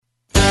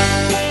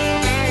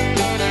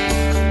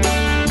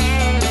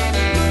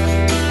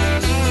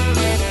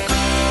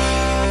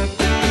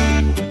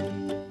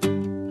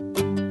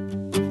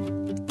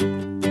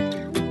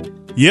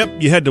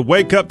Yep, you had to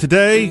wake up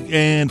today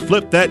and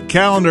flip that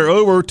calendar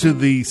over to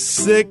the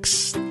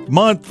 6th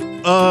month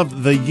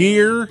of the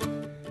year.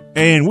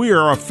 And we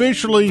are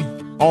officially,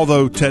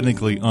 although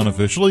technically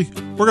unofficially,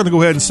 we're going to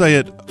go ahead and say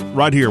it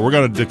right here. We're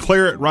going to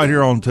declare it right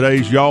here on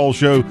today's Y'all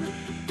Show.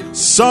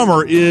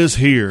 Summer is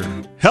here.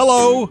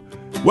 Hello.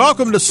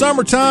 Welcome to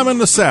Summertime in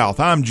the South.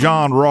 I'm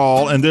John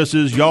Rawl, and this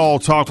is Y'all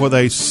Talk with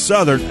a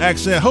Southern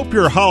accent. Hope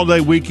your holiday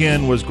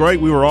weekend was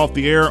great. We were off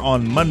the air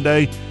on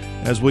Monday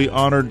as we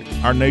honored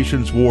our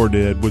nation's war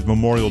dead with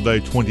Memorial Day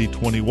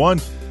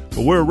 2021.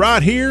 But we're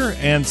right here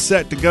and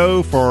set to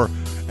go for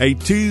a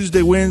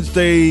Tuesday,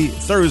 Wednesday,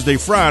 Thursday,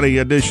 Friday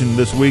edition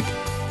this week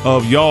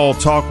of Y'all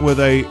Talk with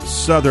a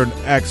Southern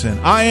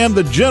accent. I am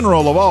the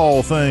general of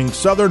all things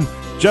Southern,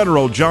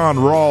 General John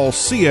Rawl,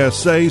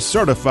 CSA,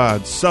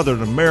 Certified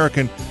Southern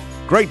American.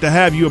 Great to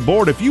have you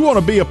aboard. If you want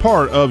to be a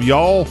part of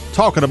Y'all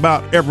talking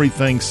about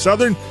everything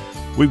Southern,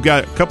 we've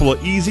got a couple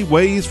of easy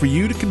ways for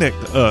you to connect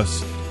to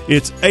us.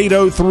 It's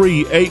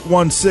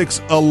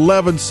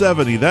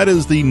 803-816-1170. That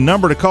is the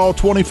number to call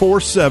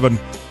 24/7.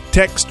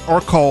 Text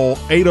or call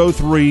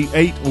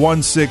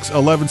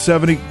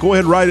 803-816-1170. Go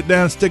ahead, write it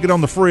down, stick it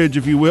on the fridge,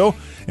 if you will.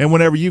 And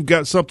whenever you've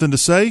got something to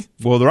say,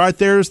 well, right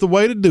there is the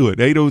way to do it,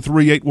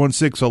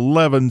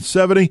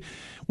 803-816-1170.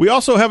 We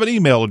also have an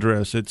email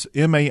address. It's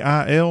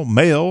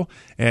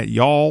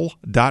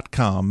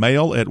mail@y'all.com,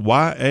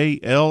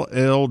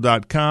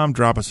 mail@yall.com.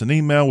 Drop us an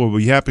email. We'll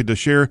be happy to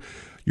share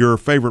your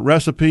favorite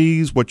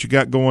recipes, what you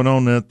got going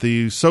on at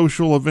the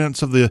social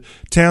events of the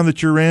town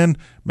that you're in,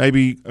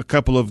 maybe a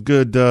couple of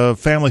good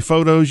family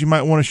photos you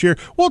might want to share.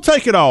 We'll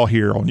take it all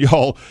here on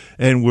Y'all,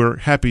 and we're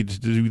happy to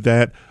do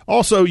that.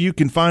 Also, you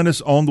can find us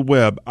on the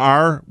web.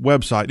 Our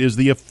website is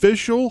the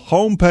official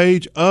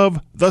homepage of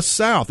the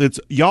South. It's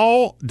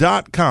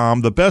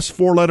y'all.com, the best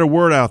four-letter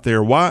word out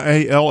there,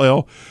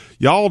 YALL,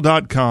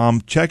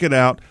 y'all.com. Check it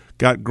out.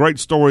 Got great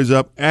stories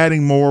up,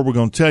 adding more. We're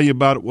going to tell you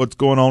about what's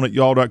going on at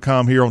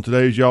y'all.com here on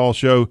today's Y'all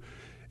Show.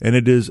 And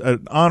it is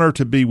an honor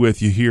to be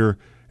with you here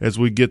as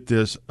we get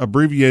this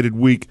abbreviated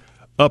week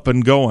up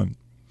and going.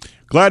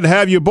 Glad to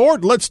have you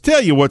aboard. Let's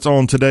tell you what's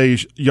on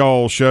today's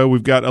Y'all Show.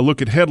 We've got a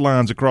look at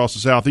headlines across the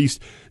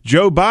Southeast.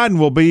 Joe Biden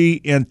will be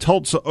in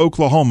Tulsa,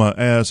 Oklahoma,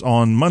 as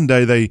on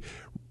Monday they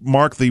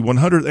mark the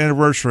 100th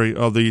anniversary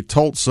of the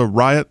Tulsa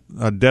riot,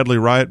 a deadly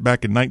riot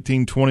back in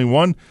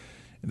 1921.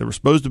 There was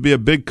supposed to be a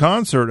big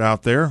concert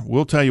out there.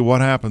 We'll tell you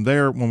what happened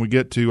there when we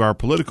get to our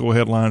political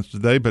headlines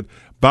today. But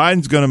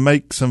Biden's going to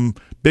make some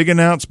big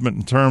announcement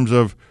in terms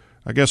of,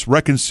 I guess,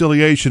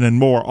 reconciliation and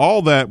more.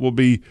 All that will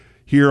be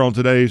here on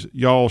today's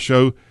Y'all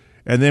Show.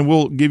 And then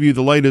we'll give you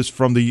the latest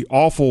from the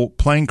awful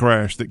plane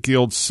crash that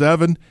killed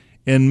 7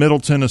 in Middle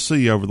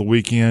Tennessee over the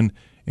weekend.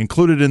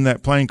 Included in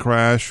that plane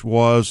crash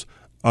was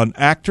an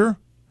actor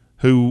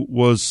who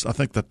was, I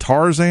think, the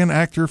Tarzan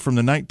actor from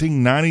the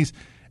 1990s.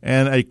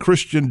 And a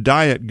Christian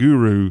diet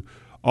guru,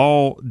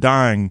 all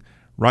dying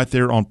right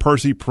there on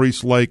Percy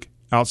Priest Lake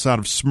outside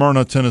of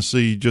Smyrna,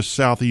 Tennessee, just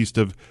southeast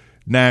of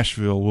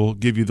Nashville. We'll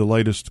give you the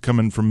latest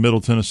coming from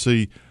Middle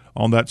Tennessee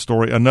on that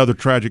story. Another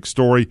tragic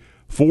story,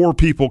 4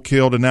 people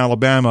killed in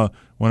Alabama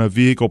when a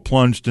vehicle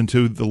plunged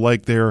into the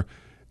lake there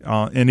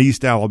in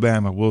East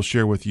Alabama. We'll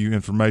share with you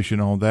information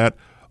on that.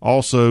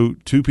 Also,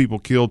 2 people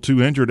killed, 2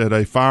 injured at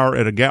a fire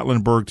at a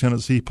Gatlinburg,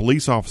 Tennessee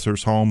police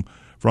officer's home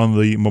from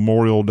the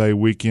Memorial Day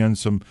weekend.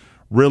 Some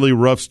really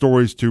rough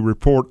stories to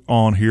report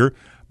on here.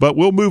 But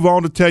we'll move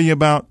on to tell you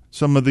about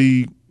some of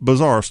the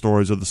bizarre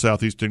stories of the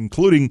Southeast,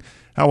 including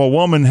how a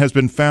woman has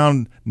been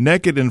found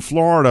naked in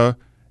Florida,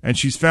 and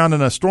she's found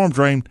in a storm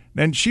drain,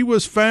 and she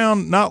was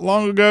found not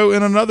long ago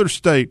in another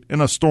state in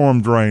a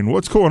storm drain.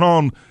 What's going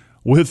on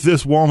with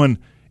this woman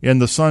in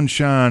the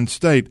Sunshine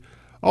State?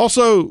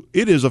 Also,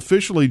 it is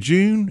officially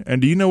June,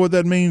 and do you know what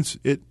that means?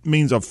 It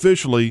means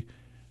officially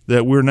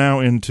that we're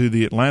now into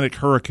the Atlantic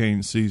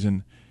hurricane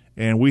season,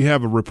 and we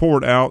have a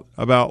report out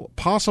about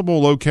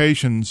possible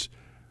locations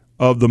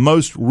of the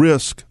most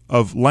risk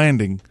of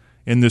landing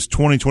in this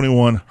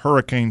 2021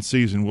 hurricane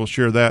season. We'll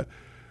share that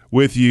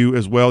with you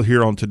as well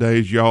here on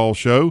today's Y'all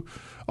Show.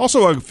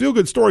 Also, a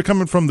feel-good story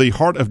coming from the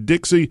heart of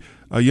Dixie,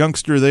 a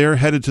youngster there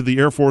headed to the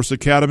Air Force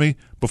Academy.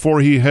 Before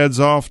he heads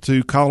off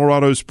to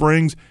Colorado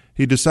Springs,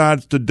 he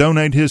decides to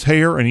donate his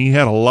hair, and he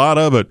had a lot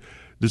of it,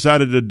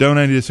 decided to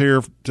donate his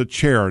hair to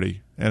charity.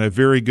 And a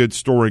very good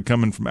story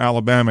coming from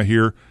Alabama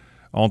here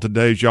on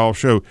today's Y'all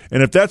Show.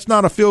 And if that's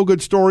not a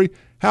feel-good story,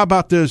 how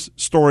about this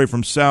story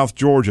from South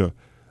Georgia?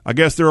 I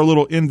guess they're a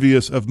little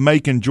envious of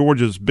Macon,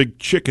 Georgia's big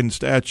chicken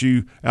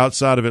statue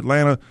outside of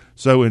Atlanta.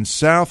 So in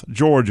South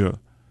Georgia,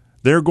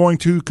 they're going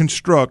to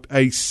construct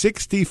a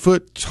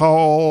 60-foot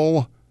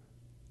tall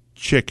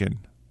chicken.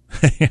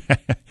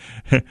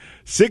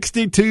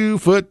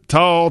 62-foot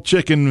tall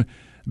chicken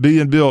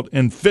being built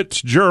in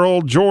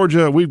Fitzgerald,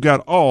 Georgia. We've got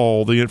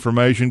all the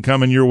information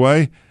coming your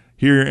way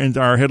here in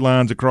our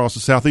headlines across the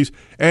Southeast.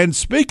 And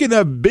speaking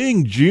of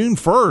being June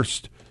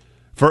 1st,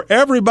 for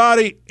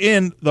everybody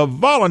in the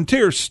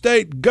volunteer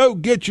state, go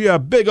get you a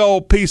big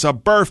old piece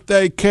of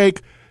birthday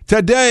cake.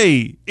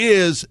 Today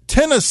is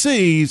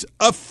Tennessee's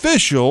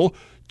official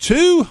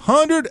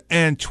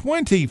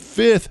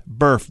 225th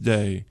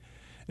birthday.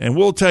 And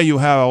we'll tell you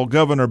how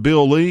Governor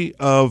Bill Lee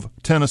of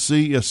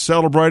Tennessee is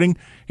celebrating.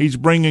 He's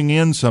bringing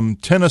in some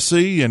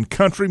Tennessee and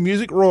country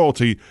music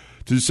royalty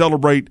to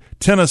celebrate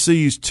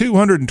Tennessee's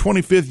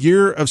 225th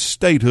year of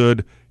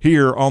statehood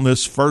here on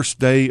this first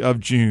day of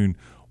June.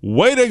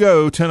 Way to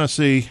go,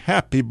 Tennessee.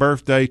 Happy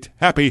birthday.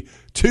 Happy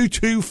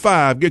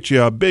 225. Get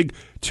you a big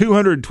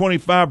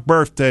 225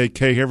 birthday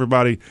cake,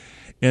 everybody,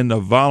 in the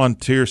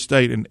volunteer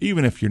state. And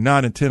even if you're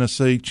not in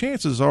Tennessee,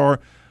 chances are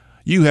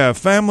you have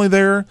family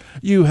there,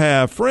 you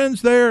have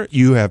friends there,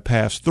 you have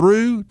passed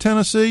through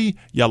Tennessee,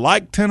 you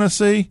like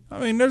Tennessee. I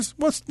mean, there's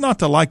what's not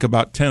to like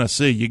about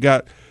Tennessee? You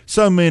got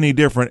so many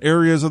different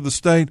areas of the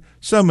state,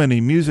 so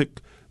many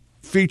music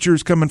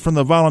features coming from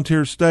the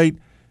volunteer state.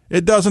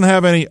 It doesn't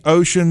have any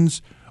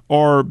oceans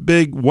or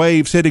big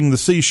waves hitting the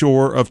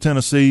seashore of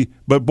Tennessee,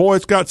 but boy,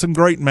 it's got some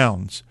great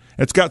mountains.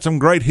 It's got some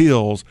great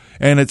hills,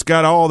 and it's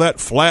got all that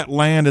flat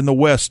land in the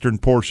western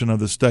portion of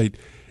the state.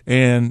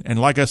 And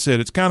like I said,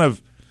 it's kind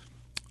of,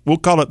 we'll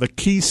call it the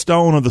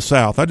Keystone of the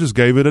South. I just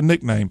gave it a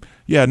nickname.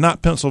 Yeah,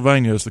 not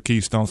Pennsylvania is the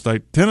Keystone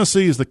State.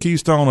 Tennessee is the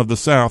Keystone of the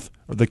South,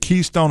 or the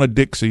Keystone of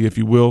Dixie, if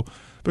you will,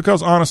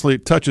 because honestly,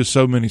 it touches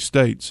so many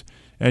states.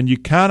 And you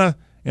kind of,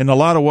 in a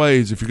lot of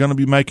ways, if you're going to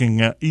be making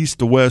an east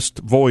to west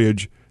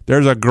voyage,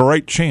 there's a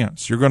great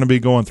chance you're going to be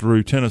going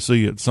through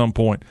Tennessee at some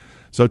point.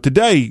 So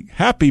today,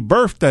 happy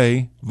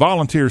birthday,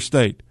 Volunteer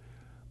State,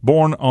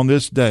 born on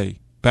this day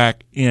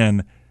back in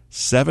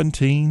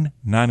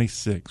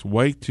 1796.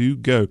 Way to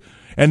go.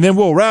 And then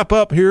we'll wrap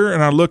up here in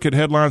our look at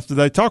headlines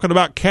today talking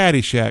about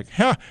Caddyshack.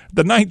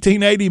 The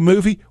 1980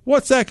 movie,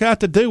 what's that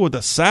got to do with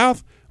the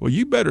South? Well,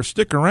 you better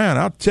stick around.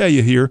 I'll tell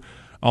you here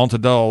on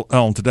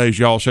today's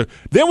Y'all Show.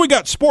 Then we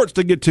got sports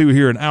to get to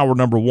here in hour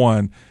number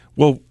one.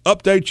 We'll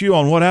update you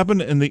on what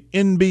happened in the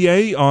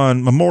NBA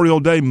on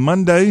Memorial Day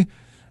Monday,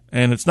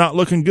 and it's not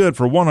looking good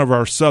for one of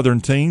our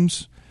Southern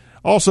teams.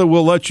 Also,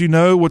 we'll let you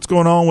know what's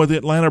going on with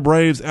Atlanta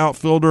Braves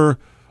outfielder.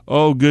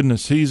 Oh,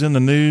 goodness, he's in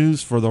the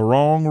news for the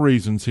wrong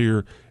reasons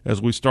here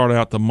as we start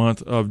out the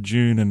month of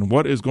June, and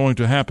what is going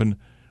to happen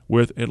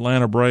with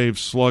Atlanta Braves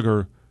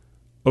slugger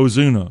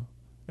Ozuna,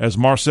 as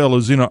Marcell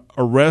Ozuna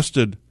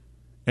arrested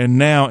and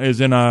now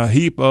is in a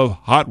heap of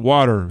hot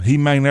water. He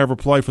may never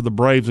play for the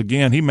Braves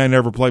again. He may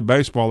never play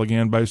baseball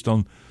again based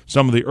on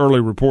some of the early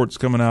reports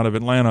coming out of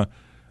Atlanta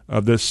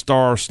of this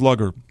star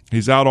slugger.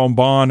 He's out on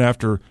bond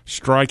after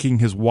striking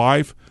his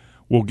wife.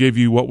 We'll give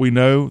you what we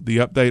know, the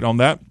update on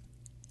that.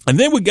 And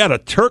then we got a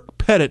Turk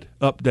Pettit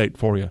update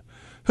for you.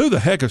 Who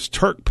the heck is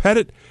Turk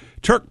Pettit?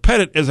 Turk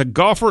Pettit is a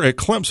golfer at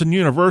Clemson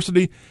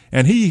University,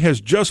 and he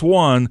has just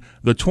won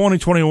the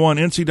 2021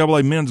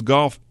 NCAA Men's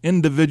Golf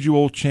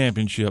Individual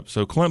Championship.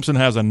 So Clemson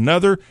has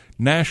another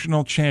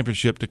national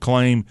championship to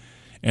claim,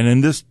 and in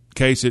this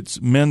case,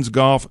 it's men's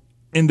golf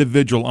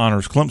individual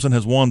honors. Clemson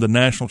has won the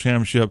national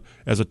championship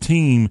as a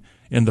team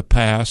in the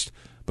past,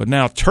 but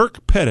now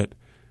Turk Pettit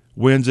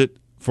wins it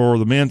for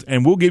the men's,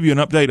 and we'll give you an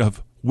update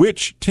of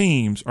which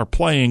teams are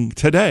playing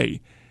today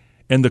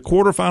in the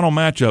quarterfinal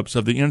matchups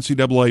of the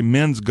NCAA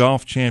Men's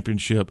Golf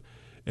Championship,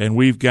 and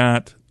we've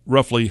got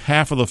roughly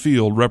half of the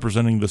field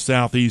representing the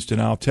Southeast,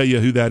 and I'll tell you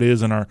who that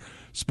is in our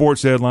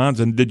sports headlines.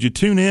 And did you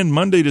tune in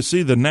Monday to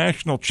see the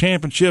national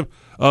championship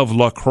of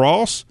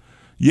lacrosse?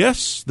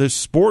 Yes, this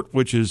sport,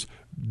 which is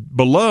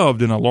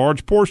beloved in a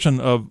large portion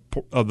of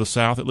the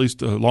South, at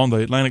least along the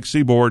Atlantic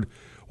seaboard.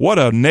 What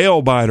a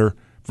nail-biter.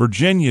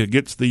 Virginia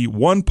gets the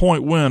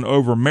 1-point win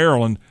over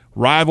Maryland,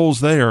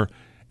 rivals there.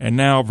 And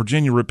now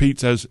Virginia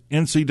repeats as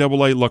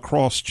NCAA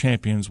lacrosse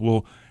champions.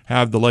 We'll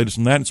have the latest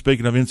on that. And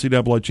speaking of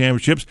NCAA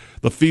championships,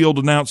 the field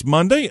announced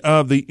Monday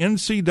of the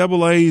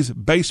NCAA's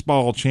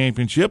baseball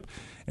championship.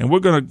 And we're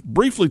going to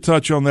briefly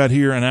touch on that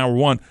here in hour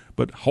one.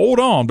 But hold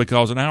on,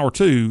 because in hour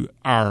two,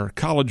 our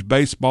college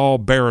baseball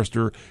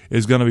barrister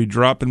is going to be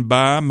dropping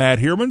by, Matt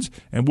Hermans,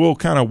 and we'll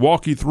kind of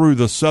walk you through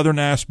the southern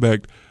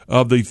aspect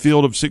of the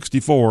Field of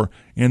 64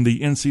 in the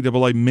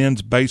NCAA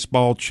Men's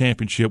Baseball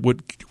Championship.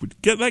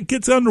 That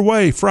gets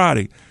underway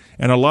Friday,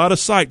 and a lot of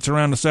sites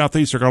around the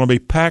Southeast are going to be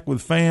packed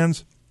with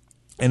fans,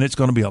 and it's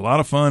going to be a lot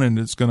of fun, and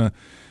it's going to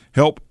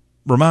help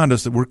remind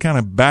us that we're kind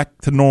of back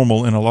to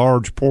normal in a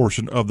large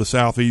portion of the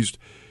Southeast,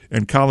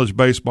 and college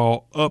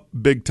baseball up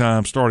big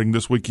time starting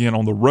this weekend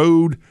on the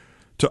road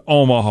to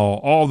Omaha.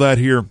 All that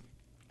here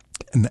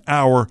in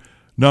hour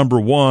number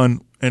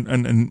one.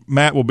 And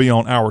Matt will be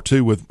on hour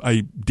two with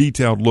a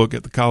detailed look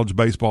at the college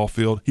baseball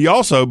field. He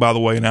also, by the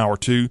way, in hour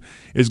two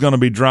is going to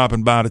be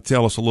dropping by to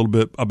tell us a little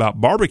bit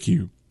about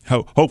barbecue.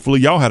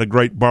 Hopefully y'all had a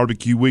great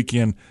barbecue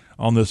weekend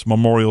on this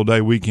Memorial Day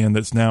weekend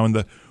that's now in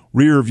the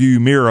rear view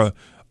mirror.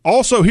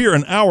 Also here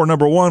in hour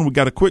number one, we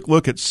got a quick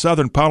look at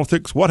Southern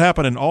politics. What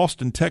happened in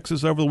Austin,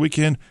 Texas over the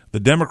weekend? The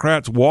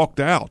Democrats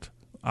walked out.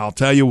 I'll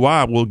tell you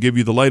why. We'll give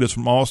you the latest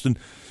from Austin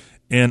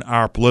in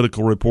our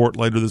political report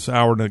later this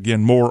hour. And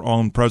again, more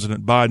on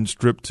President Biden's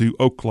trip to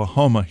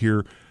Oklahoma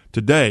here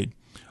today.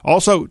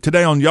 Also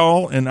today on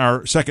Y'all, in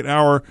our second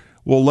hour,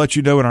 we'll let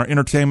you know in our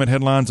entertainment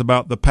headlines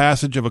about the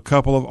passage of a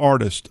couple of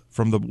artists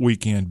from the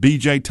weekend.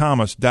 B.J.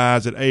 Thomas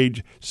dies at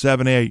age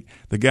 78.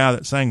 The guy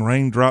that sang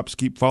Raindrops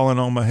Keep Falling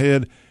on My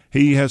Head,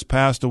 he has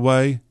passed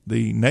away.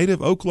 The native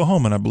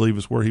Oklahoman, I believe,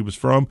 is where he was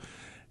from.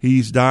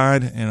 He's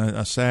died, and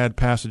a sad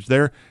passage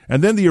there.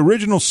 And then the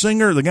original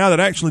singer, the guy that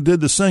actually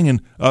did the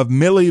singing of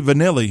Milli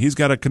Vanilli, he's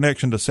got a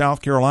connection to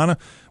South Carolina.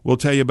 We'll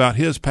tell you about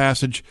his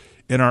passage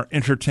in our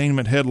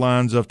entertainment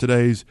headlines of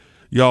today's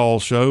Y'all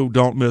Show.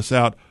 Don't miss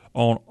out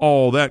on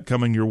all that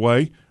coming your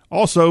way.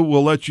 Also,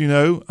 we'll let you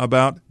know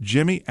about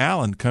Jimmy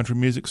Allen, country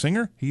music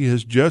singer. He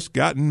has just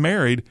gotten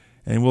married,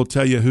 and we'll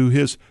tell you who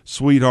his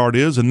sweetheart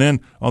is. And then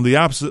on the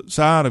opposite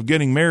side of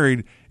getting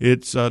married,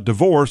 it's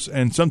divorce,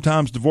 and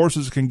sometimes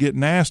divorces can get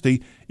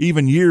nasty.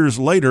 Even years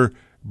later,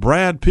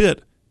 Brad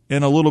Pitt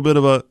in a little bit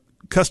of a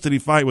custody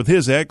fight with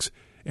his ex,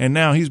 and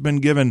now he's been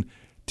given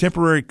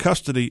temporary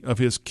custody of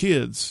his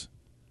kids.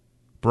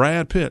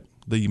 Brad Pitt,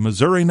 the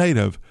Missouri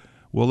native,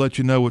 will let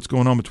you know what's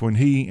going on between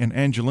he and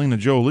Angelina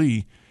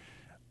Jolie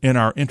in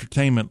our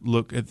entertainment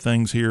look at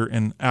things here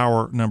in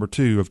hour number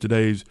 2 of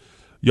today's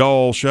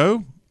Y'all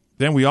Show.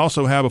 Then we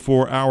also have,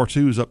 before hour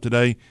 2 is up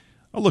today,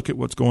 a look at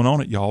what's going on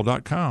at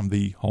y'all.com,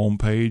 the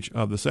homepage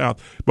of the South.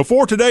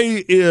 Before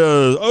today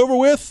is over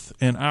with,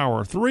 in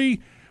hour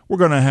 3, we're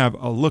going to have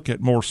a look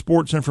at more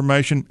sports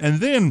information,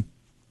 and then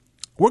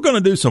we're going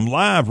to do some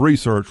live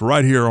research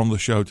right here on the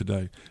show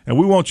today, and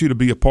we want you to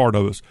be a part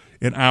of us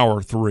in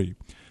hour 3.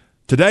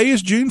 Today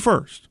is June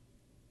 1st.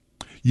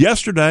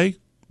 Yesterday,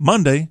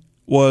 Monday,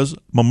 was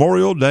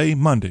Memorial Day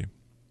Monday.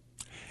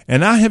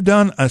 And I have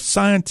done a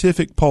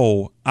scientific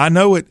poll. I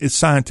know it is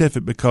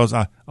scientific because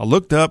I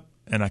looked up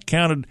and I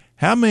counted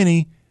how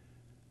many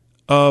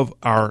of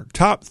our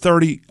top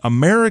 30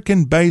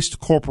 American-based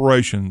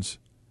corporations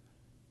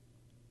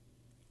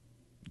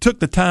took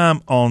the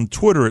time, on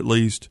Twitter at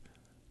least,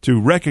 to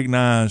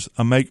recognize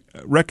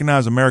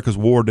America's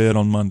war dead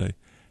on Monday.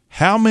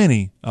 How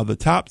many of the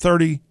top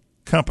 30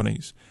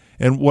 companies?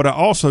 And what I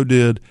also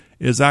did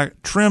is I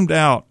trimmed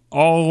out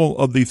all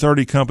of the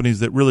 30 companies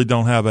that really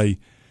don't have a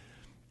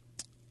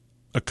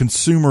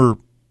consumer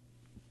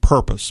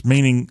purpose,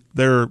 meaning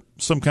they're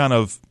some kind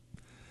of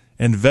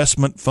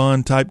investment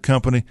fund type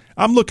company.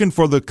 I'm looking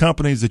for the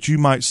companies that you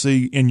might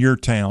see in your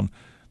town,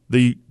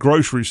 the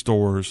grocery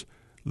stores,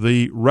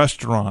 the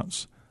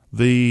restaurants,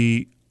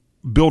 the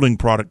building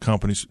product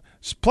companies,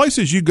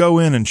 places you go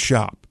in and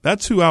shop.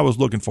 That's who I was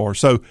looking for.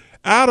 So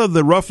out of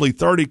the roughly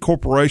 30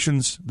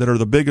 corporations that are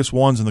the biggest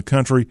ones in the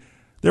country,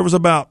 there was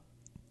about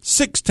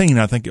 16,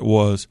 I think it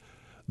was,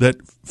 that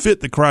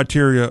fit the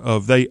criteria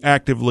of they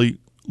actively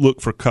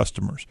look for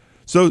customers.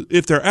 So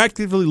if they're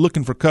actively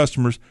looking for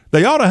customers,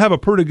 they ought to have a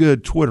pretty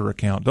good Twitter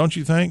account, don't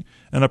you think?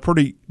 And a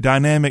pretty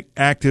dynamic,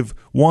 active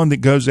one that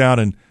goes out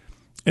and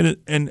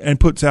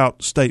puts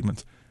out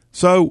statements.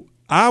 So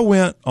I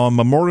went on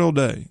Memorial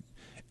Day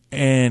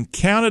and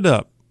counted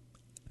up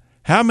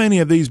how many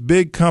of these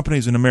big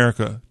companies in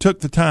America took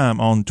the time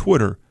on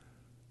Twitter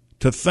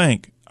to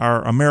thank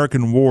our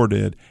American war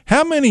dead.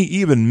 How many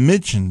even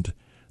mentioned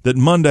that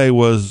Monday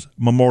was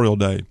Memorial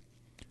Day?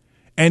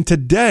 And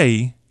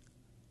today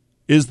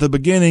is the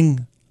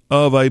beginning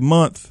of a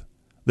month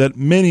that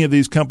many of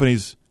these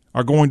companies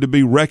are going to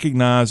be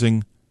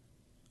recognizing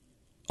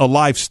a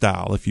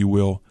lifestyle, if you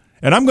will.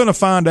 And I'm going to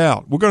find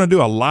out. We're going to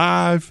do a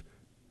live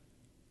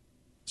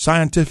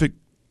scientific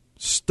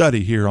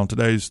study here on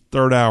today's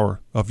third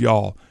hour of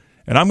Y'all.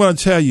 And I'm going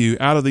to tell you,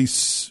 out of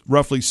these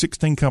roughly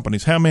 16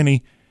 companies, how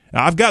many.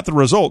 I've got the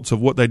results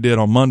of what they did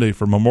on Monday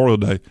for Memorial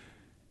Day,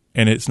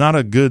 and it's not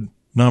a good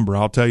number,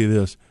 I'll tell you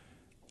this.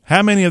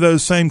 How many of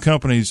those same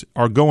companies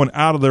are going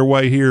out of their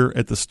way here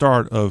at the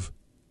start of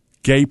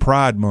Gay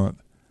Pride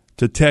Month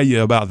to tell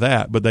you about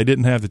that, but they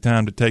didn't have the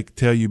time to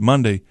tell you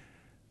Monday,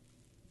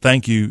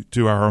 thank you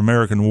to our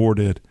American war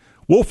dead?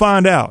 We'll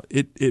find out.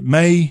 It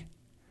may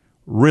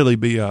really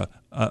be a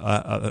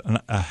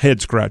head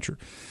scratcher.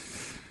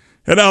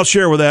 And I'll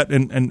share with that,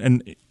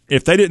 and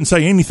if they didn't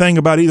say anything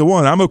about either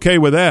one, I'm okay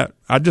with that.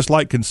 I just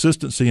like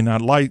consistency, and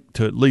I'd like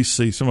to at least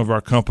see some of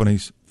our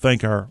companies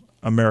thank our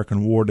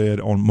American war dead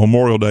on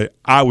Memorial Day.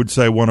 I would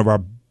say one of our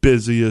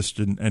busiest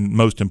and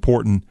most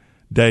important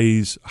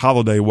days,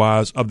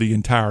 holiday-wise, of the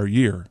entire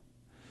year.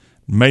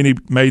 May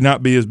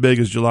not be as big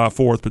as July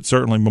 4th, but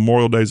certainly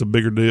Memorial Day is a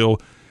bigger deal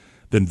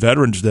than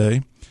Veterans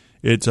Day.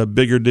 It's a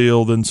bigger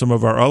deal than some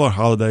of our other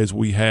holidays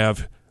we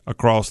have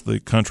across the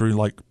country,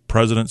 like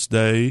President's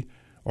Day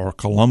or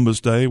Columbus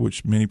Day,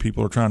 which many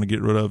people are trying to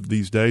get rid of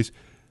these days.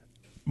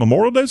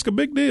 Memorial Day is a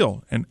big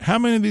deal. And how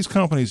many of these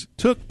companies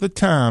took the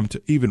time to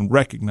even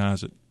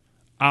recognize it?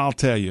 I'll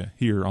tell you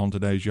here on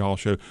today's Y'all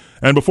Show.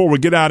 And before we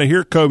get out of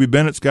here, Kobe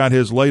Bennett's got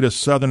his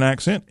latest Southern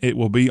accent. It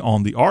will be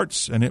on the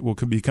arts, and it will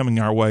be coming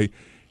our way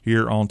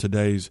here on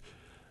today's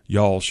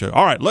Y'all Show.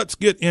 All right, let's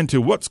get into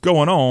what's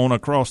going on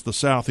across the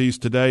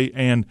Southeast today.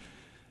 And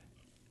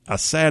a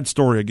sad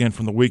story again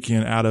from the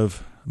weekend out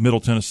of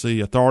Middle Tennessee.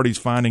 Authorities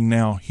finding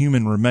now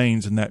human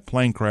remains in that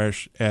plane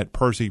crash at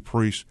Percy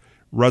Priest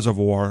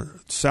Reservoir,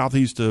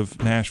 southeast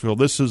of Nashville.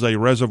 This is a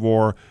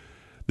reservoir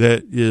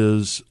that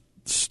is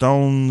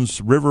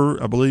Stones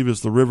River, I believe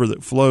is the river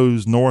that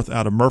flows north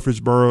out of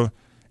Murfreesboro,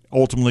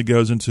 ultimately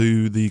goes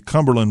into the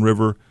Cumberland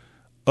River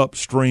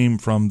upstream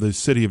from the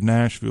city of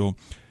Nashville.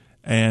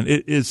 And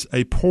it is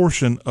a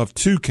portion of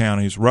two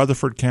counties,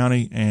 Rutherford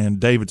County and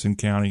Davidson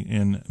County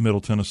in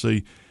Middle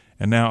Tennessee.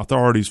 And now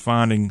authorities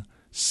finding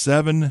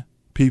 7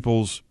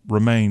 people's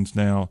remains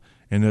now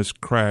in this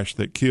crash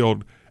that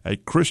killed a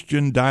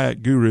Christian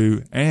diet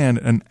guru and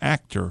an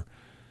actor.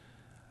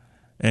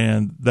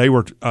 And they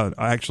were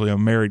actually a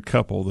married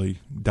couple, the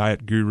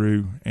diet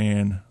guru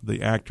and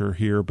the actor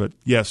here. But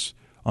yes,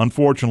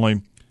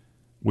 unfortunately,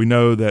 we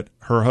know that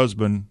her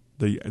husband,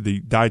 the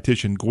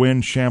dietitian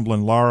Gwen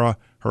Shamblin Lara,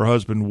 her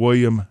husband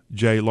William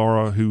J.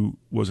 Lara, who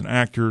was an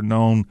actor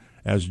known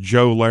as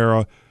Joe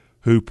Lara,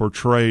 who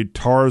portrayed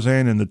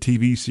Tarzan in the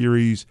TV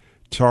series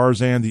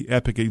Tarzan, The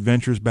Epic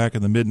Adventures back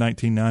in the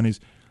mid-1990s.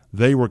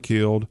 They were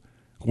killed.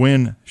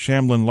 Gwen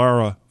Shamblin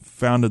Lara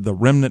founded the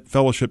Remnant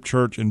Fellowship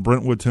Church in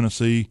Brentwood,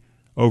 Tennessee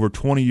over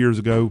 20 years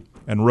ago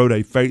and wrote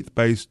a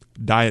faith-based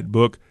diet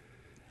book.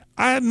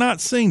 I had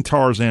not seen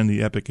Tarzan,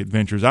 The Epic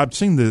Adventures. I'd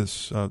seen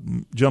this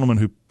gentleman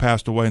who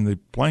passed away in the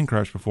plane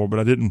crash before, but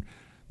I didn't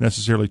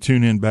necessarily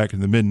tune in back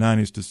in the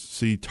mid-90s to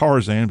see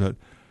Tarzan. But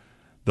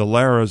the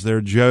Laras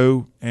there,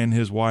 Joe and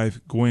his wife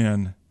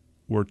Gwen,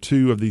 were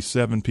 2 of these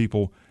 7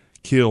 people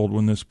killed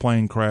when this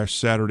plane crashed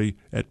Saturday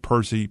at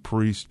Percy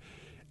Priest.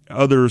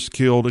 Others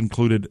killed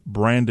included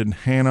Brandon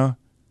Hanna,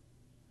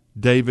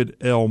 David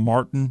L.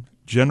 Martin,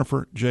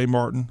 Jennifer J.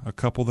 Martin, a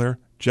couple there,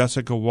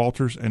 Jessica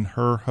Walters, and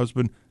her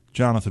husband,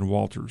 Jonathan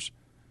Walters.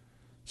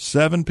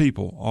 7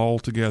 people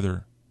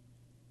altogether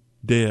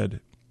dead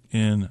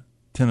in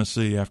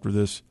Tennessee after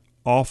this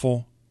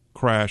awful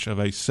crash of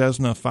a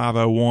Cessna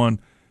 501.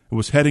 It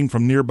was heading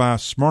from nearby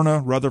Smyrna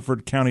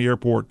Rutherford County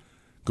Airport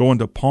going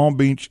to Palm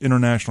Beach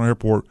International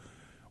Airport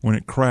when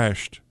it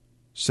crashed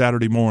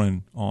Saturday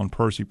morning on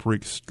Percy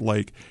Priest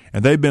Lake.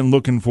 And they've been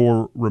looking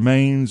for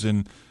remains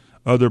and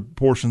other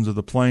portions of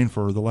the plane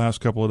for the last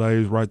couple of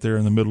days right there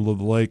in the middle of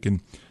the lake.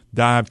 And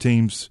dive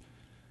teams,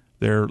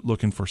 they're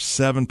looking for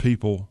 7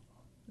 people,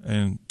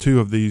 and 2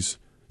 of these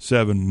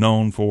 7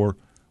 known for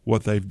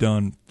what they've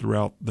done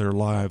throughout their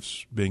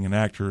lives, being an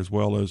actor as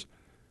well as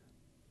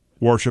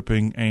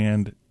worshiping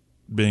and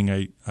being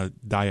a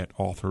diet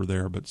author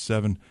there. But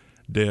 7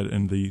 dead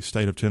in the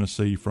state of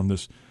Tennessee from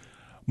this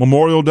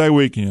Memorial Day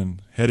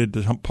weekend, headed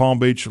to Palm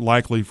Beach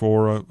likely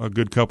for a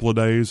good couple of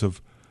days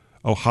of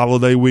a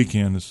holiday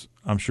weekend is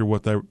I'm sure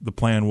what the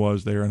plan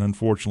was there. And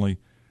unfortunately,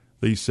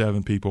 these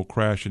 7 people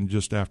crashing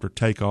just after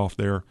takeoff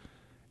there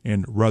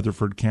in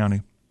Rutherford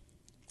County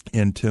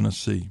in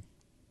Tennessee.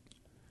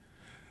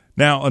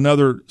 Now,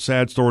 another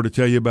sad story to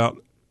tell you about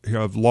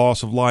of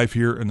loss of life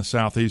here in the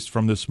Southeast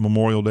from this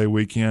Memorial Day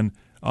weekend.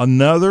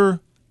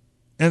 Another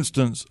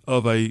instance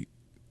of a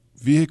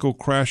vehicle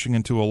crashing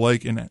into a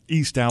lake in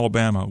East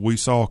Alabama. We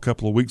saw a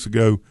couple of weeks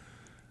ago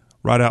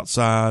right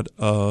outside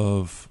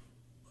of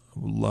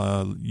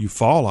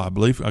Eufaula, I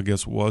believe, I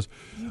guess it was.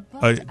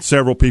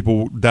 Several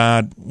people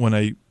died when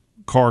a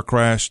car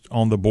crashed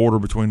on the border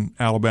between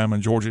Alabama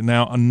and Georgia.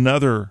 Now,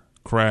 another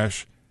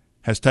crash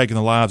has taken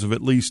the lives of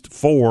at least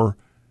 4,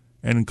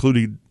 and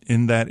included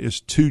in that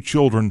is 2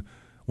 children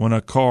when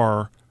a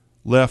car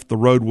left the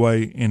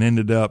roadway and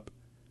ended up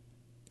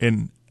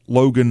in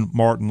Logan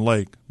Martin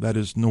Lake. That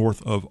is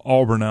north of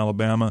Auburn,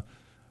 Alabama.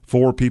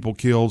 4 people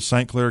killed.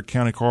 St. Clair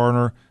County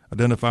coroner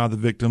identified the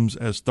victims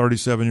as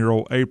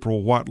 37-year-old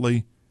April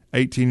Whiteley,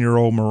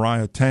 18-year-old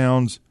Mariah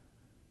Towns,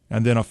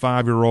 and then a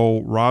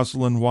 5-year-old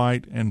Rosalind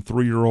White and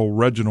 3-year-old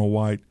Reginald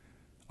White,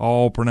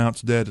 all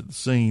pronounced dead at the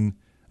scene.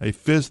 A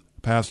 5th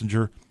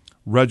passenger,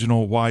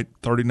 Reginald White,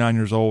 39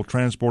 years old,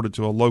 transported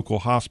to a local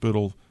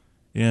hospital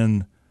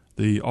in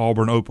the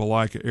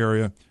Auburn-Opelika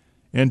area.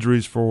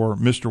 Injuries for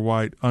Mr.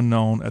 White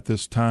unknown at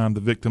this time. The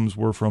victims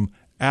were from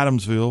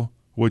Adamsville,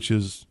 which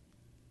is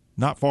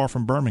not far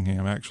from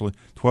Birmingham, actually.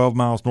 12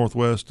 miles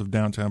northwest of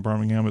downtown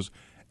Birmingham is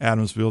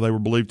Adamsville. They were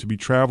believed to be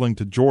traveling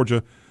to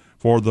Georgia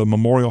for the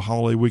Memorial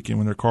Holiday weekend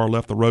when their car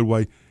left the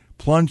roadway,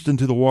 plunged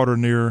into the water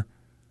near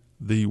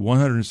the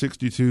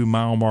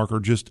 162-mile marker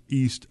just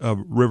east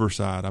of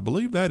Riverside. I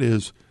believe that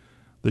is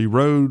the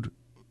road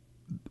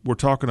we're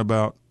talking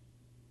about.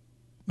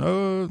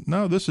 No,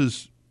 this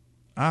is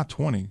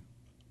I-20.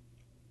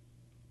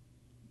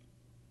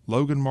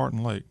 Logan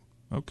Martin Lake.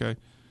 Okay.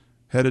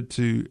 Headed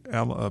to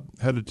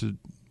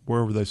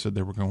wherever they said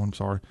they were going. I'm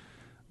sorry.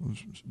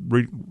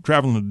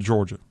 Traveling to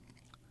Georgia.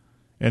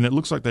 And it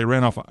looks like they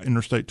ran off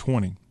Interstate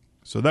 20.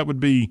 So that would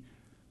be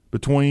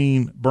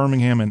between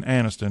Birmingham and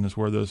Anniston is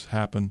where this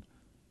happened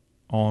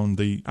on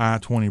the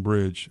I-20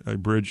 bridge, a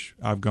bridge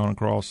I've gone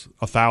across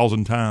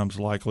 1,000 times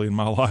likely in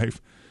my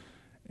life,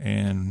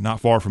 and not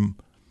far from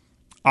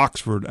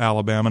Oxford,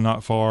 Alabama,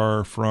 not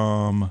far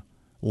from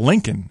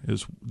Lincoln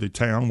is the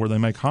town where they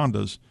make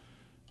Hondas,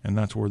 and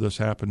that's where this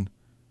happened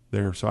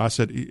there. So I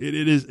said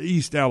it is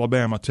East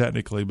Alabama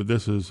technically, but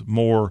this is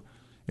more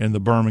in the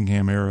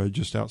Birmingham area,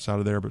 just outside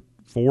of there. But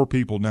 4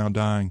 people now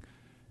dying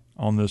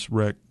on this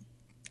wreck,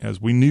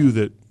 as we knew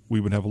that we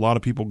would have a lot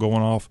of people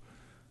going off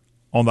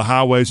on the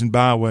highways and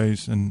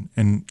byways. And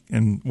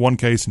in one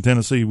case in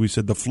Tennessee, we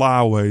said the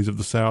flyways of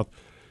the South.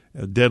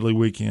 A deadly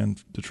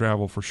weekend to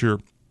travel for sure.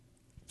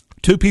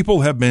 2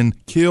 people have been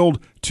killed,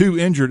 2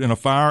 injured in a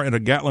fire at a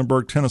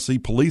Gatlinburg, Tennessee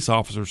police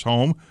officer's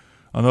home.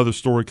 Another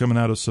story coming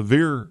out of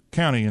Sevier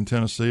County in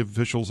Tennessee.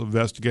 Officials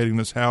investigating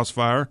this house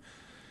fire,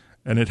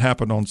 and it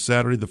happened on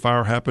Saturday. The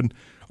fire happened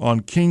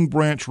on King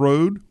Branch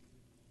Road.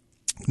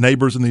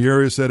 Neighbors in the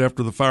area said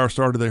after the fire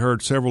started, they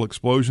heard several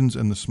explosions,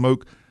 and the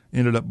smoke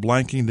ended up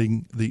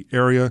blanketing the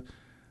area.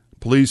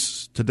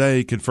 Police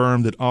today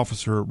confirmed that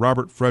Officer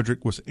Robert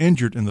Frederick was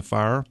injured in the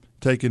fire,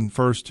 taken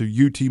first to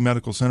UT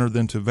Medical Center,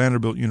 then to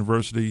Vanderbilt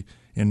University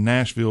in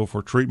Nashville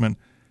for treatment,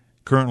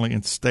 currently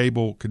in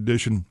stable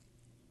condition.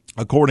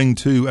 According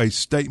to a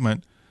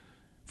statement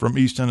from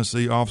East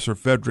Tennessee, Officer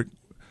Frederick,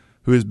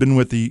 who has been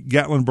with the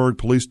Gatlinburg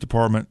Police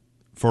Department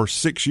for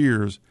 6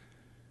 years,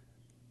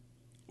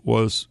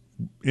 was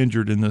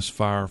injured in this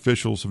fire.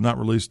 Officials have not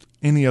released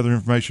any other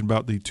information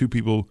about the 2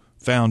 people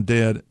found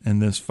dead in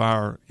this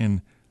fire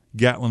in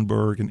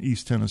Gatlinburg in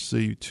East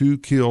Tennessee. 2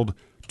 killed,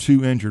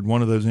 2 injured.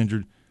 One of those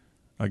injured,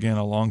 again,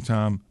 a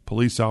longtime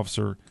police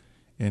officer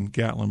in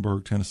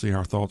Gatlinburg, Tennessee.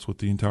 Our thoughts with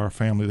the entire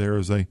family there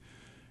as they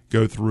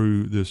go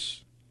through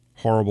this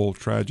horrible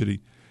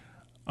tragedy.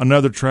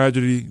 Another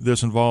tragedy,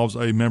 this involves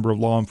a member of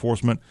law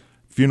enforcement.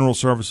 Funeral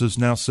services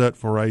now set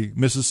for a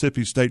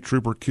Mississippi State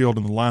Trooper killed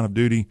in the line of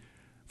duty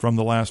from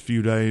the last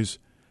few days.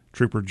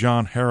 Trooper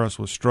John Harris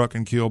was struck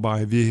and killed by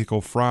a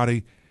vehicle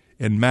Friday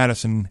in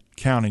Madison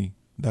County.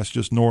 That's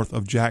just north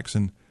of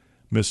Jackson,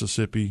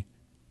 Mississippi.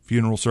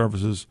 Funeral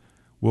services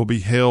will be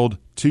held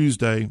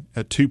Tuesday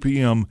at 2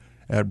 p.m.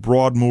 at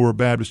Broadmoor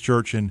Baptist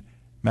Church in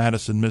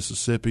Madison,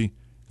 Mississippi.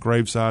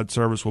 Graveside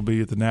service will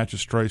be at the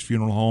Natchez Trace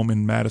Funeral Home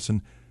in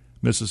Madison,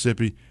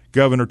 Mississippi.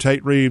 Governor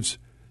Tate Reeves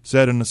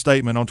said in a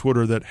statement on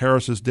Twitter that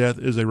Harris's death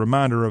is a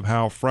reminder of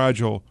how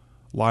fragile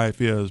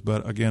life is.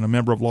 But again, a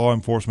member of law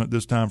enforcement,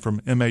 this time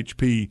from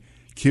MHP,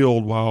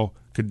 killed while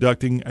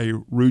conducting a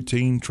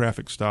routine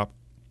traffic stop.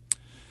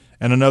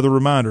 And another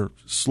reminder,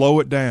 slow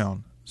it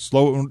down.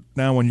 Slow it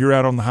down when you're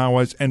out on the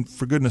highways. And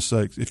for goodness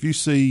sakes, if you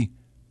see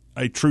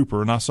a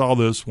trooper, and I saw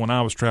this when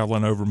I was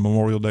traveling over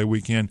Memorial Day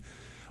weekend,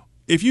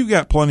 if you've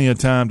got plenty of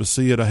time to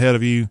see it ahead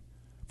of you,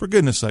 for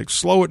goodness sakes,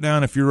 slow it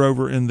down if you're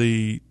over in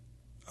the,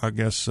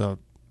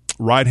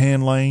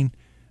 right-hand lane.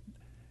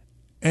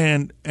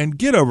 And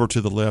get over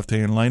to the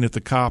left-hand lane if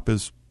the cop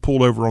is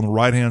pulled over on the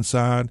right-hand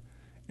side.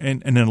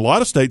 And in a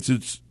lot of states,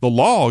 it's the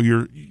law.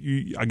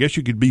 I guess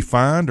you could be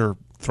fined or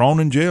thrown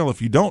in jail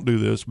if you don't do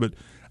this. But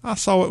I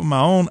saw it with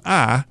my own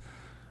eye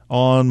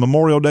on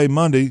Memorial Day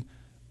Monday.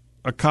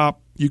 A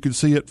cop, you could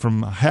see it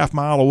from a half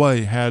mile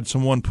away, had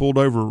someone pulled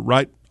over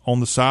right on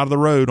the side of the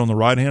road on the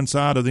right-hand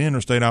side of the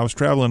interstate I was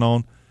traveling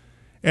on.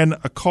 And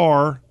a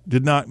car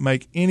did not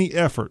make any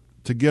effort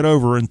to get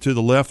over into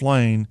the left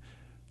lane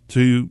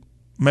to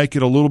make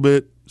it a little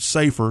bit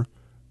safer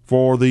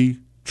for the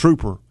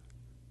trooper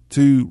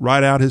to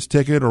write out his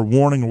ticket or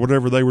warning or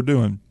whatever they were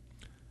doing.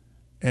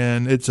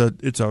 And it's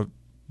a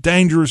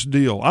dangerous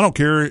deal. I don't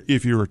care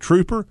if you're a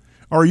trooper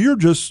or you're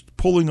just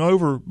pulling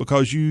over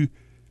because you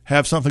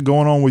have something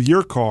going on with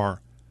your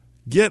car.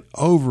 Get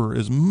over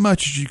as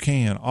much as you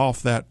can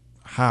off that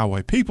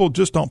highway. People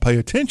just don't pay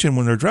attention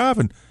when they're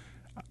driving.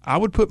 I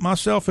would put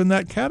myself in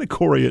that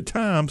category at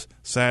times,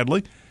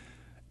 sadly.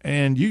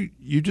 And you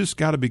just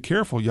got to be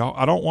careful, y'all.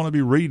 I don't want to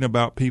be reading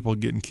about people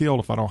getting killed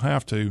if I don't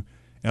have to,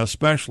 and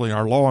especially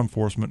our law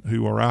enforcement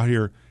who are out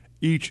here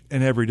each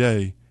and every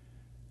day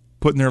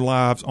putting their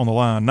lives on the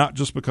line, not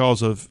just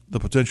because of the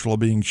potential of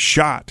being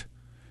shot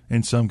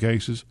in some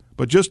cases,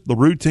 but just the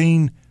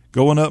routine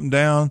going up and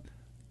down.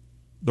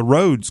 The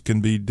roads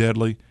can be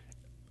deadly,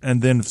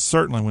 and then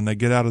certainly when they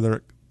get out of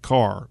their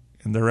car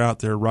and they're out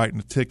there writing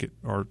a ticket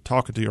or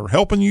talking to you or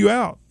helping you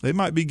out. They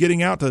might be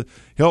getting out to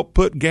help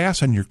put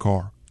gas in your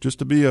car just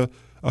to be a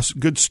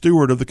good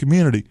steward of the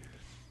community.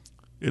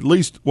 At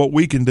least what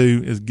we can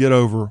do is get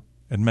over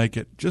and make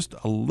it just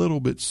a little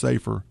bit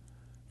safer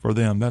for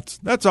them.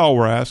 That's all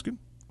we're asking.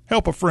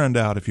 Help a friend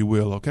out, if you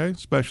will, okay?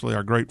 Especially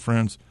our great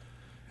friends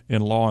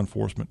in law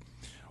enforcement.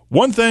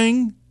 One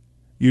thing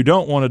you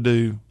don't want to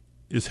do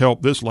is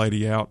help this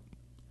lady out.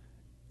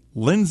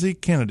 Lindsay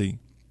Kennedy.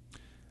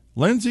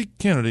 Lindsay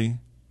Kennedy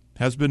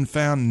has been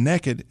found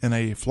naked in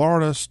a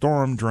Florida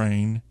storm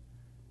drain,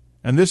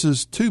 and this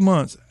is 2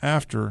 months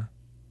after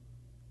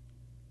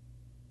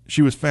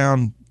she was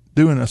found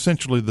doing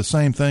essentially the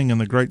same thing in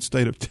the great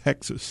state of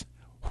Texas.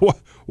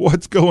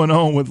 What's going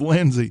on with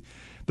Lindsay?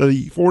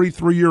 The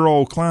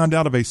 43-year-old climbed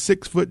out of a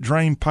 6-foot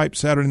drain pipe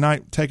Saturday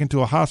night, taken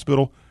to a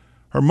hospital.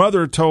 Her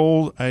mother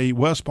told a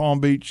West Palm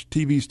Beach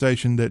TV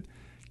station that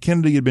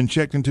Kennedy had been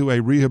checked into a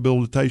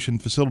rehabilitation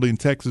facility in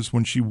Texas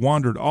when she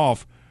wandered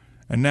off.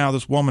 And now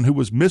this woman, who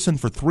was missing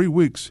for 3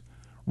 weeks,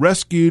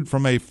 rescued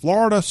from a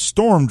Florida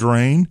storm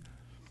drain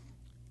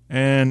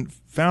and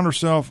found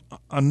herself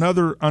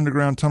another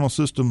underground tunnel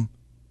system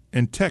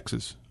in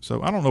Texas.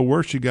 So I don't know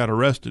where she got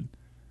arrested,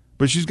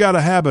 but she's got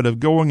a habit of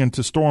going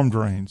into storm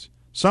drains.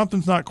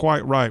 Something's not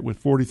quite right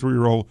with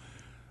 43-year-old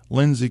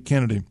Lindsay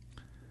Kennedy.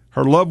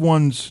 Her loved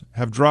ones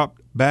have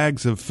dropped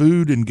bags of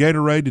food and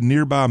Gatorade in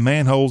nearby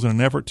manholes in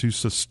an effort to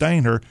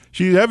sustain her.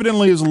 She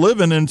evidently is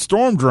living in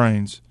storm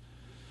drains.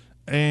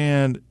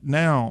 And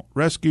now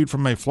rescued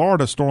from a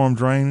Florida storm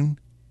drain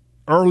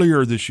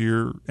earlier this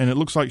year, and it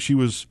looks like she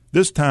was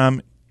this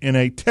time in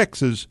a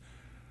Texas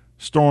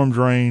storm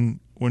drain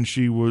when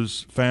she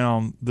was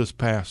found this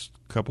past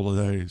couple of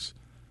days.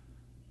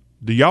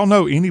 Do y'all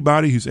know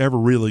anybody who's ever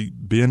really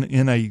been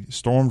in a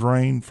storm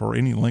drain for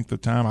any length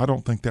of time? I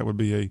don't think that would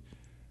be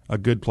a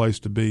good place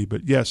to be.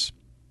 But yes,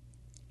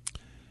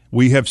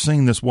 we have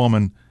seen this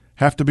woman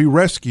have to be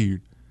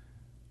rescued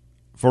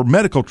for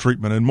medical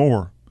treatment and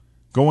more,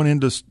 going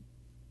into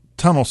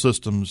tunnel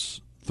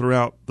systems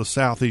throughout the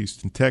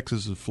southeast in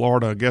Texas and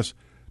Florida. I guess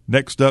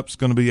next up is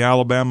going to be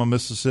Alabama,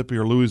 Mississippi,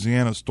 or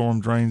Louisiana storm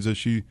drains as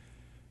she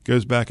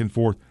goes back and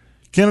forth.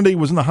 Kennedy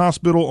was in the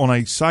hospital on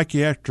a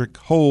psychiatric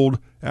hold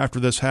after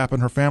this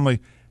happened. Her family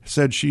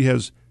said she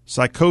has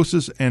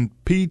psychosis and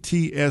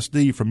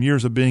PTSD from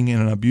years of being in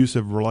an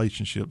abusive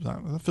relationship.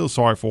 I feel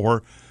sorry for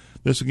her.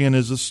 This, again,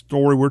 is a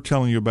story we're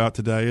telling you about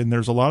today, and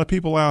there's a lot of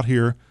people out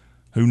here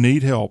who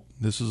need help.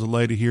 This is a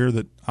lady here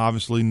that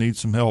obviously needs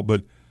some help,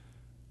 but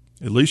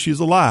at least she's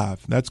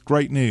alive. That's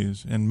great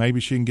news, and maybe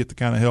she can get the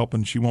kind of help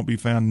and she won't be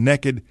found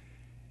naked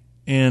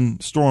in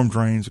storm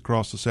drains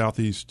across the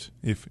southeast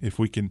if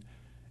we can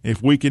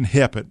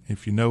help it,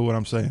 if you know what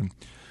I'm saying.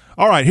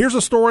 All right, here's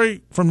a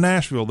story from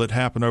Nashville that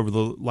happened over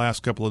the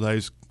last couple of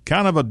days.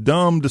 Kind of a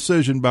dumb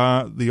decision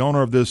by the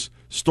owner of this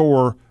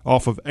store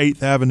off of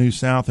 8th Avenue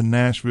South in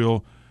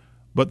Nashville.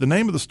 But the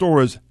name of the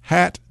store is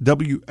Hat,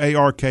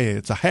 W-A-R-K.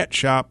 It's a hat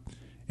shop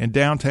in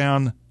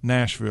downtown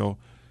Nashville.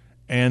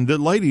 And the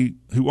lady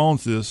who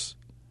owns this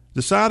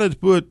decided to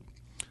put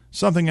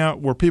something out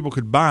where people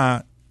could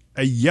buy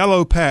a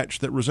yellow patch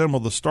that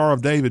resembled the Star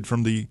of David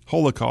from the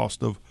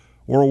Holocaust of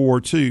World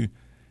War II.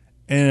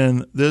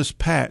 And this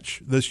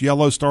patch, this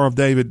yellow Star of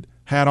David,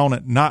 had on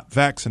it "not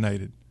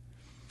vaccinated."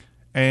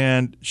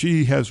 And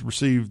she has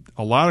received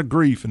a lot of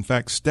grief. In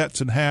fact,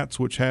 Stetson Hats,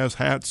 which has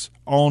hats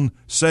on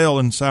sale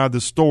inside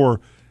the store,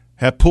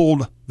 have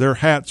pulled their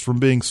hats from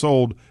being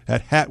sold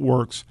at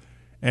Hatworks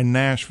in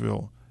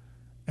Nashville.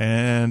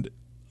 And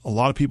a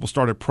lot of people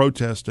started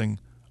protesting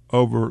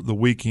over the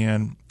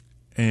weekend,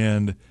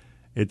 and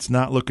it's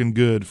not looking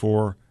good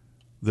for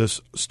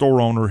this store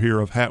owner here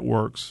of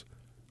Hatworks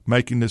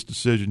making this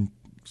decision.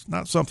 It's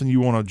not something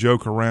you want to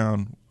joke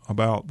around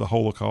about, the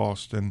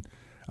Holocaust. And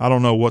I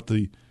don't know what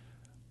the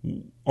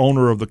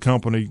owner of the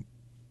company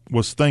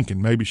was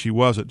thinking. Maybe she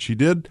wasn't. She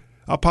did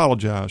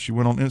apologize. She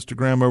went on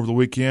Instagram over the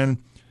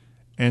weekend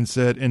and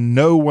said, "In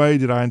no way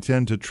did I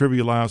intend to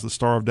trivialize the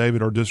Star of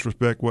David or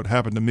disrespect what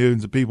happened to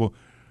millions of people.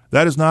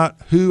 That is not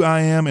who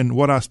I am and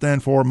what I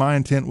stand for. My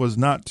intent was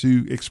not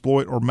to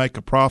exploit or make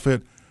a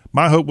profit.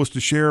 My hope was to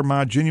share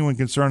my genuine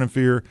concern and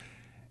fear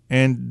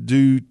and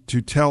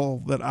to tell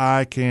that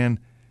I can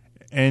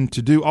and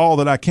to do all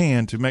that I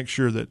can to make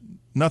sure that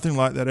nothing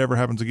like that ever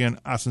happens again.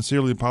 I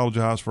sincerely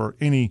apologize for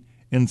any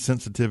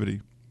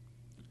insensitivity."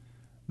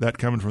 That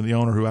coming from the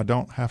owner, who I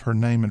don't have her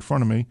name in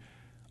front of me,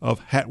 of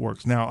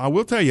Hatworks. Now, I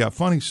will tell you a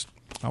funny,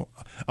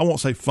 I won't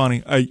say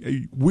funny,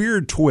 a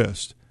weird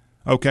twist.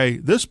 Okay,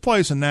 this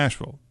place in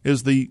Nashville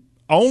is the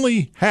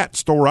only hat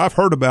store I've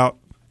heard about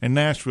in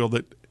Nashville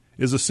that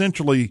is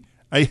essentially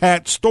a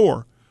hat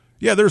store.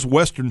 Yeah, there's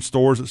Western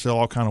stores that sell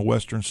all kind of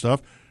Western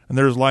stuff, and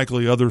there's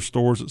likely other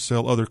stores that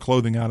sell other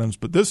clothing items,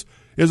 but this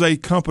is a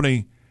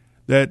company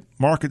that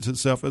markets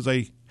itself as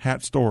a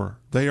hat store.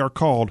 They are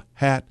called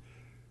Hat,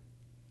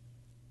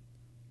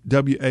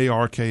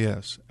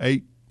 W-A-R-K-S,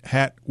 8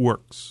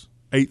 Hatworks,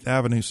 8th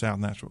Avenue South,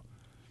 Nashville.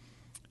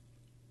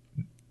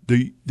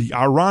 The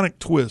ironic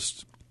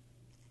twist,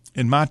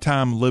 in my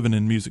time living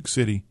in Music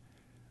City,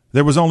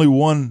 there was only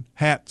one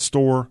hat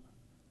store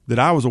that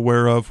I was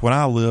aware of when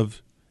I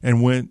lived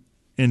and went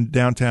in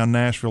downtown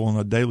Nashville on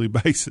a daily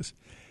basis.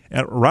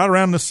 And right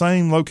around the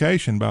same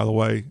location, by the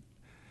way.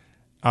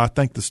 I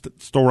think the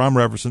store I'm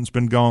referencing has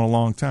been gone a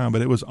long time,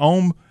 but it was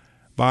owned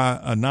by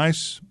a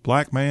nice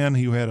black man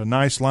who had a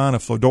nice line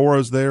of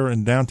fedoras there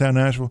in downtown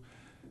Nashville.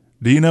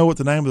 Do you know what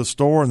the name of the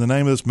store and the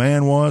name of this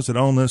man was that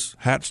owned this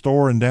hat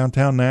store in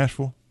downtown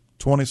Nashville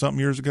 20-something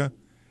years ago?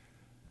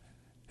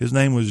 His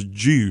name was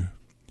Jew.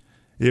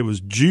 It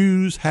was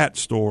Jew's Hat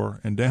Store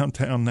in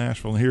downtown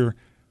Nashville. And here,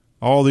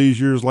 all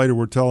these years later,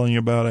 we're telling you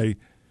about a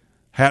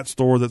hat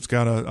store that's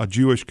got a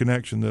Jewish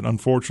connection that,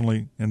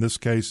 unfortunately, in this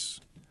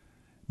case,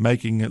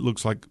 making it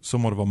looks like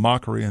somewhat of a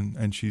mockery,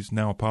 and she's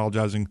now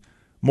apologizing.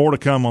 More to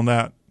come on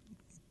that.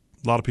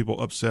 A lot of people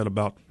upset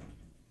about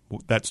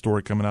that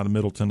story coming out of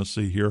Middle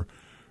Tennessee here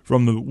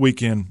from the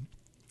weekend.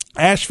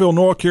 Asheville,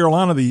 North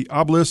Carolina, the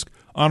obelisk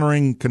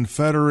honoring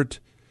Confederate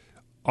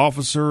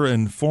officer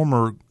and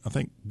former, I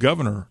think,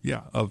 governor,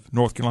 of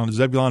North Carolina,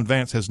 Zebulon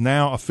Vance, has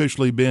now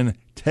officially been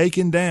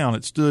taken down.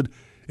 It stood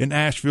in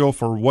Asheville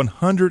for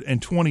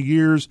 120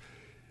 years.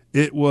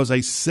 It was a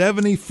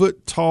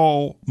 70-foot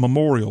tall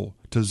memorial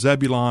to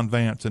Zebulon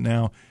Vance, and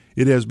now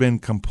It has been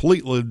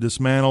completely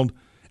dismantled,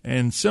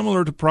 and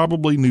similar to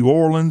probably New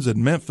Orleans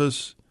and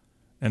Memphis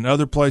and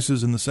other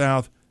places in the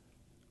South,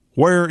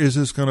 where is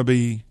this going to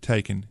be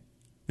taken?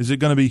 Is it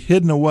going to be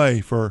hidden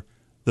away for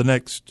the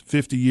next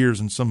 50 years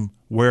in some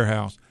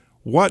warehouse?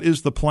 What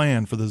is the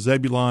plan for the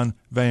Zebulon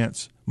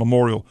Vance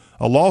Memorial?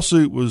 A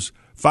lawsuit was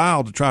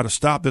filed to try to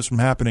stop this from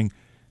happening,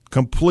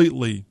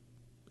 completely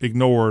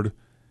ignored,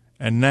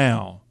 and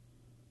now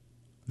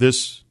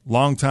this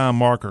longtime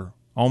marker,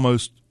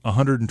 almost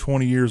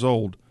 120 years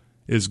old,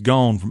 is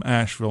gone from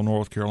Asheville,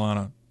 North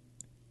Carolina.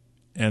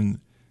 And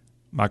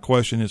my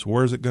question is,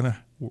 where's it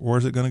gonna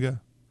go?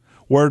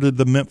 Where did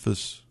the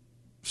Memphis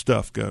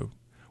stuff go?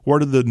 Where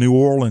did the New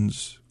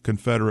Orleans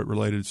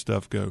Confederate-related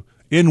stuff go?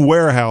 In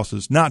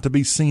warehouses, not to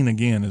be seen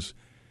again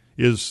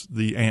is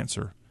the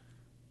answer.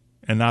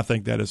 And I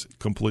think that is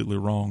completely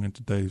wrong in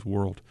today's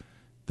world.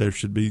 There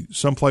should be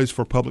some place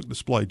for public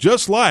display,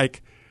 just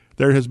like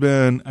there has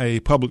been a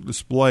public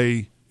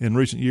display in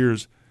recent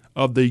years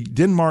of the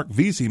Denmark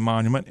Vesey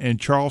Monument in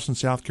Charleston,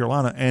 South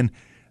Carolina. And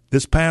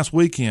this past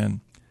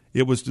weekend,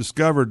 it was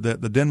discovered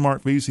that the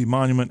Denmark Vesey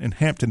Monument in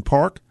Hampton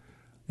Park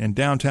in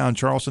downtown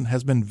Charleston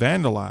has been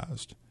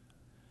vandalized.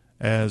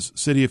 As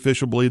city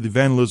officials believe the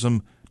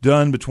vandalism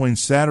done between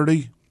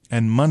Saturday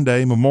and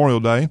Monday, Memorial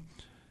Day,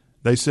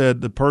 they said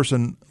the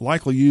person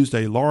likely used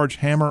a large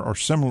hammer or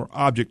similar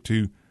object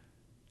to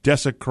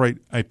desecrate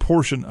a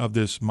portion of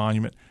this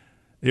monument.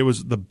 It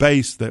was the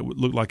base that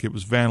looked like it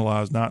was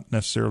vandalized, not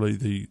necessarily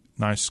the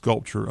nice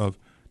sculpture of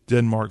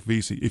Denmark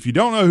Vesey. If you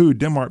don't know who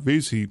Denmark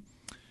Vesey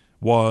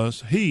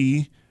was,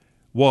 he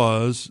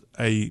was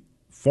a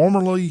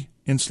formerly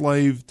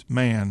enslaved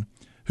man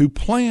who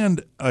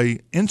planned an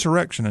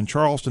insurrection in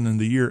Charleston in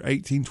the year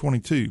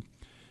 1822.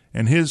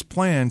 And his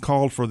plan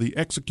called for the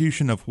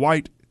execution of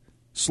white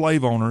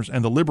slave owners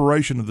and the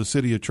liberation of the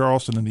city of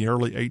Charleston in the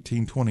early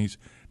 1820s.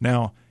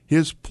 Now,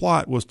 his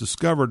plot was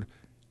discovered,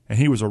 and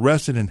he was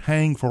arrested and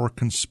hanged for a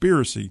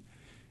conspiracy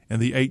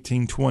in the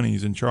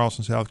 1820s in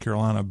Charleston, South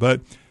Carolina.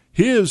 But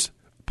his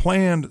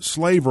planned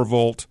slave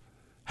revolt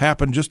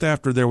happened just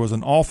after there was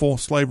an awful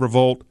slave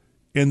revolt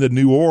in the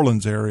New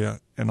Orleans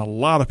area, and a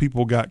lot of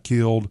people got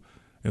killed.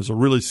 It was a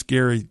really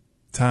scary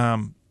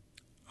time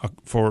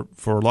for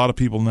a lot of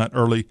people in that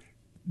early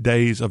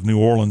days of New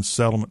Orleans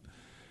settlement.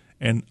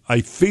 And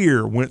a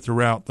fear went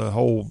throughout the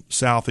whole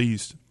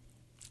Southeast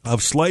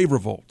of slave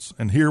revolts.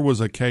 And here was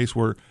a case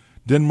where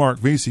Denmark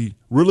Vesey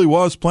really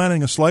was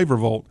planning a slave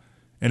revolt,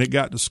 and it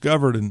got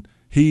discovered, and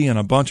he and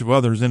a bunch of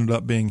others ended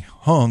up being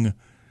hung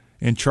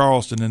in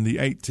Charleston in the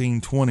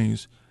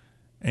 1820s,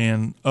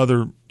 and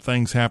other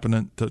things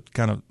happening to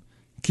kind of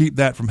keep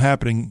that from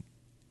happening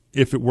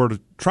if it were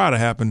to try to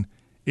happen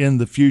in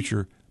the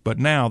future. But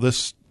now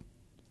this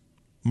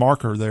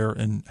marker there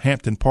in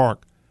Hampton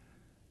Park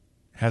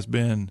has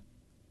been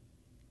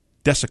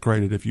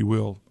desecrated, if you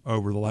will,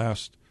 over the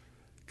last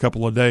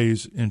couple of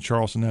days in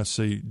Charleston,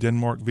 SC.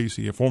 Denmark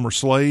Vesey, a former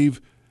slave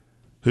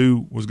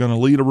who was going to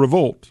lead a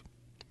revolt.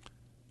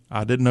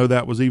 I didn't know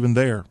that was even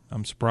there.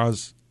 I'm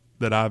surprised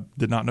that I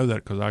did not know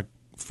that, because I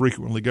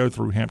frequently go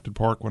through Hampton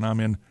Park when I'm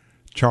in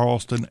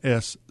Charleston,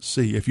 SC.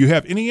 If you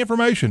have any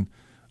information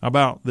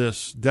about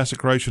this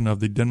desecration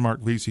of the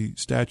Denmark Vesey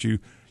statue,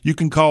 you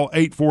can call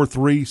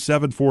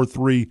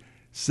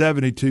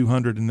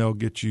 843-743-7200, and they'll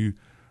get you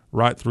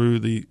right through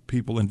the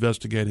people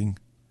investigating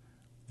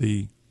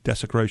the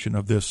desecration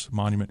of this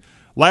monument.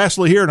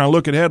 Lastly, here, and I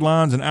look at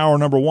headlines in hour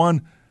number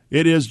one,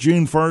 it is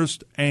June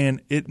 1st,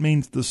 and it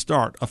means the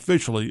start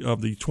officially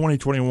of the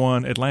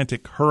 2021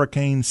 Atlantic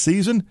hurricane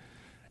season.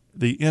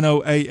 The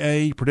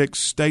NOAA predicts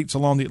states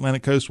along the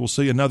Atlantic coast will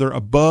see another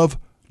above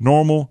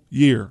normal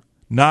year.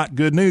 Not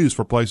good news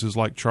for places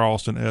like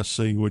Charleston,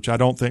 SC, which I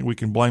don't think we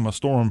can blame a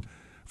storm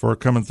for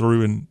coming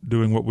through and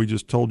doing what we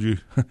just told you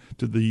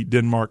to the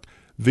Denmark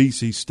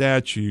Vesey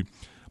statue.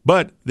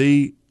 But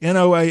the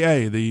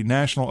NOAA, the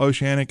National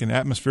Oceanic and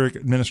Atmospheric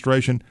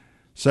Administration,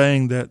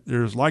 saying that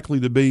there's likely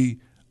to be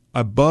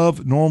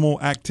above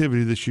normal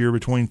activity this year,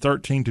 between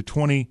 13 to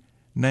 20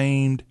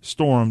 named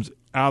storms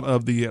out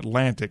of the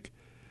Atlantic.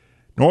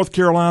 North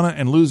Carolina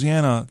and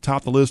Louisiana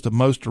top the list of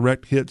most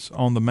direct hits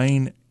on the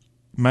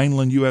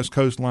mainland U.S.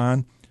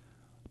 coastline.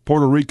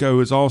 Puerto Rico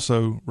is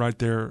also right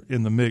there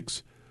in the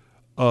mix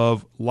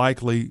of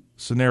likely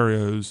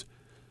scenarios.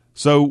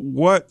 So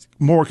what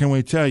more can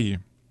we tell you?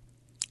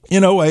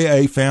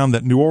 NOAA found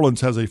that New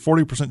Orleans has a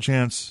 40%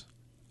 chance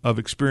of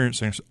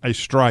experiencing a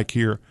strike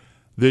here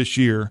this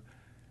year,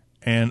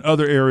 and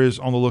other areas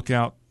on the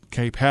lookout,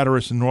 Cape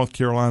Hatteras in North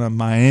Carolina,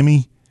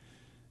 Miami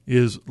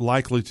is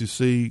likely to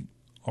see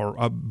or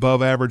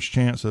above average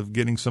chance of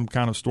getting some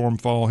kind of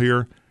stormfall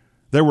here.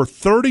 There were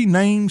 30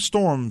 named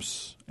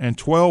storms and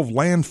 12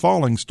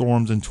 landfalling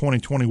storms in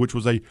 2020, which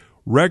was a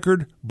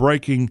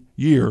record-breaking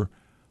year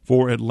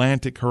for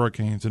Atlantic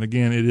hurricanes. And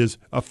again, it is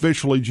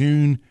officially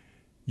June.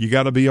 You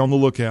got to be on the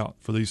lookout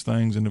for these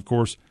things. And, of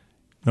course,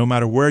 no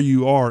matter where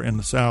you are in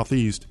the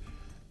Southeast,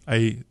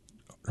 a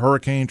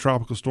hurricane,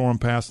 tropical storm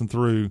passing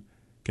through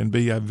can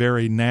be a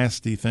very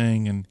nasty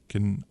thing and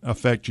can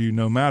affect you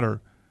no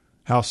matter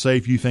how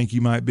safe you think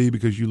you might be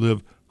because you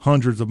live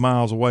hundreds of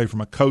miles away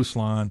from a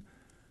coastline.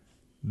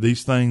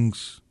 These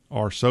things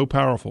are so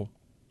powerful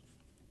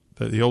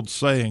that the old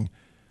saying,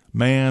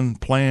 man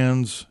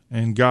plans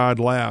and God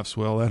laughs.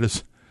 Well, that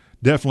is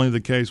definitely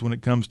the case when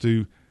it comes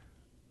to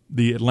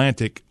the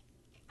Atlantic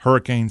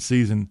hurricane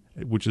season,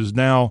 which is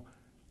now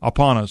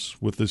upon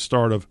us with the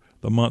start of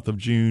the month of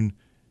June.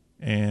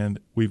 And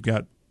we've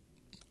got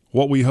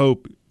what we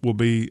hope will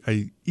be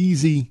a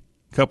easy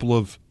couple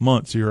of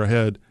months here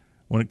ahead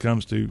when it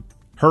comes to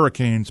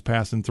hurricanes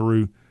passing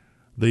through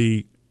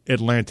the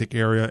Atlantic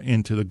area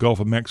into the Gulf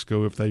of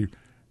Mexico if they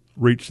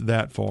reach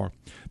that far.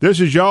 This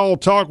is Y'all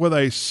Talk with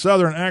a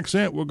Southern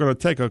accent. We're going to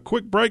take a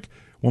quick break.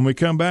 When we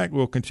come back,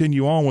 we'll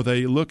continue on with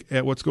a look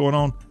at what's going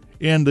on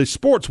in the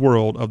sports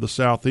world of the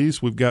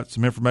Southeast. We've got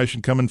some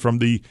information coming from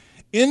the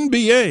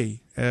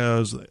NBA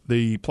as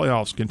the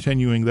playoffs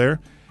continuing there,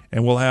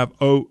 and we'll have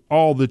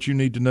all that you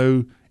need to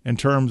know in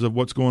terms of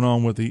what's going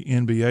on with the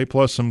NBA,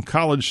 plus some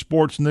college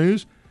sports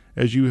news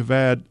as you have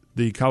had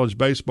the college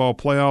baseball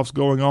playoffs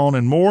going on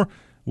and more.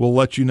 We'll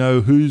let you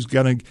know who's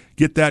going to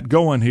get that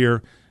going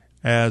here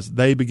as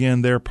they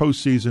begin their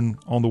postseason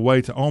on the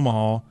way to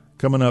Omaha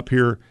coming up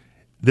here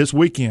this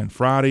weekend.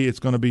 Friday, it's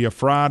going to be a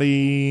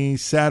Friday,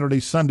 Saturday,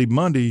 Sunday,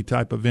 Monday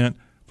type event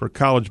for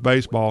college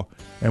baseball.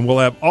 And we'll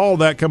have all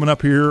that coming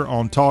up here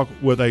on Talk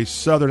with a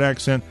Southern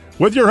Accent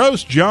with your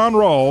host, John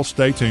Rawl.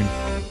 Stay tuned.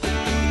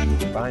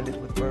 Find it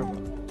with bourbon.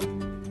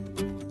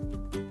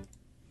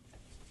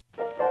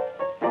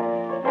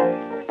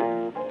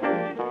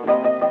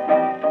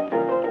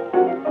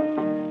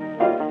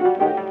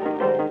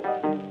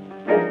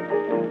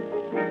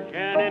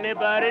 Can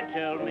anybody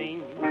tell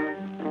me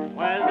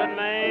where's that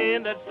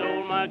man that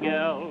stole my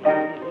gal?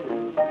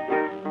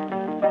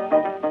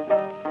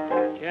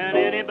 Can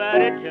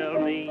anybody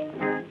tell me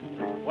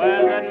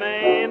where's that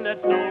man that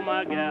stole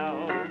my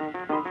gal?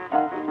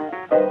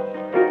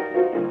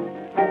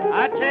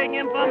 I take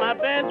him for my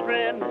best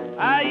friend.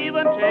 I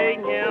even take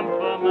him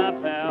for my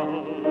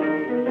pal.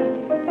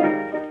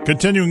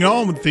 Continuing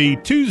on with the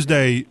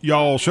Tuesday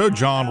Y'all Show,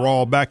 John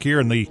Rawl back here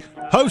in the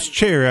host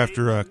chair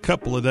after a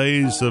couple of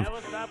days of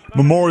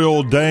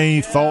Memorial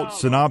Day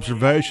thoughts and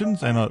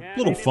observations and a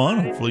little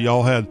fun. Hopefully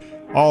y'all had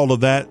all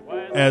of that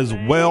as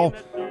well.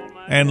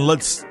 And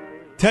let's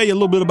tell you a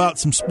little bit about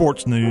some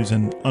sports news.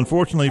 And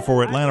unfortunately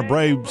for Atlanta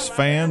Braves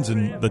fans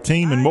and the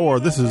team and more,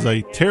 this is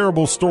a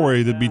terrible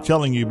story to be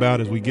telling you about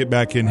as we get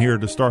back in here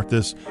to start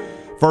this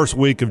first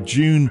week of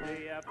June.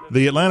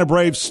 The Atlanta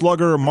Braves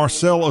slugger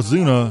Marcell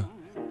Ozuna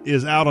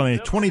is out on a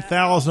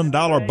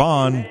 $20,000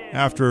 bond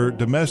after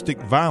domestic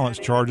violence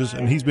charges,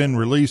 and he's been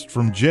released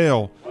from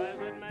jail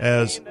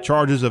as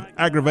charges of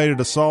aggravated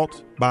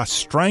assault by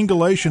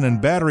strangulation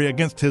and battery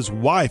against his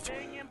wife.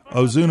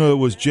 Ozuna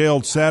was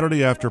jailed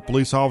Saturday after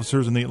police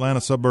officers in the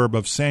Atlanta suburb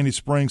of Sandy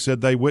Springs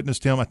said they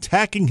witnessed him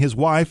attacking his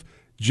wife,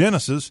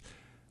 Genesis,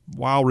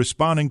 while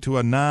responding to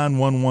a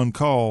 911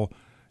 call.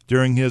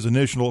 During his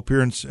initial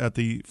appearance at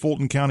the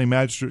Fulton County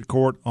Magistrate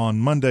Court on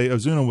Monday,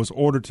 Ozuna was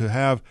ordered to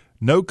have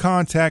no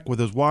contact with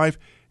his wife.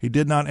 He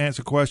did not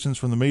answer questions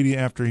from the media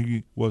after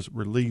he was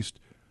released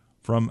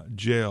from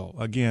jail.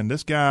 Again,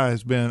 this guy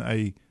has been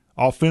a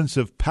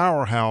offensive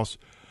powerhouse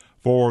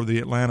for the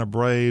Atlanta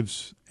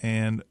Braves,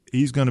 and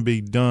he's going to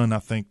be done, I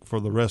think, for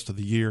the rest of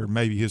the year,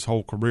 maybe his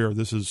whole career.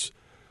 This is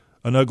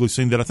an ugly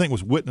scene that I think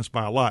was witnessed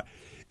by a lot.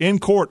 In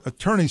court,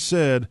 attorneys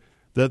said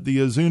that the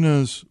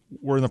Ozunas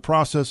were in the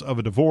process of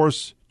a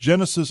divorce.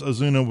 Genesis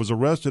Ozuna was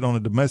arrested on a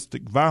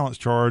domestic violence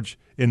charge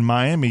in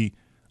Miami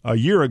a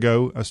year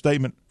ago. A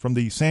statement from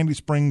the Sandy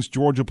Springs,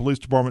 Georgia Police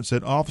Department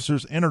said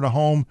officers entered a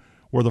home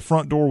where the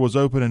front door was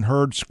open and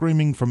heard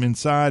screaming from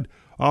inside.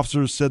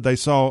 Officers said they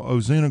saw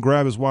Ozuna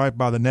grab his wife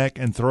by the neck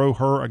and throw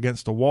her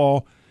against a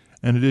wall,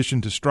 in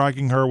addition to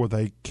striking her with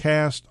a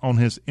cast on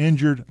his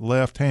injured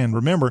left hand.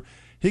 Remember,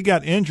 he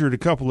got injured a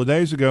couple of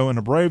days ago in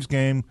a Braves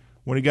game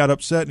when he got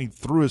upset and he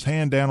threw his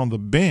hand down on the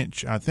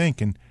bench, I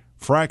think, and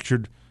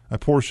fractured a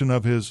portion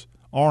of his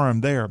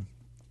arm there.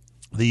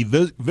 The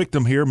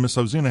victim here, Miss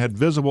Ozuna, had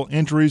visible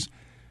injuries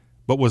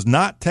but was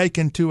not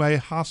taken to a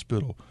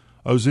hospital.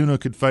 Ozuna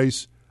could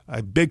face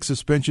a big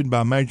suspension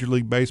by Major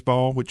League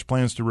Baseball, which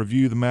plans to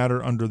review the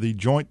matter under the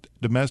joint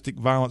domestic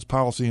violence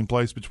policy in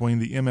place between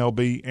the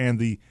MLB and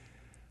the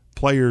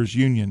Players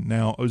Union.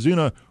 Now,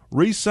 Ozuna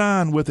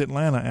re-signed with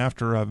Atlanta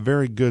after a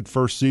very good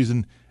first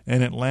season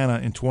in Atlanta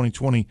in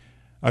 2020,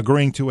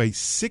 agreeing to a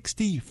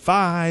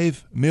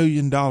 $65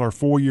 million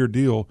four-year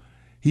deal.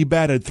 He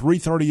batted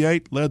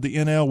 .338, led the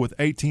NL with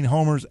 18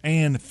 homers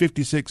and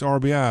 56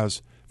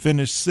 RBIs,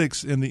 finished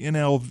sixth in the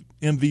NL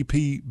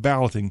MVP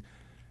balloting,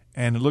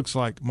 and it looks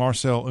like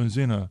Marcell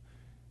Ozuna,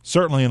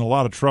 certainly in a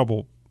lot of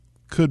trouble,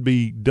 could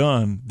be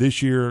done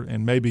this year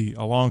and maybe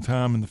a long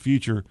time in the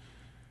future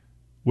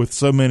with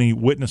so many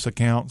witness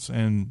accounts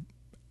and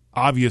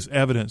obvious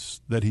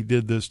evidence that he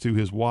did this to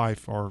his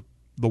wife or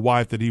the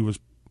wife that he was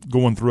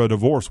going through a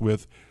divorce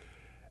with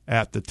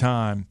at the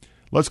time.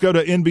 Let's go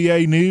to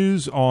NBA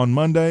news on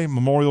Monday,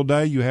 Memorial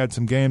Day. You had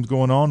some games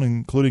going on,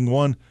 including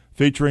one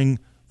featuring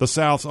the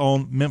South's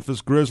own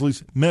Memphis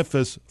Grizzlies.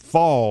 Memphis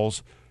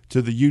falls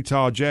to the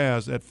Utah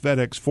Jazz at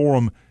FedEx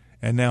Forum,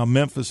 and now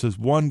Memphis is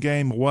one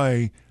game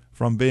away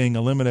from being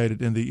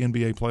eliminated in the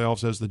NBA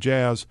playoffs as the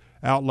Jazz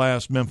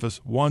outlast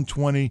Memphis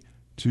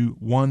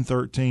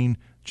 120-113.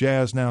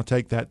 Jazz now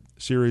take that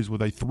series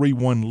with a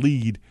 3-1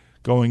 lead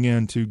going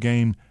into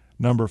game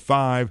number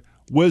 5.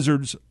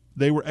 Wizards,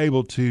 they were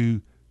able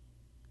to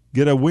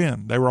get a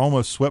win. They were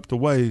almost swept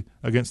away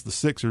against the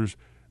Sixers.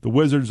 The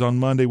Wizards on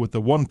Monday with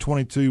the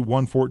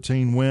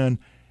 122-114 win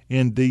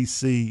in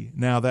D.C.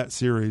 Now that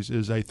series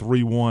is a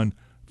 3-1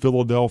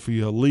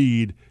 Philadelphia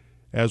lead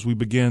as we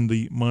begin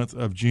the month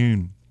of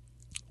June.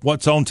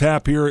 What's on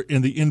tap here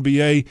in the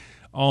NBA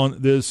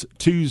on this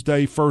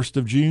Tuesday, 1st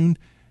of June?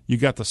 You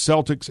got the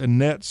Celtics and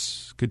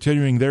Nets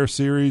continuing their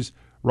series.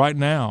 Right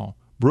now,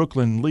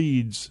 Brooklyn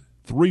leads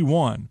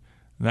 3-1.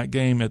 That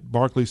game at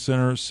Barclays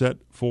Center set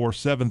for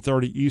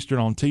 7:30 Eastern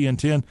on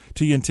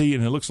TNT,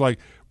 and it looks like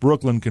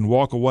Brooklyn can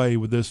walk away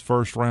with this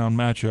first-round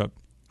matchup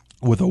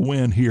with a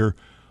win here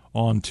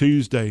on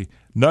Tuesday.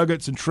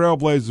 Nuggets and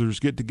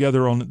Trailblazers get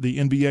together on the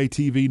NBA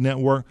TV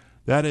network.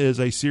 That is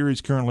a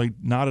series currently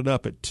knotted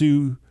up at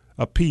 2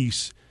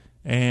 apiece,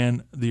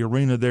 and the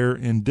arena there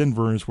in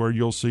Denver is where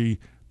you'll see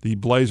the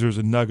Blazers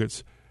and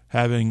Nuggets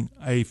having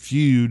a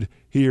feud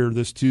here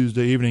this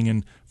Tuesday evening.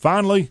 And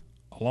finally,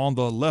 along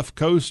the left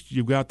coast,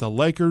 you've got the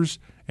Lakers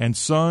and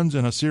Suns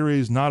in a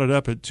series knotted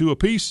up at 2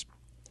 apiece.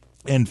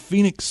 And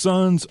Phoenix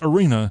Suns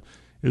Arena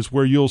is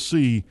where you'll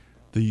see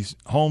the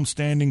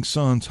homestanding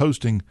Suns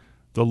hosting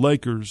the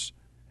Lakers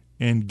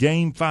in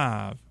Game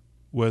 5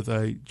 with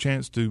a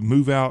chance to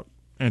move out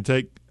and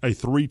take a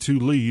 3-2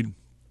 lead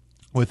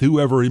with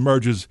whoever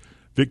emerges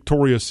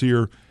victorious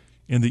here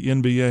in the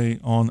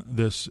NBA on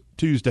this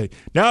Tuesday.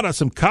 Now to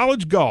some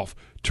college golf.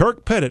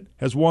 Turk Pettit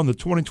has won the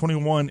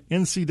 2021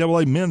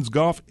 NCAA Men's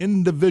Golf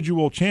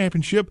Individual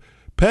Championship.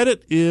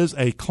 Pettit is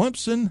a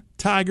Clemson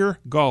Tiger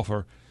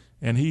golfer,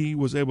 and he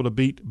was able to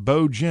beat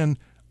Bo Jin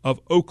of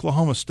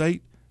Oklahoma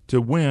State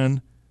to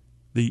win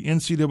the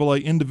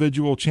NCAA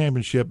Individual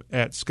Championship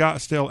at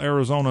Scottsdale,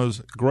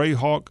 Arizona's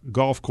Grayhawk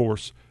Golf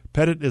Course.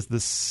 Pettit is the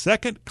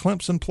second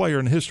Clemson player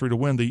in history to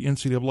win the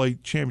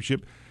NCAA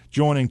Championship,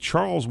 joining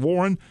Charles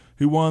Warren,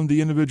 who won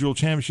the individual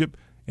championship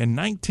in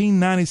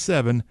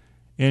 1997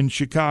 in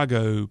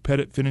Chicago.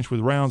 Pettit finished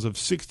with rounds of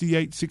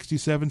 68,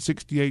 67,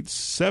 68,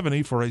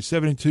 70 for a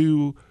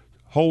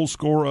 72-hole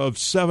score of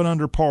 7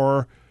 under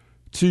par,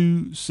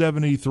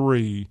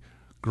 273.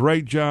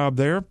 Great job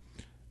there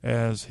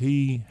as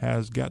he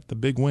has got the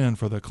big win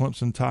for the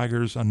Clemson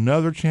Tigers.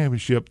 Another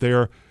championship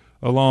there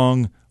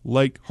along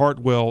Lake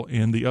Hartwell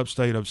in the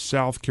upstate of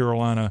South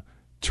Carolina.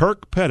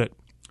 Turk Pettit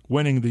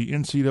winning the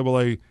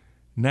NCAA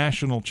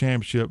National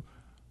Championship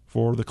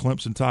for the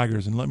Clemson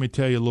Tigers. And let me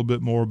tell you a little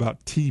bit more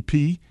about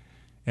TP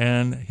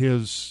and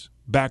his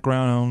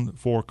background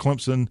for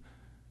Clemson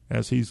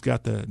as he's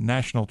got the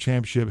national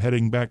championship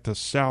heading back to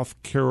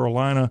South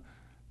Carolina.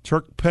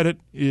 Turk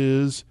Pettit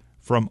is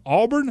from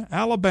Auburn,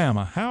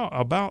 Alabama. How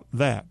about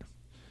that?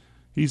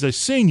 He's a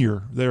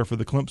senior there for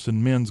the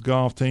Clemson men's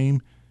golf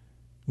team.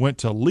 Went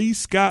to Lee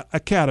Scott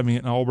Academy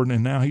at Auburn,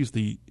 and now he's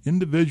the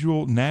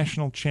individual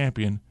national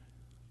champion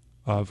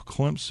of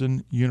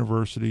Clemson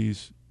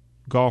University's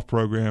golf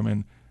program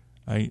and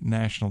a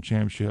national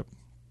championship.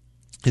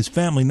 His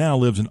family now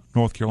lives in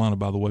North Carolina,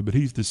 by the way, but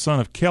he's the son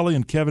of Kelly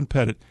and Kevin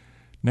Pettit,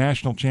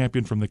 national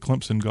champion from the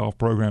Clemson golf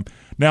program.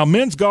 Now,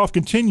 men's golf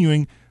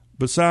continuing.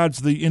 Besides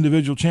the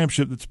individual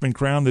championship that's been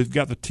crowned, they've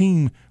got the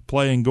team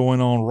playing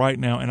going on right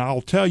now. And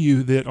I'll tell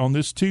you that on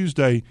this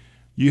Tuesday,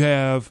 you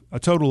have a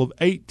total of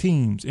 8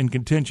 teams in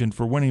contention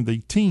for winning the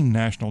team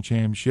national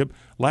championship.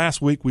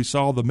 Last week, we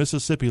saw the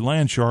Mississippi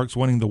Landsharks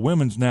winning the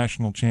women's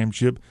national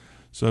championship.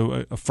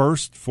 So a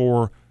first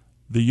for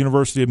the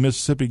University of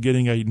Mississippi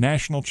getting a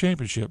national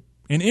championship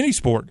in any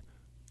sport,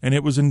 and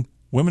it was in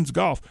women's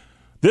golf.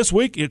 This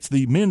week, it's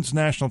the men's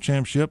national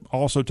championship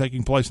also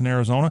taking place in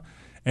Arizona.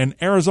 And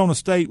Arizona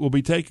State will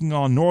be taking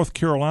on North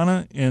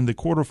Carolina in the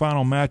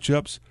quarterfinal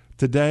matchups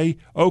today.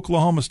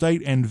 Oklahoma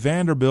State and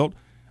Vanderbilt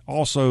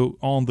also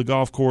on the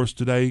golf course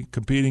today,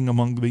 competing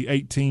among the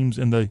 8 teams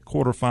in the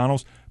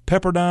quarterfinals.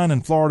 Pepperdine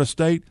and Florida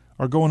State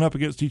are going up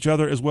against each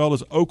other, as well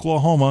as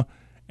Oklahoma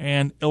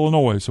and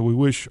Illinois. So we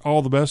wish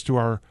all the best to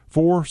our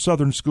 4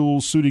 Southern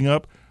schools suiting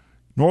up.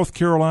 North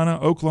Carolina,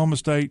 Oklahoma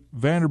State,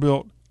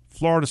 Vanderbilt,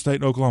 Florida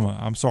State,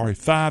 Oklahoma.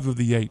 5 of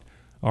the 8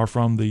 are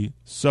from the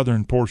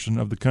southern portion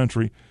of the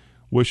country.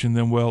 Wishing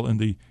them well in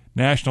the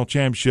national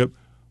championship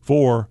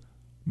for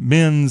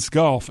men's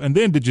golf. And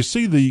then, did you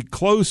see the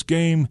close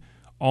game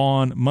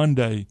on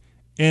Monday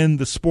in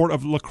the sport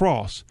of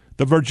lacrosse?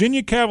 The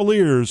Virginia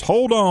Cavaliers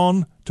hold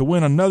on to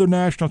win another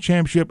national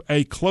championship,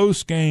 a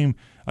close game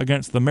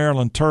against the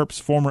Maryland Terps,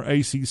 former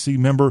ACC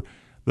member.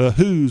 The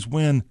Hoos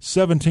win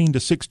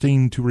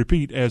 17-16 to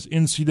repeat as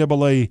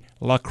NCAA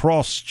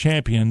lacrosse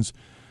champions.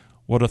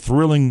 What a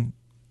thrilling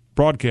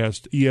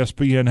broadcast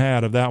ESPN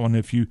had of that one.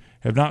 If you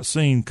have not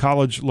seen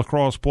college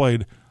lacrosse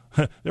played,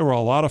 there were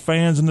a lot of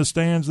fans in the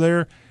stands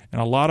there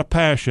and a lot of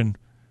passion,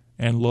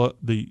 And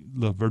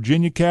the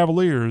Virginia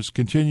Cavaliers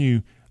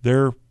continue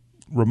their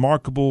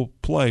remarkable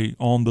play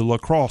on the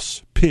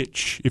lacrosse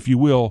pitch, if you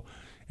will,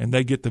 and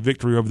they get the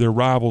victory over their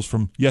rivals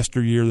from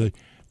yesteryear, the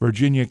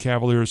Virginia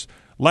Cavaliers.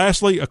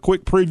 Lastly, a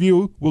quick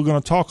preview. We're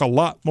going to talk a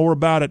lot more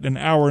about it in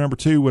hour number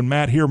 2 when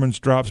Matt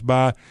Heermans drops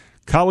by.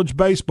 College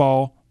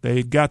baseball,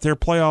 they got their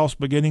playoffs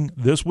beginning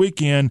this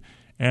weekend,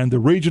 and the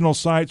regional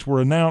sites were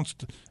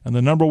announced, and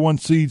the number 1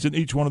 seeds in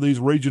each one of these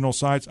regional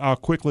sites. I'll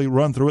quickly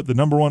run through it. The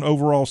number 1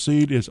 overall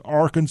seed is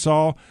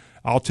Arkansas.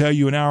 I'll tell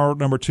you in hour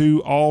number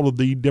 2 all of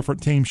the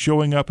different teams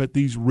showing up at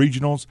these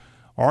regionals.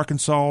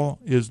 Arkansas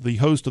is the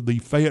host of the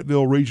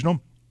Fayetteville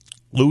Regional.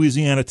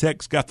 Louisiana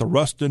Tech's got the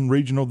Ruston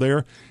Regional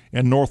there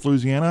in North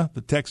Louisiana.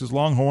 The Texas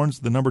Longhorns,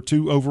 the number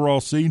 2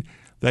 overall seed,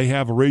 they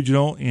have a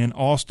regional in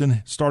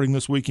Austin starting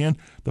this weekend.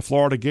 The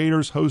Florida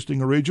Gators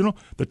hosting a regional.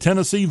 The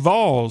Tennessee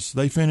Vols,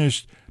 they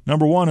finished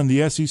number 1 in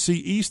the SEC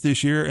East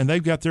this year, and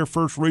they've got their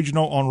first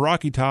regional on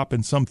Rocky Top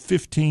in some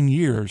 15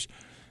 years.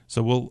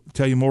 So we'll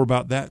tell you more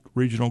about that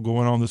regional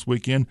going on this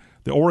weekend.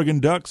 The Oregon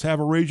Ducks have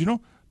a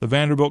regional. The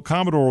Vanderbilt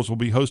Commodores will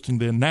be hosting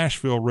the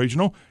Nashville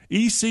Regional.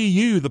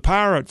 ECU, the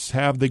Pirates,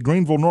 have the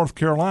Greenville, North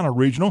Carolina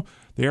Regional.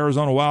 The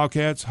Arizona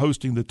Wildcats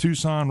hosting the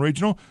Tucson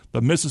Regional. The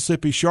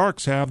Mississippi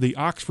Sharks have the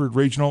Oxford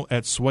Regional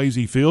at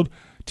Swayze Field.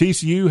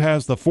 TCU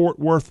has the Fort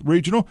Worth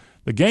Regional.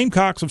 The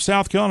Gamecocks of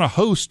South Carolina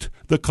host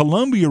the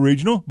Columbia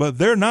Regional, but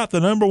they're not the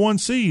number 1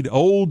 seed.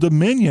 Old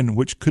Dominion,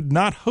 which could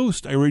not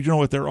host a regional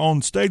with their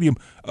own stadium,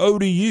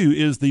 ODU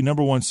is the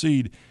number 1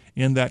 seed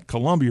in that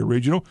Columbia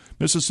Regional.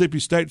 Mississippi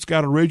State's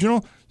got a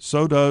regional.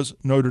 So does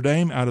Notre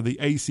Dame out of the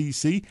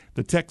ACC.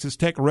 The Texas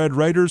Tech Red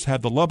Raiders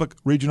have the Lubbock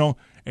Regional,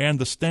 and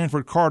the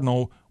Stanford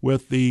Cardinal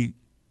with the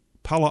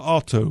Palo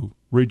Alto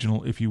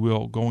Regional, if you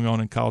will, going on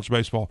in college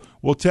baseball.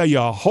 We'll tell you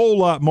a whole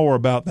lot more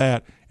about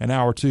that in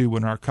hour 2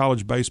 when our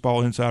college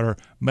baseball insider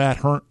Matt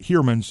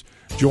Heermans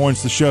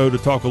joins the show to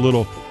talk a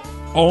little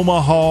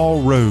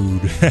Omaha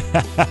Road.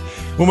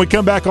 When we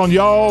come back on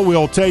Y'all,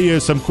 we'll tell you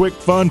some quick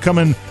fun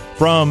coming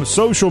from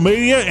social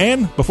media,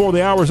 and before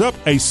the hour's up,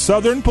 a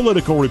Southern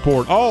political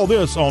report. All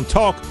this on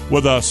Talk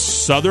with a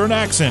Southern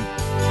Accent.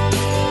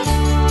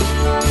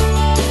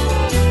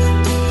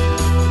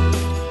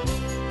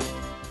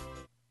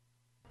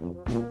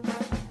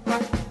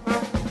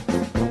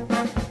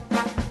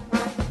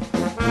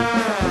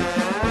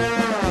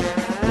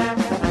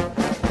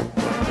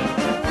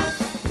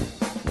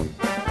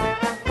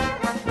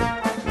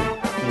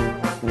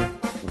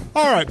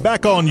 All right,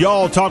 back on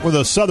Y'all Talk with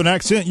a Southern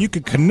Accent. You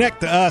can connect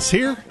to us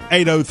here,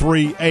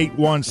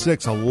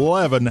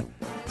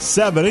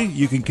 803-816-1170.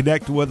 You can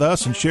connect with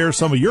us and share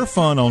some of your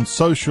fun on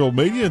social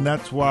media, and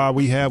that's why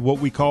we have what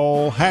we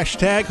call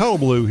hashtag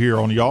Hullabaloo here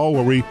on Y'all,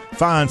 where we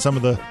find some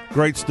of the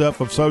great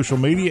stuff of social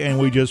media, and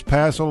we just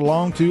pass it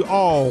along to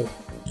all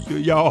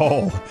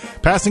y'all.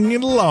 Passing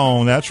it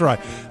along, that's right.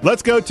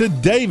 Let's go to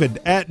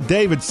David at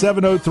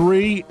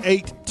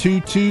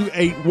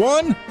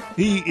David703-82281.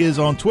 He is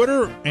on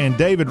Twitter, and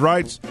David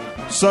writes,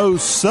 so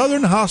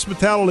Southern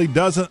hospitality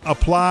doesn't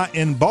apply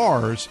in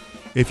bars.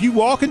 If you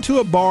walk into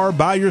a bar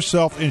by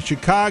yourself in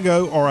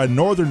Chicago or a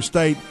northern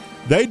state,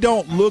 they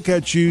don't look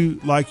at you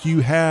like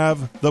you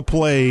have the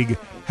plague.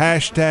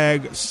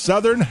 Hashtag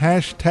Southern,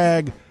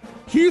 hashtag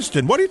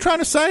Houston. What are you trying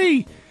to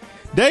say?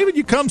 David,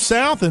 you come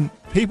south and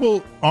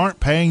people aren't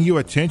paying you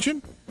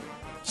attention,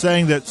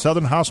 saying that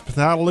Southern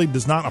hospitality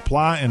does not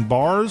apply in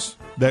bars,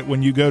 that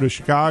when you go to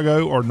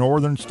Chicago or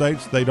northern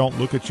states, they don't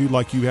look at you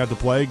like you have the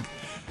plague.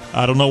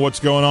 I don't know what's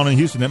going on in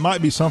Houston. It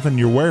might be something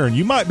you're wearing.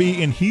 You might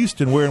be in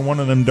Houston wearing one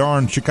of them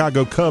darn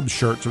Chicago Cubs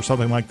shirts or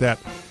something like that.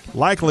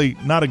 Likely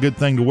not a good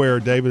thing to wear,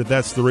 David, if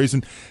that's the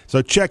reason.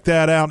 So check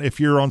that out if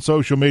you're on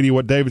social media,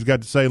 what David's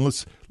got to say. And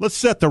let's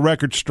set the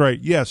record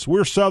straight. Yes,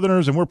 we're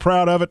Southerners, and we're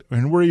proud of it,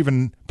 and we're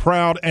even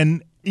proud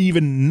and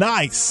even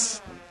nice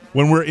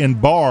when we're in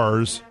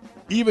bars,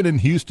 even in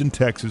Houston,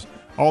 Texas.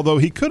 Although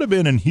he could have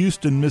been in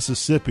Houston,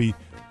 Mississippi,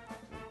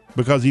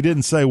 because he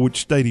didn't say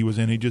which state he was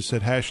in. He just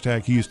said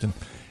hashtag Houston.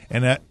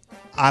 And that,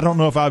 I don't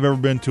know if I've ever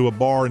been to a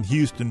bar in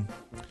Houston,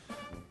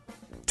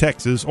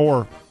 Texas,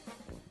 or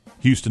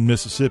Houston,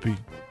 Mississippi.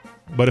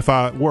 But if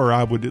I were,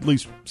 I would at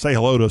least say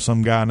hello to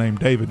some guy named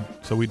David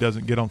so he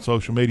doesn't get on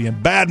social media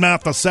and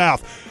badmouth the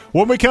South.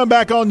 When we come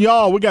back on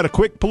Y'all, we got a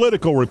quick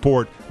political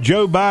report.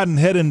 Joe Biden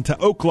heading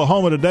to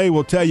Oklahoma today.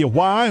 We'll tell you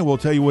why. We'll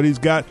tell you what he's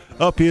got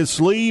up his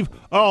sleeve.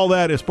 All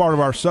that is part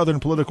of our Southern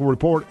political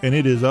report, and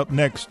it is up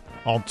next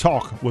on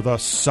Talk with a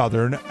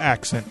Southern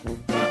Accent.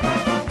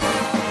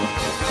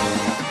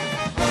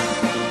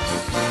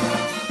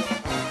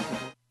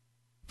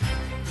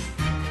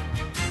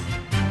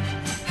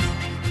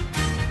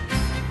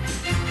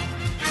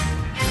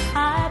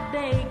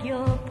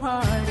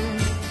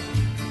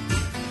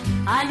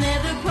 I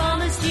never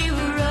promised you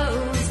a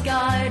rose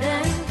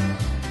garden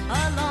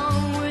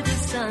along with the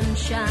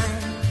sunshine.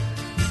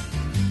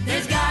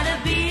 There's gotta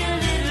be a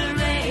little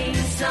rain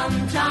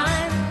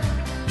sometime.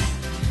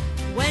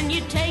 When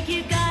you take,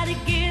 you gotta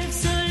give.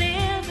 So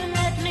live and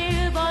let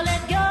live or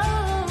let go.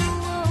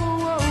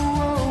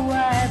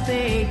 I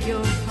beg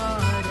your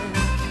pardon.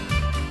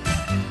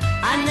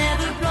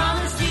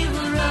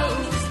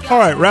 All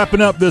right,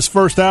 wrapping up this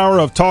first hour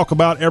of Talk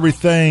About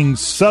Everything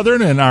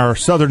Southern and our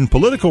Southern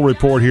political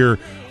report here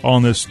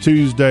on this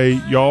Tuesday,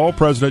 y'all.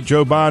 President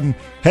Joe Biden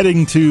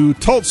heading to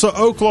Tulsa,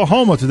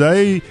 Oklahoma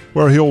today,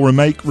 where he'll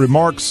make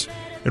remarks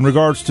in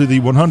regards to the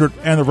 100th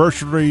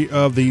anniversary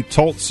of the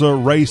Tulsa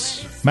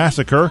Race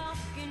Massacre.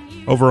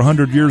 Over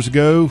 100 years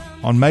ago,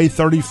 on May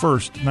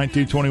 31st,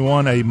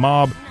 1921, a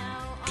mob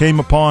came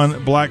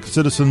upon black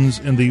citizens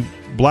in the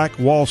Black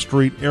Wall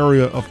Street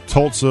area of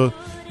Tulsa,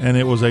 and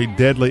it was a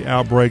deadly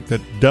outbreak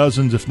that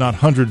dozens, if not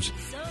hundreds,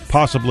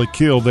 possibly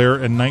killed there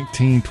in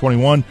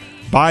 1921.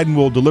 Biden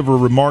will deliver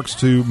remarks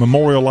to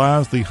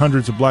memorialize the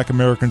hundreds of black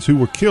Americans who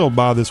were killed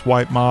by this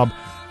white mob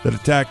that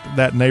attacked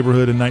that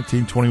neighborhood in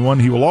 1921.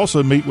 He will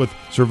also meet with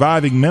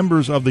surviving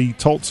members of the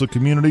Tulsa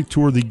community,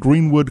 tour the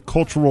Greenwood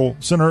Cultural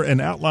Center, and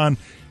outline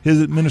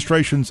his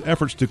administration's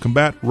efforts to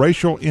combat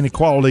racial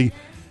inequality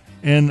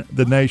in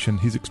the nation.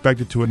 He's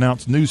expected to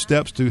announce new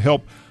steps to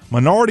help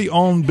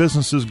minority-owned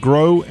businesses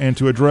grow and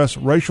to address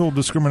racial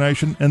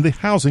discrimination in the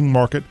housing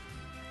market,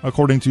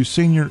 according to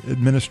senior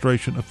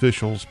administration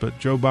officials. But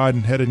Joe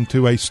Biden heading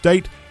to a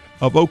state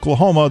of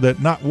Oklahoma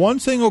that not one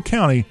single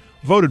county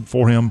voted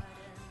for him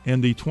in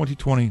the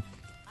 2020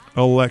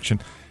 election.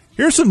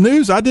 Here's some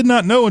news I did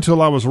not know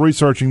until I was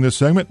researching this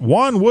segment.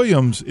 Juan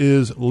Williams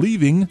is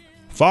leaving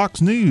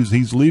Fox News.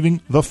 He's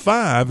leaving The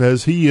Five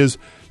as he is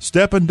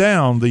stepping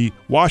down. The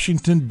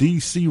Washington,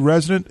 D.C.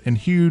 resident and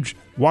huge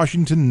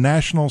Washington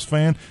Nationals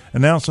fan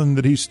announcing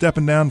that he's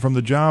stepping down from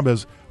the job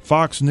as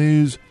Fox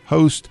News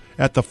host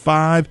at The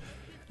Five,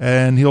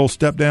 and he'll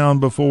step down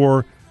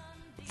before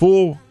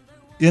full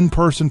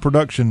in-person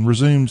production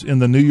resumes in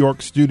the New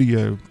York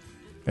studio,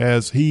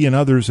 as he and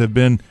others have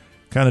been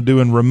kind of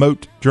doing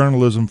remote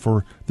journalism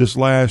for this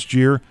last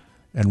year.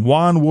 And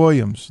Juan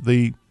Williams,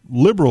 the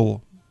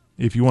liberal,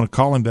 if you want to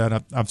call him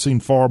that, I've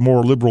seen far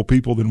more liberal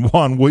people than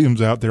Juan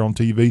Williams out there on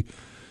TV,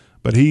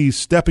 but he's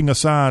stepping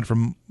aside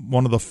from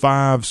one of the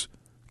Five's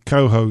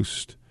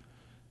co-hosts,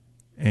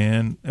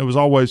 and it was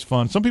always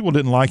fun. Some people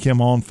didn't like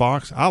him on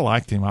Fox. I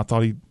liked him. I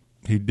thought he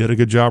did a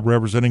good job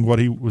representing what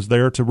he was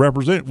there to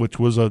represent, which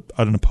was an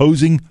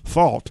opposing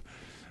thought,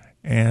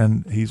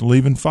 and he's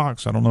leaving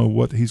Fox. I don't know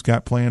what he's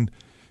got planned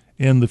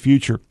in the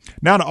future.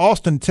 Now to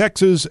Austin,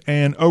 Texas,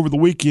 and over the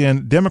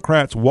weekend,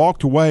 Democrats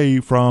walked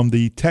away from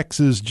the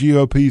Texas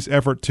GOP's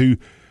effort to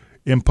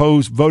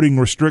impose voting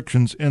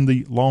restrictions in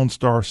the Lone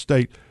Star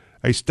State.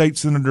 A state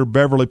senator,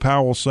 Beverly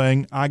Powell,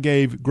 saying, "I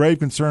gave grave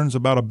concerns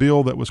about a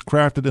bill that was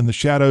crafted in the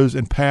shadows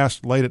and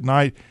passed late at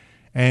night."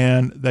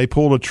 And they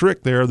pulled a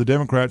trick there, the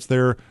Democrats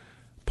there,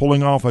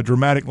 pulling off a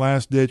dramatic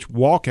last-ditch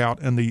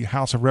walkout in the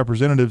House of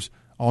Representatives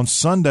on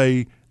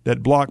Sunday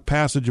that blocked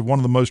passage of one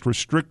of the most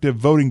restrictive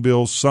voting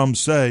bills, some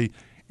say,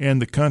 in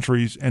the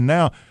countries. And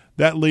now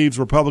that leaves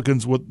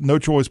Republicans with no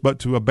choice but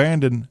to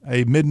abandon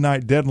a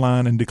midnight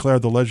deadline and declare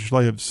the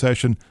legislative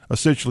session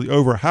essentially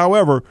over.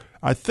 However,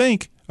 I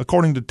think,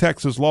 according to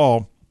Texas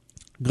law,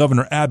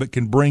 Governor Abbott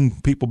can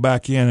bring people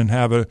back in and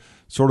have a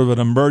sort of an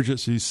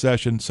emergency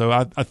session. So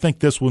I think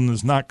this one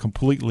is not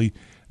completely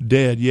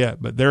dead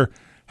yet. But they're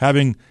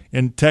having,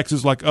 in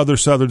Texas, like other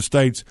southern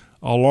states,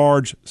 a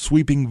large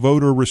sweeping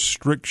voter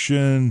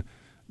restriction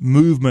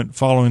movement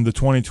following the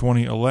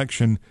 2020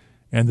 election,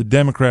 and the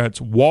Democrats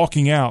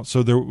walking out.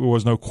 So there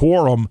was no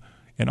quorum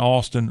in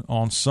Austin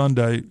on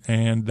Sunday,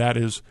 and that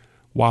is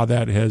why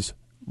that has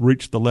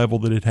reached the level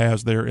that it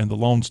has there in the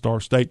Lone Star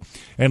State.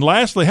 And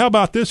lastly, how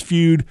about this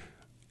feud?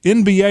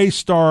 NBA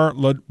star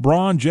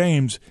LeBron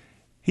James,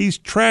 he's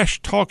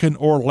trash-talking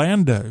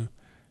Orlando.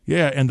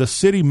 Yeah, and the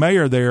city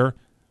mayor there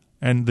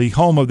and the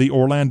home of the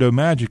Orlando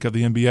Magic of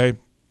the NBA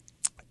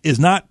is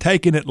not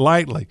taking it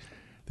lightly.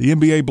 The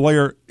NBA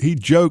player, he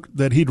joked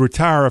that he'd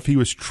retire if he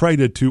was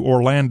traded to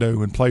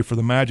Orlando and play for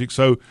the Magic.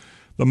 So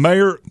the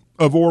mayor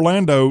of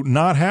Orlando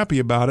not happy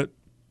about it,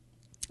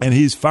 and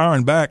he's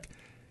firing back.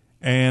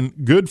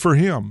 And good for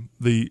him.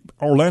 The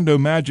Orlando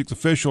Magic's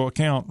official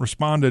account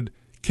responded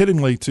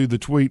kiddingly to the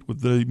tweet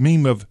with the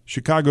meme of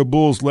Chicago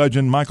Bulls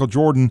legend Michael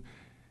Jordan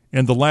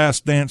in the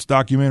Last Dance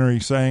documentary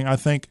saying, "I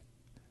think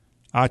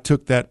I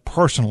took that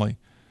personally."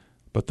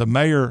 But the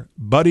mayor,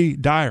 Buddy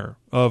Dyer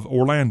of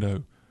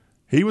Orlando,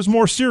 he was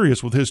more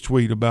serious with his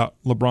tweet about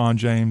LeBron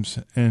James,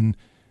 and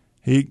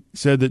he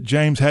said that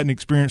James hadn't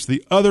experienced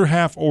the other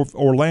half of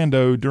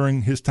Orlando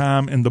during his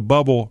time in the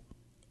bubble,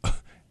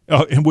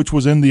 which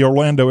was in the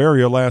Orlando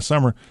area last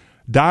summer.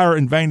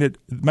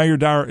 Mayor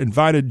Dyer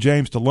invited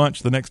James to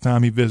lunch the next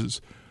time he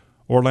visits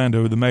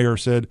Orlando. The mayor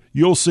said,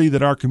 "You'll see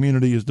that our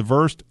community is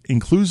diverse,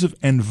 inclusive,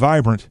 and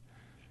vibrant.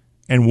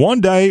 And one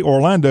day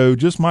Orlando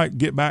just might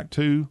get back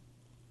to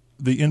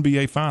the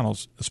NBA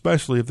Finals,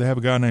 especially if they have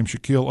a guy named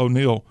Shaquille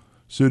O'Neal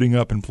suiting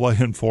up and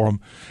playing for them."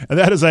 And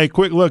that is a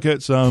quick look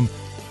at some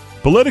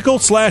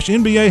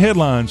political/NBA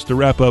headlines to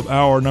wrap up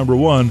hour number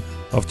one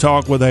of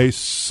Talk with a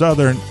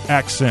Southern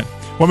Accent.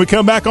 When we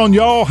come back on,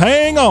 y'all,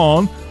 hang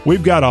on.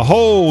 We've got a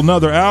whole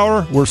nother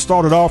hour. We're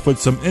started off with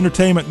some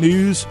entertainment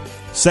news,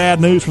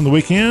 sad news from the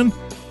weekend.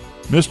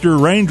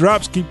 Mr.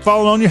 Raindrops Keep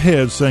Falling on Your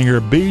Head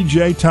singer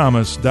B.J.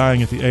 Thomas,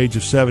 dying at the age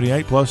of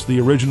 78, plus the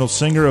original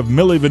singer of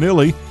Milli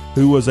Vanilli,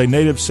 who was a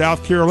native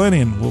South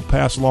Carolinian. We'll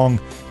pass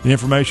along the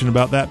information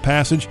about that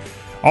passage.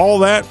 All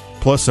that,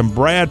 plus some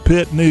Brad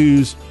Pitt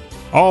news.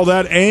 All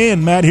that,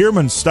 and Matt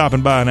Herman's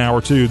stopping by an hour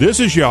or two.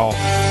 This is y'all.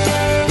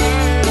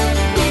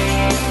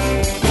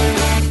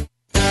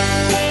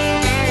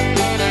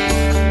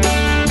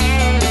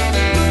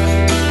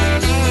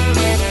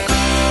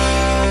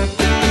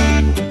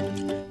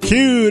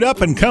 Queued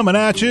up and coming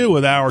at you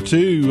with hour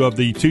two of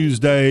the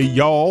Tuesday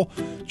Y'all.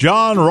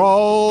 John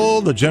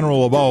Rawl, the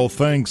general of all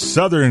things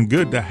Southern.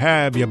 Good to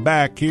have you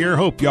back here.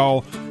 Hope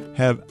y'all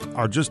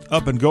are just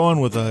up and going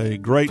with a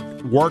great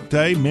work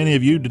day. Many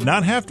of you did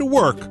not have to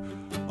work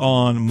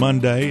on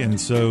Monday, and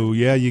so,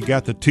 yeah, you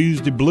got the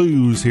Tuesday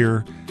blues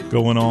here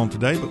going on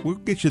today, but we'll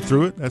get you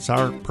through it. That's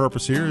our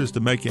purpose here, is to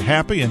make you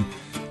happy and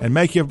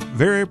make you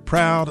very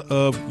proud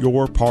of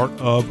your part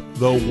of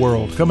the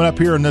world. Coming up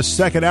here in this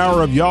second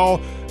hour of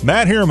y'all,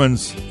 Matt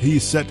Hermans.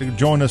 He's set to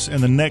join us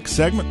in the next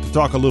segment to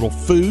talk a little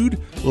food,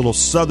 a little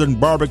Southern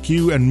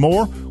barbecue, and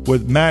more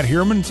with Matt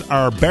Hermans,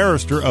 our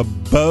barrister of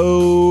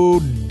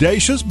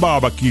Bodacious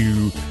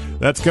Barbecue.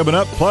 That's coming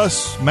up.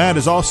 Plus, Matt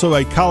is also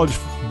a college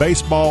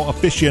baseball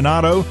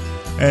aficionado,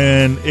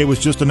 and it was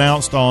just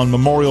announced on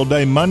Memorial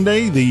Day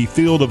Monday, the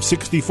field of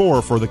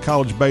 64 for the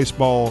College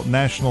Baseball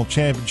National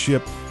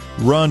Championship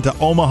run to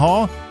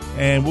Omaha,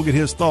 and we'll get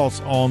his thoughts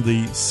on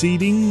the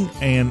seeding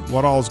and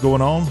what all's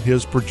going on,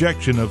 his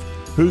projection of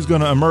who's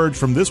going to emerge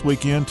from this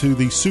weekend to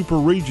the Super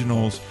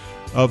Regionals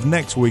of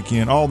next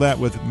weekend. All that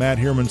with Matt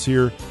Hermans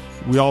here.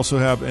 We also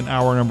have in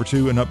hour number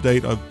two an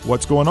update of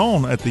what's going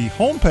on at the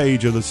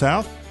homepage of the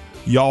South,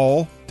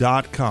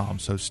 y'all.com.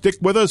 So stick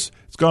with us.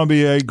 It's going to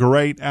be a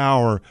great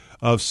hour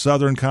of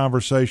Southern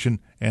conversation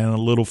and a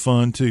little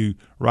fun, too,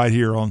 right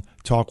here on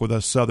Talk With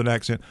Us Southern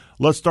Accent.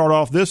 Let's start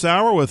off this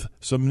hour with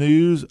some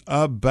news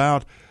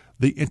about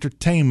the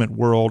entertainment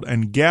world.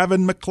 And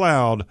Gavin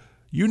MacLeod,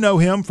 you know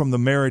him from the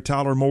Mary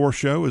Tyler Moore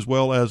Show as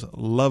well as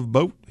Love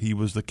Boat. He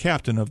was the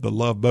captain of the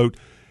Love Boat.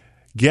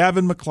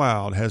 Gavin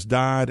MacLeod has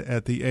died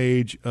at the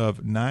age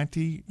of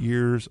 90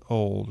 years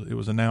old. It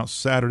was announced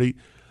Saturday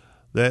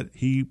that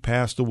he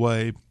passed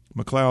away.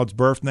 MacLeod's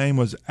birth name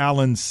was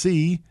Alan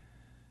C.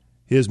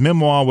 His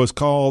memoir was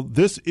called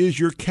This Is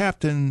Your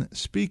Captain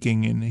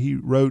Speaking, and he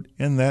wrote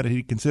in that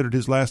he considered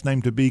his last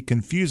name to be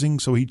confusing,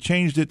 so he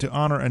changed it to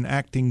honor an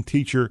acting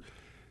teacher.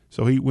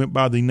 So he went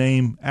by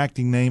the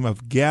acting name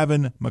of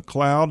Gavin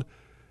MacLeod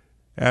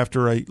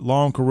after a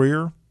long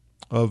career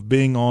of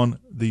being on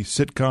the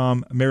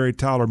sitcom Mary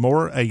Tyler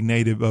Moore, a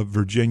native of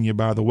Virginia,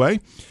 by the way.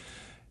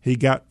 He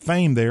got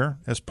fame there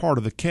as part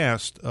of the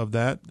cast of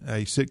that,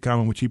 a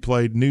sitcom in which he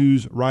played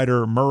news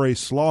writer Murray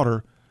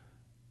Slaughter,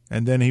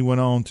 and then he went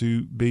on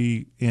to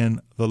be in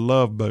The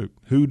Love Boat.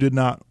 Who did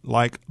not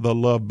like The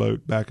Love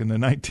Boat back in the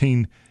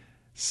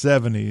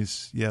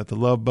 1970s? Yeah, The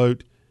Love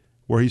Boat,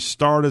 where he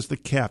starred as the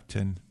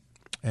captain.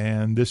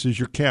 And this is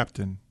your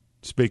captain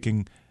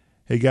speaking.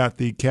 He got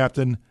the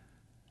captain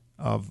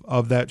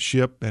of that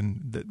ship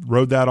and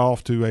rode that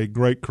off to a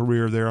great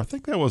career there. I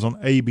think that was on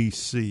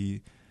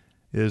ABC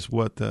is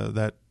what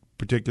that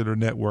particular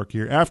network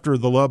here. After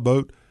The Love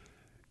Boat,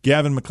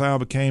 Gavin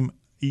MacLeod became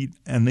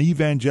an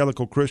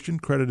evangelical Christian,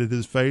 credited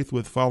his faith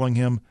with following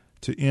him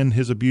to end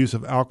his abuse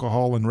of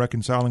alcohol and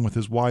reconciling with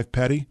his wife,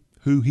 Patty,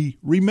 who he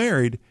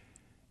remarried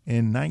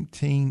in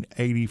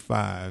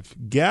 1985.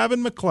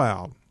 Gavin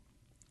MacLeod,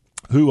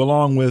 who,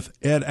 along with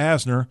Ed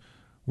Asner,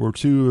 were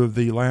two of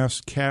the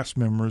last cast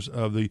members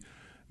of the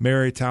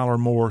Mary Tyler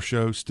Moore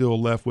Show, still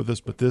left with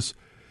us. But this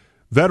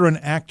veteran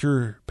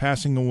actor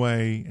passing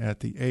away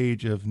at the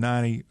age of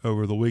 90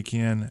 over the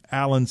weekend.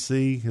 Alan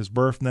C., his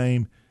birth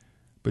name,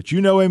 but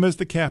you know him as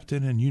the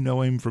captain, and you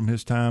know him from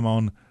his time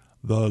on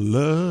The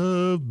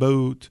Love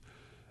Boat.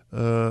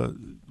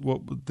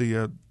 What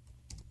the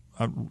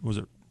was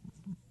it?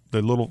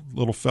 The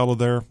little fellow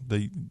there.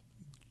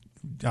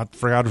 I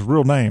forgot his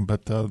real name,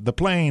 but the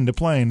plane.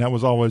 That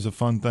was always a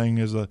fun thing,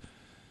 as a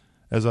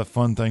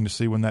fun thing to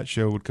see when that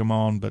show would come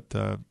on.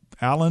 But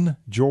Alan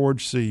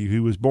George C.,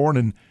 who was born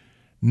in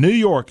New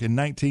York in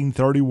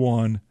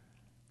 1931,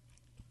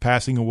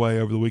 passing away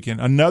over the weekend.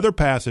 Another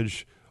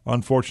passage,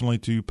 unfortunately,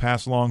 to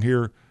pass along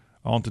here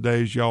on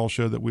today's Y'all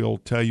Show that we'll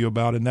tell you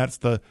about, and that's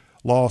the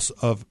loss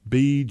of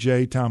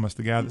B.J. Thomas,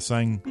 the guy that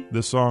sang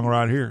this song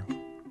right here.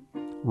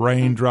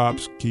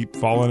 Raindrops keep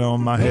falling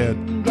on my head.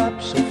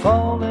 Raindrops are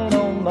falling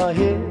on my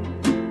head,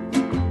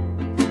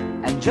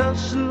 and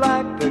just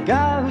like the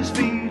guy whose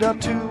feet are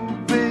too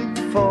big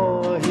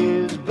for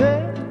his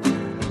bed,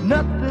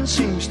 nothing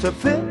seems to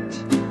fit.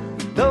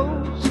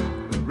 Those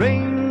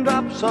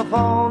raindrops are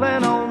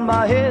falling on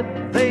my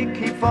head, they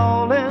keep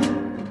falling.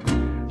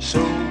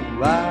 So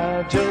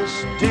I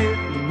just did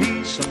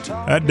me some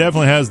time. That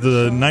definitely has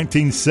the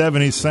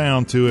 1970s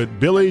sound to it.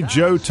 Billy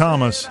Joe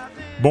Thomas,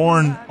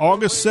 born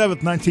August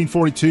 7th,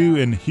 1942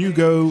 in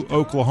Hugo,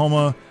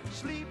 Oklahoma,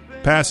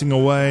 passing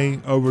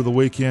away over the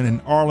weekend in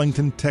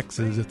Arlington,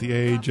 Texas at the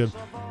age of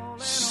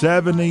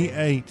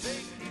 78.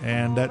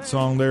 And that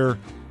song there,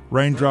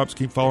 Raindrops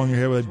Keep Falling on Your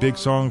Head, was a big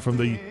song from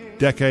the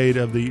decade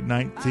of the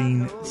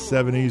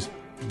 1970s.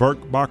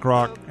 Burt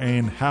Bacharach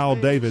and Hal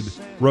David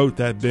wrote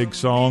that big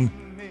song.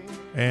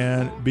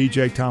 And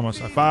B.J. Thomas,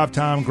 a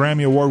 5-time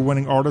Grammy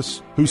Award-winning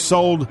artist who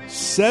sold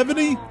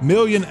 70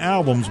 million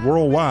albums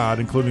worldwide,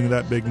 including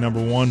that big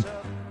number one.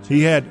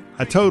 He had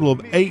a total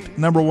of 8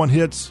 number one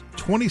hits,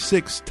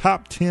 26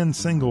 top 10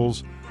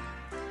 singles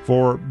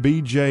for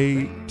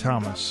B.J.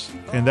 Thomas.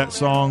 And that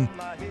song,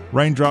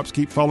 Raindrops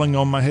Keep Falling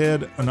on My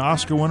Head, an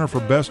Oscar winner for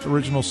Best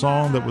Original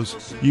Song that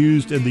was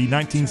used in the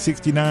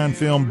 1969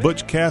 film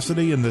Butch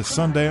Cassidy and the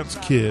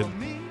Sundance Kid.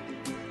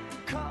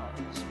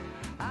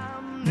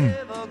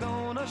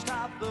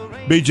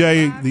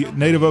 B.J., the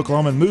native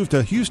Oklahoman, moved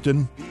to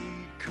Houston,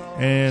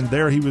 and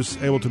there he was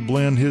able to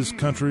blend his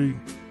country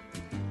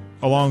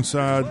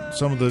alongside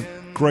some of the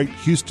great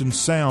Houston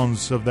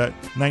sounds of that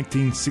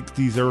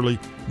 1960s, early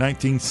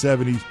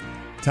 1970s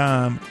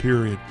time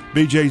period.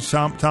 B.J.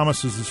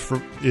 Thomas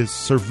is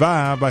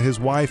survived by his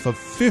wife of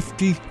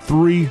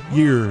 53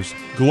 years,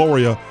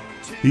 Gloria.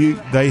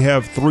 They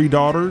have 3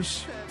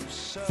 daughters,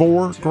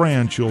 4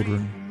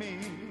 grandchildren.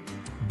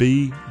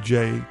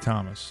 B.J.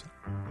 Thomas.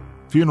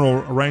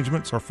 Funeral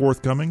arrangements are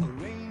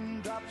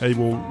forthcoming. They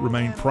will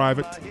remain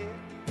private.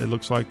 It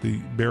looks like the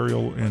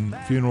burial and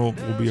funeral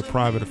will be a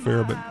private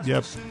affair. But,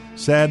 yep,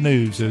 sad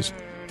news is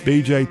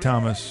B.J.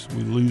 Thomas,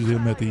 we lose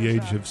him at the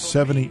age of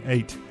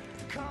 78.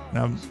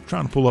 Now, I'm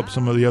trying to pull up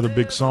some of the other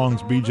big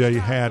songs B.J.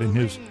 had in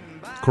his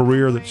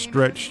career that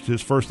stretched.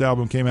 His first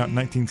album came out in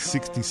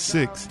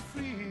 1966,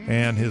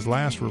 and his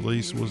last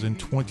release was in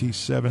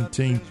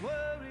 2017.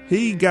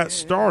 He got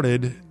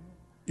started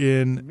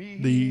in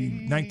the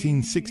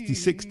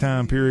 1966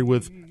 time period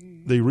with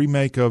the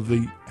remake of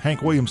the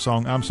Hank Williams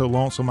song, I'm So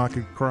Lonesome I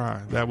Could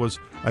Cry. That was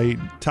a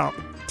top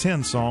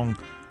 10 song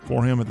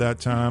for him at that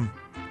time.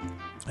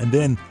 And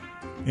then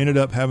ended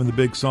up having the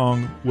big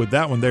song with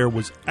that one there,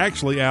 was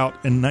actually out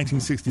in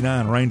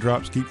 1969,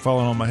 Raindrops Keep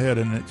Falling on My Head,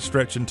 and it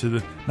stretched into the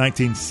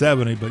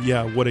 1970. But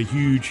yeah, what a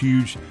huge,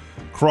 huge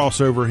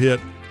crossover hit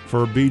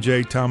for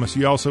B.J. Thomas.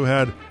 He also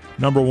had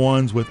number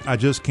ones with I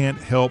Just Can't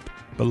Help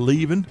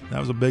Believin'. That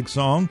was a big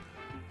song.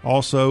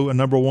 Also a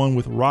number one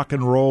with Rock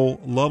and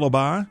Roll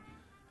Lullaby,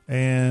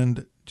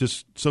 and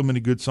just so many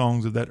good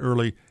songs of that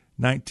early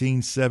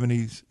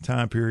 1970s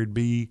time period,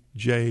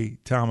 B.J.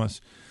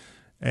 Thomas.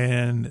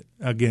 And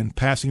again,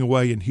 passing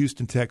away in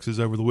Houston, Texas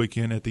over the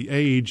weekend at the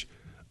age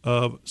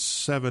of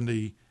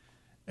 78.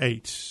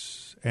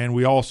 And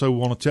we also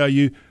want to tell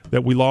you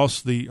that we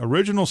lost the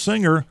original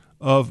singer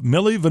of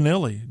Milli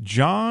Vanilli.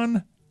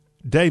 John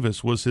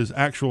Davis was his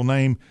actual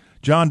name.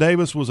 John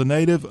Davis was a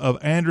native of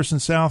Anderson,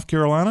 South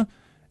Carolina,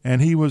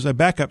 and he was a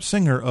backup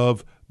singer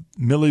of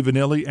Milli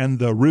Vanilli and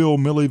the real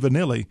Milli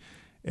Vanilli.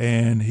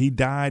 And he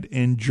died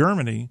in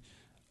Germany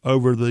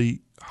over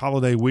the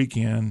holiday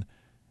weekend,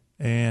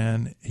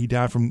 and he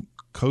died from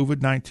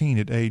COVID-19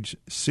 at age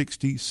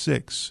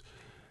 66.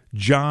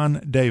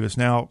 John Davis.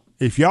 Now,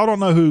 if y'all don't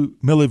know who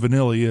Milli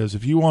Vanilli is,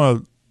 if you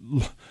want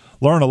to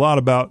learn a lot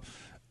about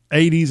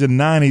 80s and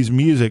 90s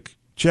music,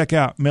 check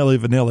out Milli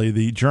Vanilli,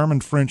 the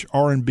German-French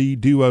R&B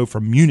duo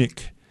from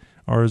Munich,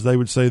 or as they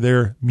would say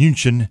there,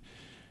 München.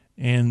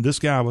 And this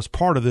guy was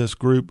part of this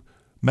group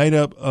made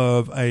up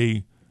of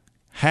a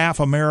half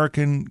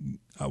American.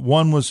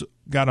 One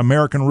got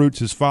American roots.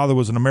 His father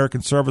was an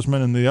American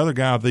serviceman, and the other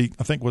guy,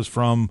 I think, was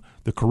from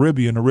the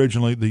Caribbean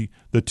originally,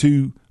 the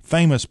two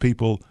famous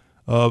people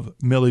of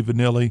Milli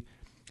Vanilli.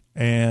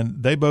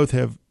 And they both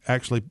have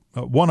actually,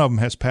 one of them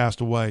has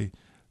passed away.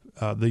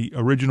 The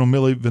original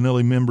Milli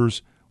Vanilli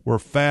members were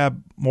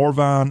Fab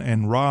Morvan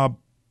and Rob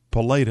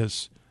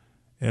Pilatus,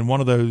 and one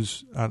of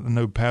those I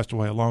know passed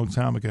away a long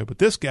time ago. But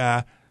this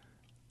guy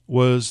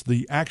was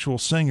the actual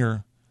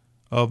singer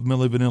of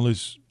Milli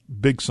Vanilli's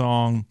big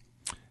song,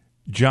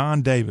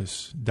 John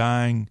Davis,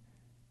 dying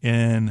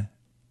in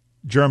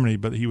Germany,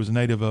 but he was a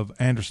native of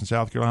Anderson,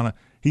 South Carolina.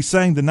 He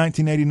sang the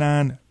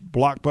 1989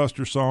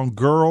 blockbuster song,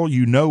 Girl,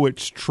 You Know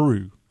It's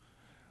True.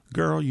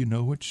 Girl, You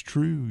Know It's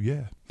True,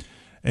 yeah.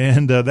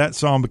 And that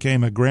song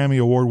became a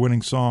Grammy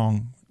Award-winning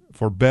song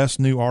for Best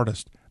New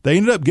Artist. They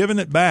ended up giving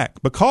it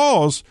back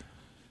because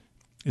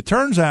it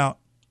turns out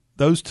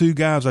those two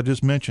guys I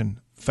just mentioned,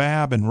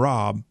 Fab and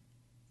Rob,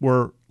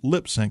 were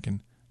lip-syncing.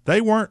 They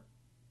weren't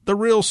the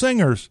real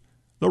singers.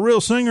 The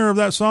real singer of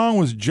that song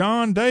was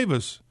John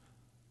Davis.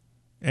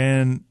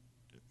 And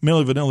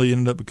Milli Vanilli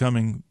ended up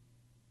becoming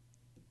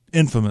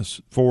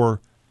infamous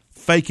for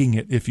faking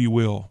it, if you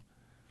will.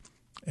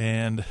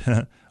 And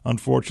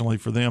unfortunately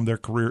for them, their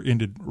career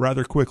ended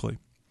rather quickly.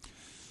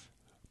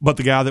 But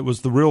the guy that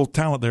was the real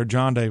talent there,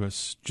 John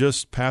Davis,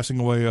 just passing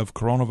away of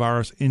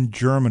coronavirus in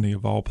Germany,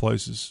 of all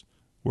places,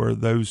 where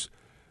those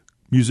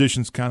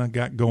musicians kind of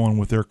got going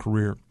with their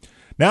career.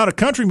 Now to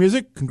country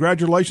music,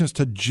 congratulations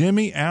to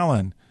Jimmy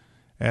Allen,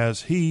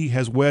 as he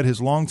has wed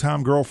his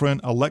longtime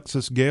girlfriend,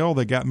 Alexis Gale.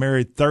 They got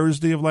married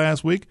Thursday of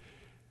last week,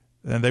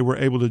 and they were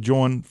able to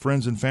join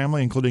friends and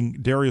family, including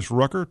Darius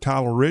Rucker,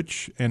 Tyler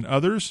Rich, and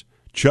others.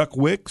 Chuck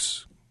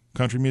Wicks,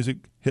 country music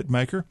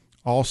hitmaker,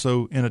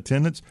 also in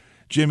attendance.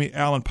 Jimmy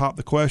Allen popped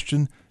the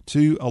question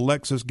to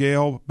Alexis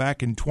Gale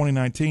back in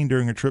 2019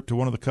 during a trip to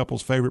one of the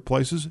couple's favorite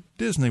places,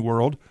 Disney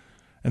World.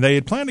 And they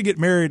had planned to get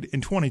married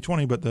in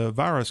 2020, but the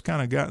virus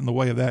kind of got in the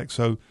way of that.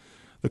 So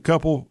the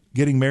couple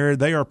getting married,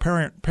 they are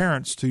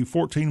parents to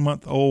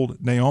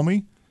 14-month-old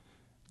Naomi.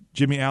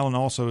 Jimmy Allen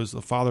also is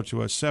the father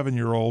to a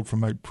 7-year-old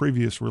from a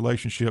previous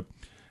relationship.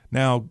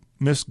 Now,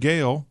 Miss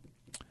Gale,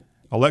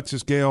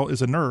 Alexis Gale,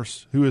 is a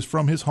nurse who is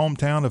from his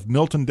hometown of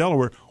Milton,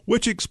 Delaware,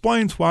 which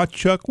explains why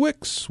Chuck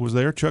Wicks was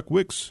there. Chuck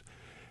Wicks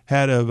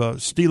had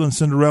Stealin'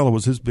 Cinderella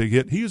was his big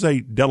hit. He is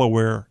a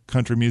Delaware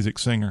country music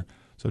singer.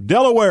 So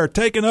Delaware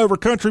taking over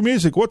country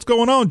music. What's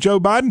going on, Joe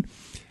Biden?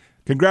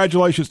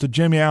 Congratulations to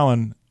Jimmy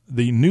Allen,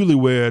 the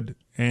newlywed,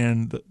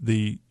 and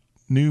the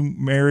new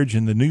marriage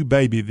and the new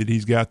baby that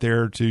he's got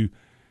there, to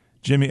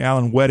Jimmy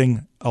Allen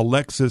wedding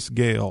Alexis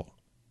Gale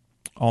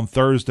on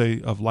Thursday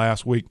of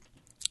last week.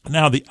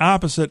 Now, the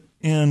opposite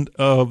end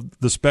of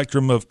the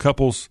spectrum of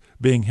couples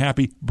being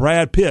happy,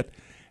 Brad Pitt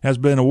has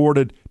been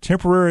awarded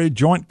temporary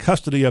joint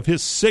custody of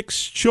his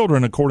 6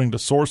 children, according to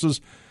sources.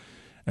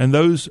 And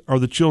those are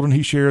the children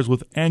he shares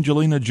with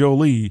Angelina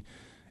Jolie.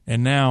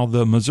 And now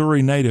the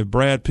Missouri native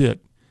Brad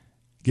Pitt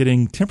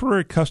getting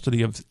temporary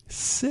custody of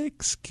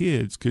 6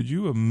 kids. Could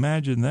you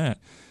imagine that?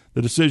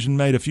 The decision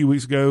made a few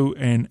weeks ago,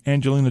 and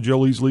Angelina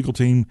Jolie's legal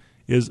team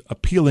is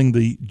appealing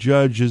the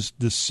judge's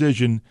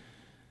decision.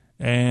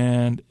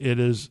 And it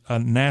is a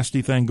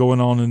nasty thing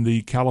going on in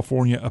the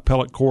California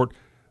Appellate Court.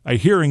 A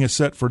hearing is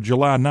set for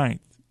July 9th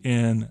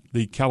in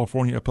the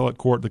California Appellate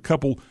Court. The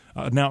couple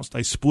announced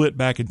a split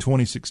back in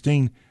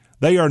 2016.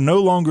 They are no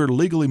longer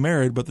legally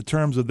married, but the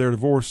terms of their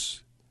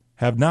divorce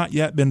have not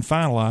yet been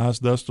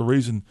finalized. Thus, the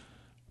reason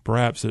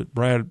perhaps that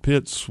Brad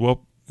Pitt's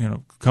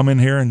come in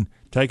here and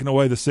taken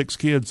away the 6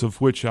 kids, of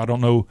which I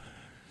don't know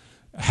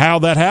how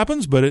that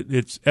happens, but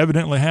it's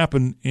evidently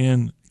happened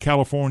in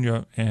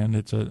California, and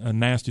it's a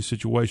nasty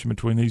situation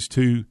between these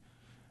two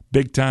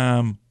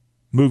big-time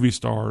movie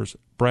stars,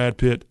 Brad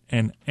Pitt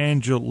and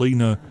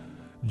Angelina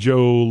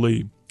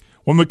Jolie.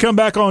 When we come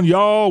back on,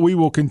 y'all, we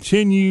will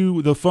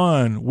continue the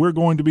fun. We're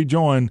going to be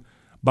joined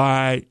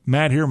by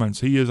Matt Hermans.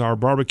 He is our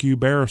barbecue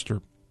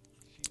barrister,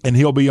 and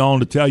he'll be on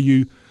to tell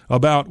you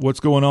about what's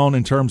going on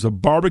in terms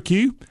of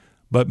barbecue.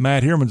 But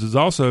Matt Hermans is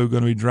also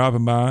going to be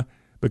driving by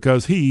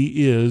because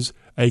he is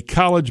a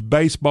college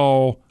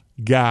baseball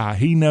guy.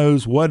 He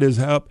knows what is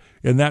up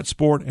in that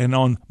sport. And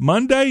on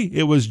Monday,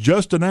 it was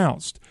just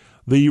announced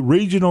the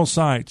regional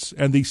sites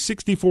and the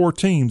 64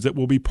 teams that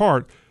will be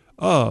part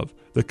of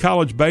the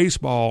College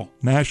Baseball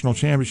National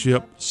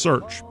Championship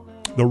search,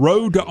 the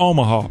road to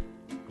Omaha.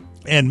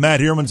 And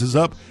Matt Hermans is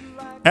up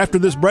after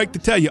this break to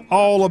tell you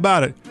all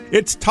about it.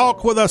 It's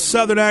Talk with a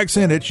Southern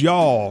Accent. It's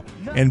y'all.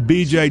 And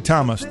B.J.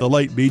 Thomas, the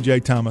late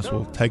B.J. Thomas,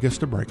 will take us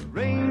to break.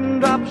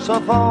 Raindrops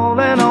are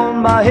falling on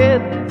my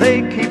head,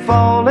 they keep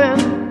falling.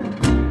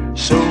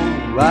 So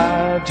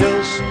I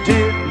just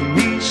did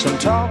me some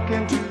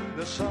talking to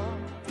the sun.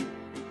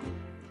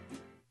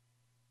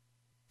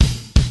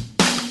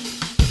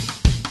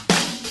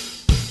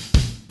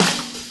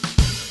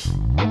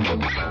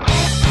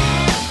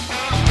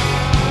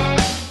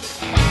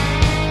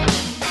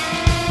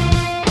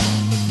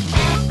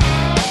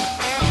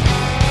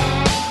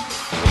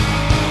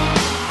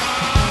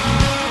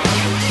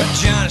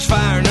 Johnny's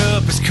firing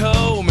up his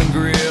Coleman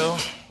grill.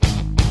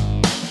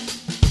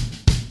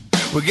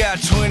 We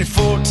got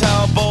 24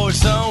 tall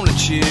boys on the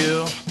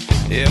chill.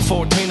 Yeah,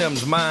 14 of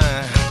them's mine.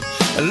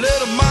 A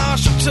little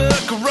Marshall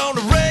Tucker on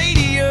the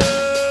radio.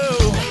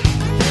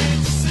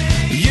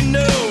 You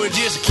know, it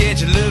just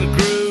catch a little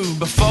groove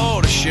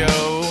before the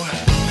show.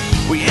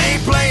 We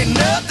ain't playing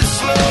nothing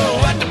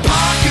slow at the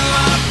parking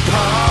lot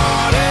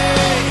party.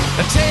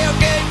 A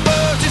tailgate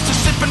buzz just a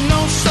sipping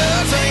on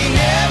suds. Ain't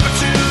never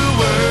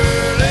too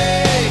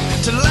early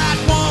to light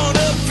one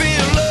up,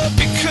 fill up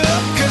your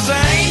cup. Cause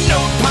there ain't no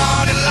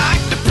party like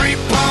the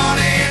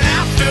pre-party. And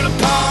after the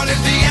party,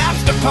 the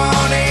after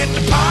party at the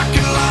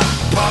parking lot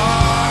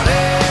party.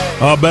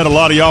 I bet a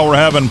lot of y'all were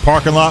having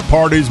parking lot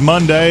parties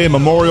Monday,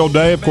 Memorial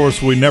Day. Of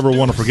course, we never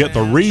want to forget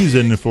the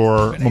reason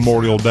for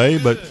Memorial Day,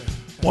 but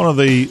one of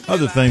the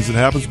other things that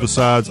happens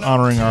besides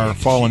honoring our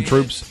fallen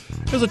troops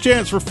is a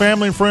chance for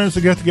family and friends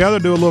to get together,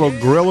 do a little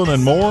grilling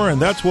and more,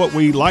 and that's what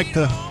we like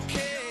to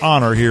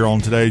honor here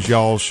on today's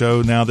Y'all's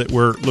Show now that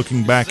we're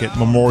looking back at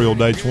Memorial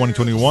Day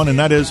 2021, and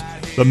that is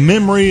the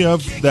memory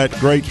of that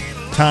great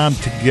time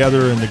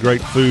together and the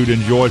great food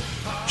enjoyed.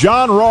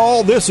 John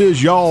Rawl, this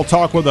is Y'all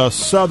Talk with a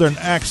Southern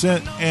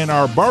Accent, and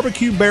our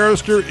barbecue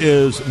barrister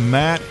is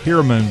Matt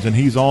Hermans, and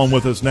he's on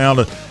with us now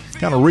to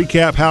kind of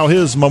recap how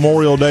his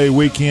Memorial Day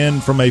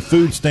weekend from a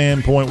food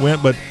standpoint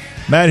went. But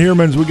Matt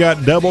Hermans, we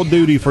got double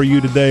duty for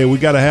you today. We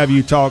got to have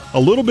you talk a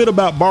little bit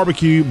about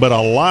barbecue, but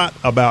a lot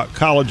about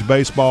college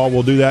baseball.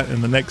 We'll do that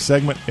in the next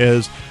segment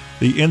as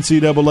the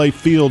NCAA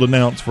field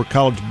announced for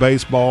college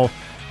baseball.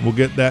 We'll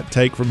get that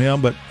take from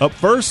him. But up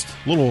first,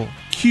 a little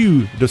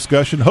Q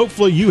discussion.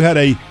 Hopefully you had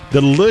a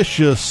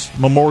delicious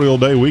Memorial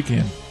Day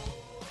weekend.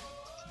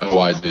 Oh,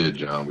 I did,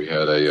 John. We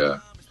had a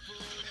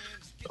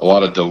a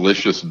lot of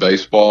delicious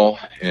baseball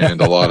and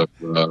a lot of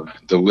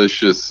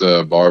delicious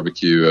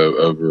barbecue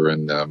over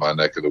in my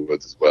neck of the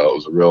woods as well. It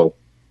was a real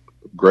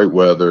great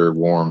weather,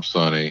 warm,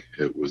 sunny.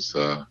 It was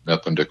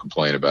nothing to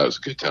complain about. It was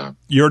a good time.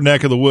 Your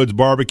neck of the woods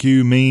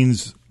barbecue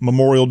means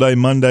Memorial Day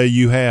Monday.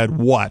 You had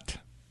what?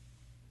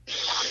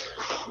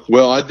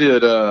 Well, I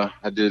did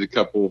a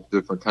couple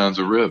different kinds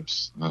of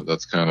ribs.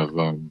 That's kind of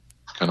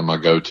my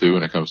go-to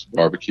when it comes to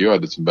barbecue. I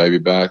did some baby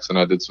backs and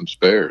I did some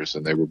spares,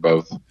 and they were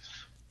both.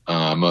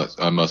 I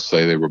must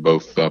say they were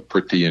both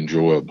pretty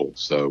enjoyable.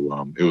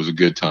 So it was a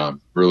good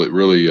time. Really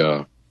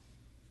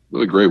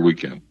great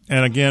weekend.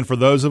 And again, for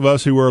those of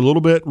us who are a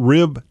little bit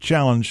rib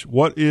challenged,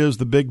 what is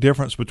the big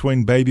difference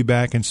between baby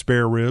back and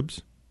spare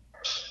ribs?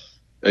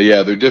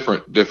 Yeah, they're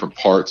different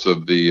parts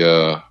of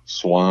the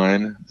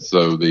swine.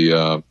 So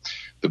the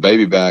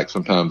baby back,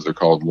 sometimes they're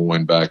called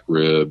loin back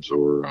ribs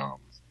or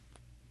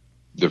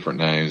different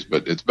names,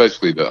 but it's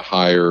basically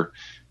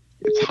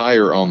it's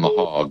higher on the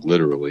hog,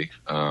 literally,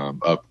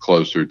 up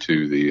closer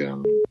to the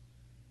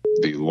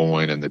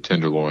loin and the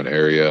tenderloin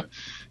area.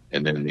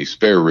 And then the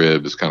spare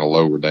rib is kind of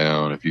lower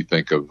down. If you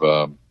think of,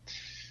 about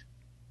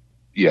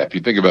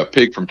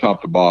pig from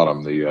top to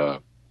bottom,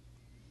 the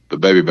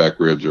baby back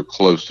ribs are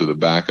close to the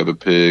back of the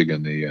pig,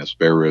 and the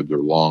spare ribs are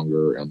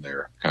longer and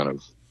they're kind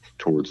of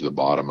towards the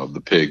bottom of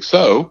the pig.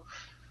 So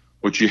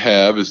what you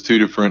have is two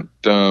different,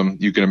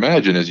 you can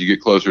imagine as you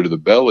get closer to the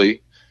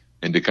belly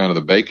into kind of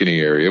the bacony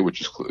area, which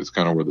is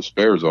kind of where the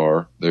spares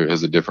are, there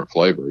has a different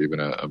flavor,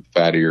 even a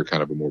fattier,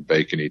 kind of a more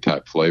bacony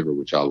type flavor,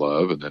 which I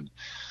love. And then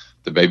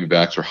the baby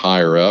backs are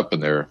higher up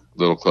and they're a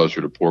little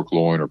closer to pork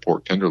loin or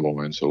pork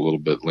tenderloin, so a little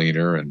bit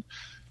leaner and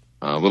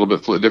a little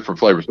bit different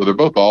flavors. So they're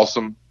both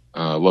awesome.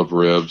 Love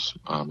ribs,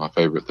 my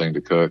favorite thing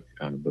to cook,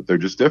 but they're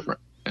just different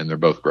and they're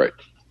both great.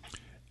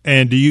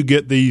 And do you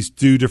get these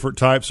two different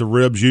types of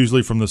ribs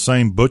usually from the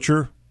same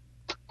butcher?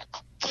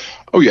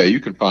 Oh yeah, you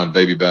can find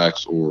baby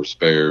backs or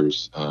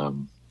spares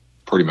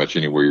pretty much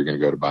anywhere you're going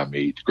to go to buy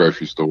meat.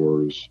 Grocery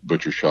stores,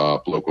 butcher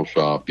shop, local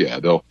shop. Yeah,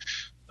 they'll.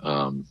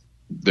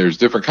 There's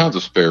different kinds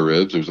of spare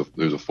ribs. There's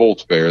a full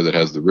spare that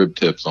has the rib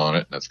tips on it.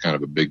 And that's kind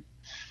of a big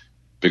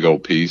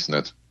old piece, and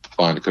that's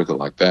fine to cook it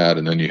like that.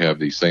 And then you have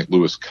the St.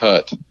 Louis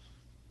cut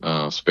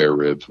spare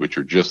ribs, which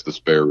are just the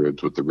spare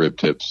ribs with the rib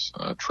tips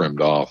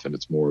trimmed off, and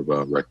it's more of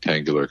a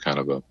rectangular kind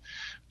of a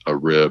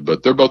rib.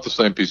 But they're both the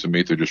same piece of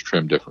meat. They're just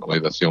trimmed differently.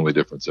 That's the only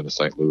difference in a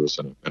St. Louis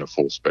and a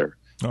full spare.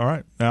 All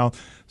right. Now,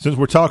 since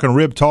we're talking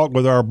rib talk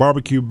with our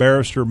barbecue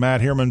barrister,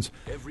 Matt Hermans,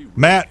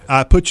 Matt,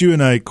 I put you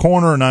in a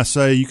corner and I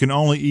say you can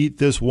only eat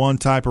this one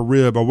type of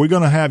rib. Are we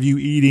going to have you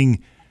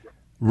eating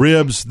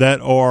ribs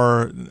that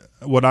are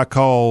what I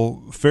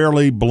call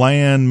fairly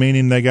bland,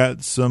 meaning they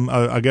got some,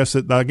 I guess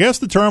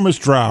the term is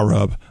dry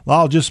rub.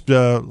 I'll just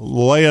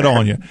lay it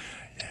on you.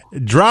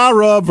 Dry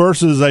rub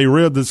versus a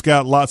rib that's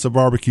got lots of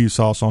barbecue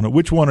sauce on it.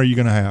 Which one are you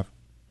going to have?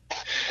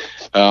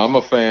 I'm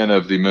a fan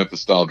of the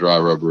Memphis style dry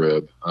rub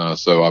rib.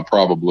 So I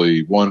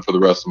probably, one for the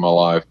rest of my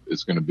life,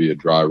 is going to be a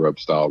dry rub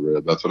style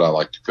rib. That's what I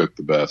like to cook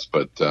the best.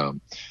 But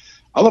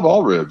I love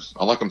all ribs.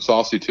 I like them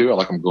saucy too. I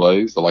like them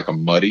glazed. I like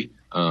them muddy.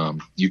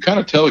 You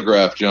kind of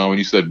telegraphed, John, when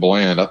you said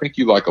bland. I think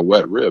you like a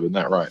wet rib. Isn't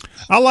that right?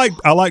 I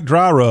like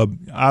dry rub.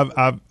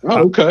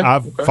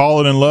 I've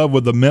fallen in love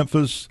with the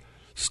Memphis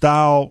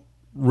style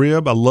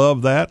rib. I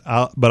love that.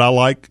 But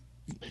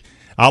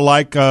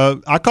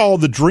I call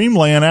the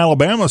Dreamland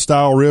Alabama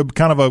style rib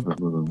kind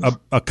of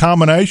a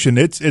combination.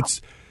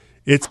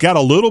 It's got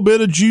a little bit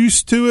of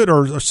juice to it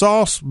or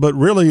sauce, but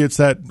really it's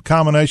that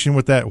combination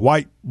with that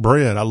white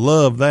bread. I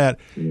love that.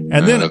 And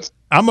then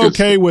I'm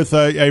okay with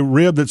a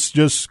rib that's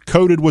just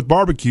coated with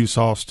barbecue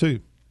sauce too.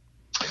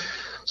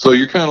 So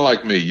you're kind of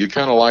like me. You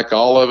kind of like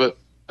all of it.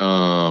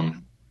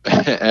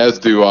 As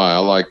do I. I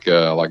like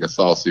a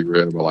saucy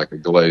rib. I like a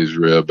glazed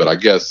rib, but I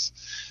guess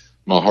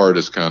my heart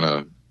is kind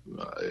of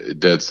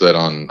dead set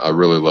on. I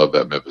really love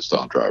that Memphis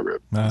style dry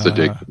rib. It's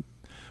addictive.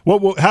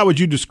 How would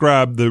you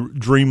describe the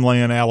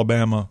Dreamland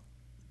Alabama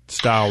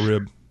style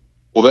rib?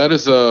 Well, that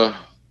is a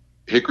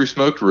hickory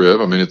smoked rib.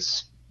 I mean,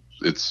 it's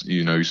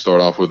you start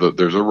off with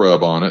there's a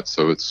rub on it,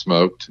 so it's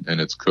smoked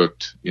and it's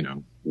cooked,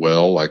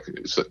 well, like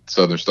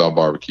Southern style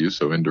barbecue,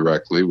 so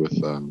indirectly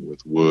with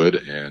wood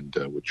and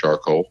with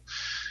charcoal,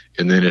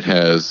 and then it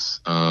has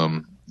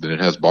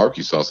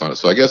barbecue sauce on it.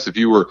 So I guess if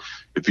you were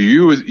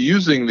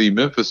using the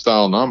Memphis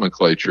style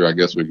nomenclature, I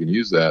guess we can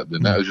use that.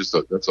 Then that was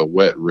that's a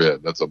wet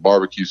rib. That's a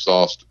barbecue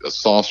sauced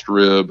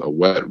rib, a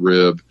wet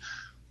rib.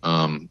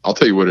 I'll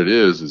tell you what it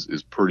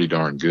is pretty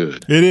darn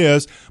good. It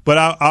is, but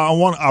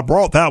I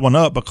brought that one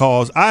up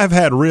because I have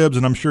had ribs,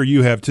 and I'm sure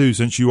you have too,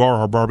 since you are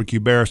our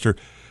barbecue barrister,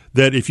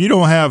 that if you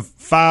don't have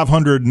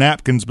 500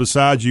 napkins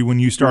beside you when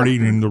you start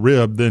eating the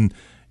rib, then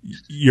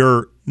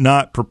you're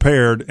not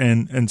prepared.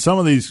 And some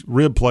of these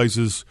rib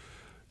places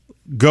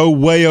go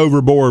way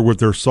overboard with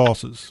their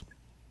sauces.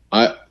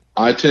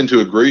 I tend to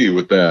agree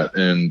with that.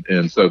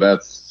 And so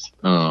that's,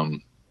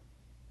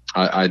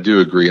 I do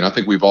agree. And I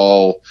think if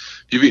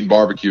you've eaten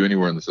barbecue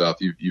anywhere in the South,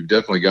 you've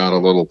definitely got a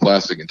little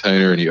plastic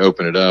container and you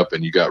open it up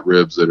and you got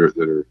ribs that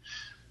are,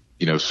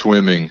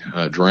 swimming,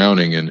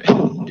 drowning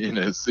in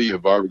a sea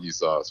of barbecue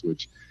sauce,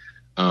 which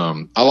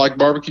I like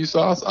barbecue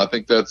sauce. I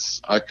think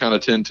I kind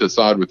of tend to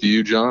side with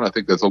you, John. I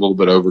think that's a little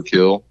bit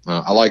overkill.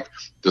 I like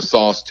the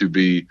sauce to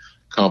be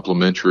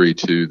complementary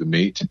to the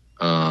meat,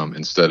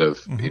 instead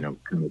of, kind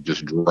of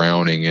just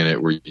drowning in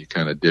it where you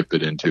kind of dip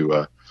it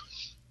into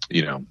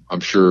I'm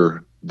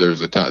sure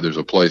there's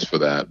a place for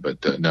that,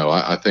 but no,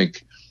 I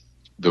think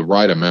the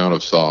right amount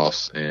of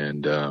sauce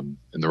and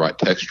the right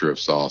texture of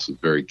sauce is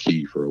very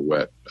key for a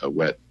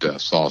wet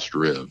sauced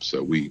rib.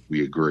 So we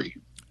agree.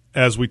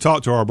 As we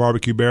talk to our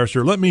barbecue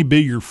barrister, let me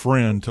be your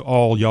friend to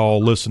all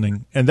y'all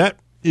listening, and that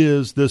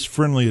is this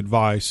friendly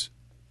advice.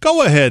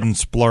 Go ahead and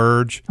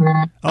splurge.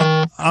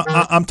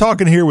 I'm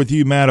talking here with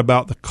you, Matt,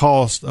 about the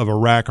cost of a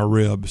rack of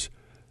ribs.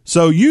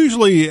 So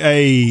usually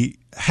a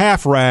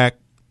half rack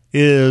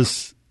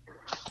is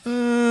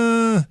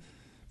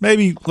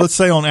maybe, let's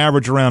say on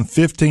average around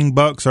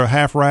 $15 or a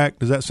half rack.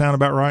 Does that sound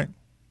about right?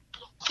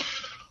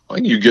 I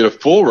think you get a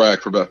full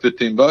rack for about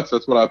 $15.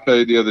 That's what I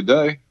paid the other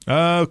day.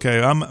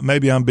 Okay,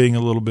 I'm being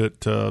a little bit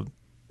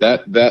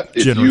that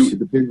generous. It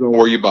depends on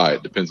where you buy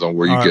it. Depends on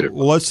where you get it.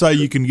 Well, let's say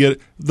you can get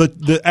it.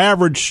 The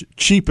average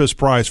cheapest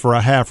price for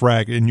a half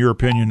rack, in your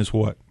opinion, is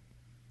what?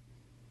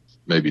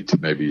 Maybe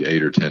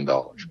 $8 or $10.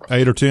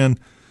 $8 or $10.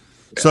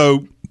 Yeah.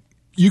 So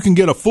you can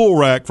get a full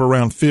rack for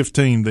around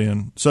 $15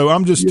 then. So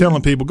I'm just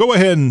telling people, go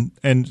ahead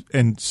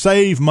and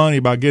save money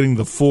by getting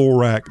the full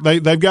rack.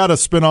 They've got to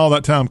spend all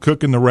that time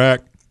cooking the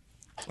rack.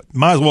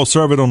 Might as well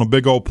serve it on a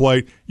big old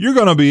plate. You're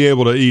going to be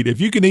able to eat. If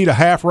you can eat a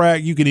half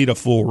rack, you can eat a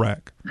full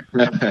rack.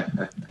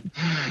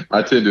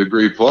 I tend to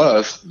agree.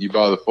 Plus, you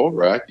buy the full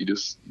rack, you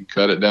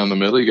cut it down the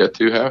middle. You got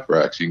 2 half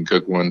racks. You can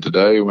cook one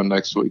today, one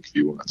next week if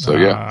you want. So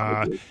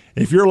yeah.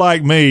 If you're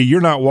like me,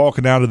 you're not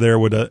walking out of there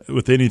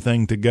with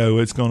anything to go.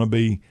 It's going to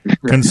be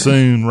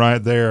consumed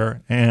right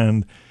there.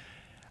 And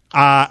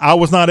I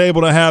was not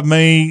able to have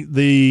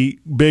the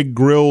big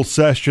grill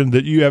session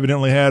that you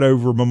evidently had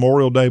over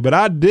Memorial Day, but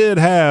I did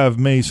have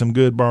me some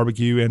good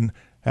barbecue and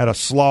had a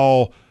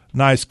slaw,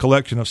 nice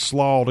collection of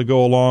slaw to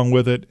go along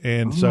with it.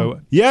 And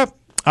so,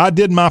 I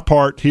did my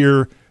part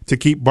here to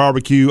keep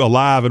barbecue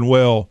alive and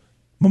well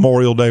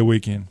Memorial Day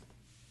weekend.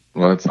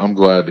 Well, I'm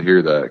glad to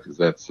hear that, because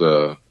that's,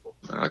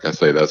 like I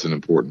say, that's an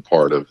important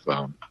part of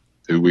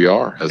who we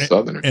are as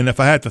Southerners. And if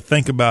I had to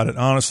think about it,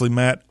 honestly,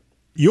 Matt,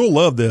 you'll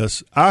love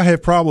this. I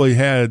have probably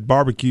had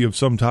barbecue of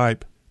some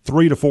type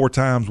 3 to 4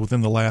 times within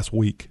the last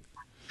week.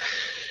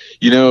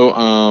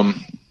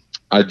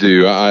 I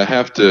do. I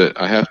have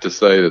to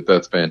say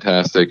that's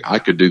fantastic. I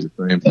could do the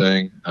same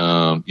thing.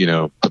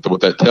 But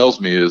what that tells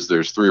me is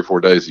there's 3 or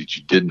 4 days that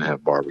you didn't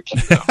have barbecue.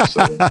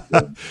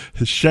 So,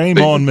 shame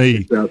on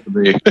me.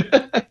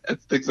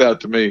 It sticks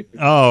out to me.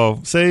 Oh,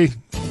 see,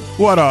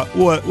 what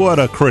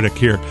a critic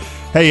here.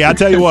 Hey, I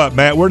tell you what,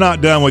 Matt, we're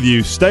not done with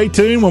you. Stay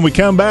tuned. When we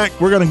come back,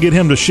 we're going to get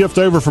him to shift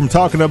over from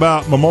talking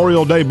about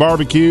Memorial Day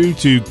barbecue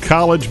to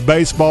college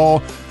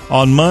baseball.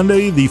 On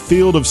Monday, the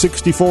field of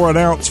 64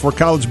 announced for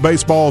college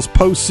baseball's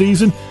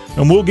postseason,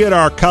 and we'll get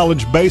our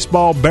college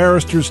baseball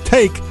barrister's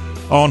take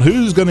on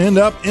who's going to end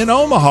up in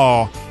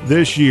Omaha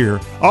this year.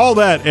 All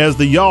that as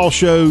the Y'all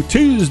Show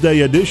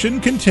Tuesday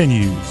edition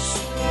continues.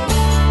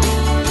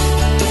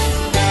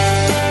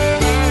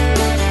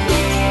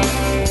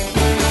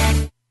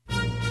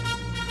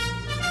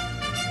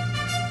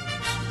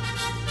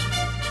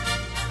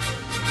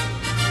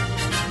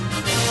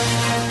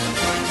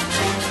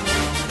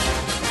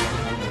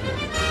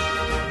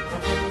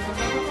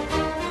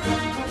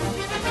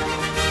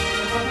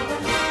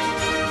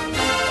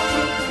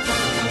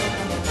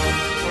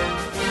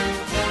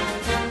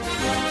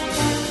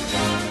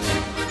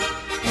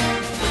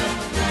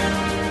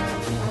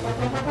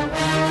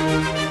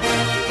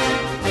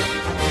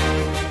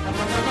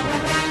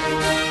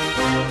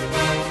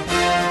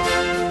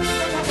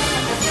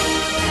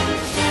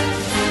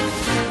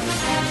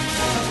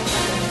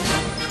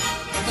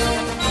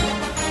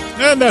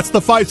 And that's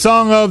the fight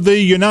song of the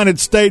United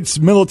States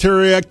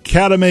Military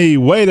Academy.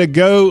 Way to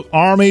go,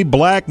 Army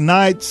Black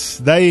Knights.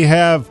 They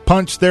have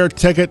punched their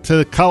ticket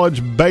to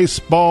college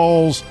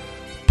baseball's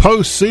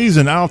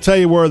postseason. I'll tell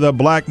you where the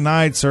Black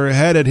Knights are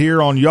headed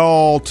here on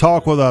Y'all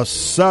Talk with a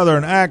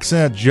Southern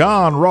accent.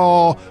 John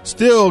Rawl,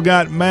 still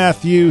got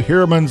Matthew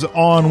Heermans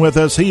on with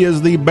us. He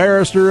is the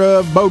barrister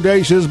of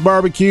Bodacious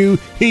Barbecue.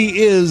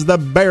 He is the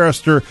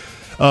barrister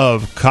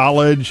of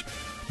college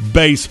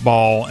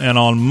baseball. And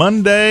on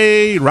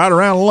Monday, right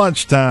around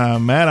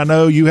lunchtime, Matt, I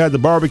know you had the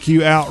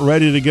barbecue out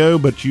ready to go,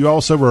 but you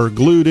also were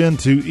glued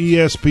into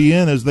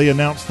ESPN as they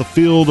announced the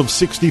field of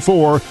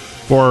 64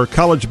 for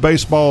college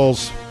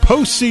baseball's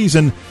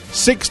postseason.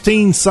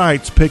 16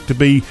 sites picked to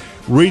be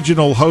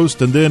regional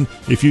host, and then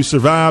if you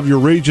survive your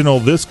regional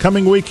this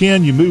coming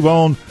weekend, you move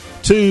on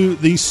to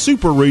the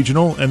super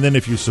regional, and then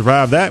if you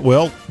survive that,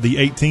 well, the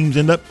 8 teams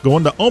end up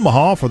going to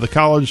Omaha for the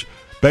college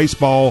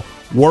baseball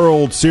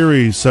World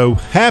Series. So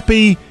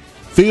happy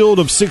field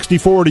of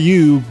 64 to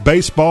you,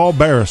 baseball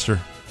barrister.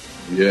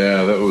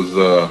 Yeah, that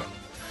was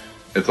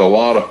it's a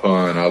lot of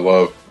fun. I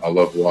love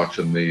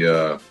watching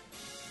the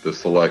the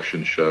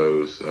selection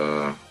shows.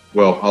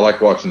 Well, I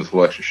like watching the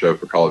selection show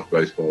for college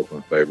baseball. It's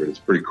my favorite. It's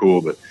pretty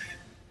cool that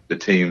the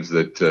teams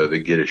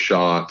that get a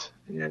shot.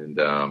 And,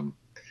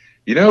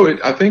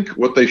 I think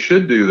what they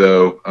should do,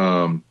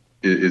 though,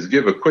 is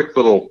give a quick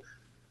little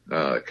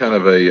kind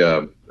of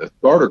a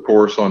starter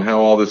course on how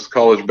all this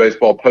college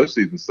baseball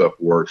postseason stuff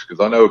works.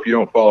 Because I know if you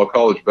don't follow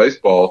college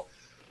baseball,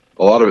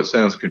 a lot of it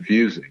sounds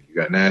confusing. You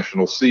got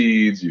national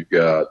seeds, you've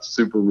got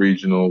super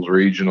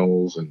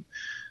regionals, and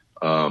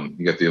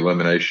you got the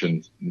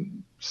elimination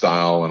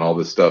style and all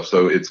this stuff.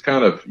 So it's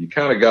you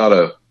kind of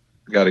gotta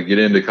get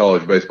into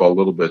college baseball a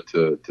little bit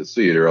to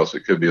see it, or else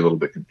it could be a little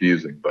bit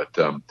confusing. But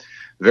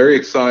very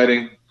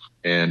exciting,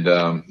 and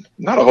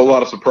not a whole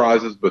lot of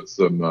surprises, but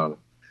some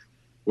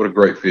what a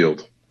great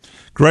field.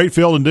 Great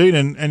field indeed,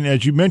 and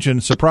as you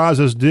mentioned,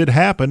 surprises did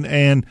happen,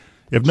 and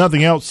if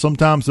nothing else,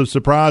 sometimes the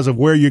surprise of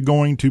where you're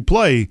going to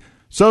play.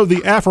 So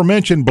the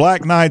aforementioned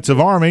Black Knights of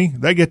Army,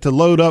 they get to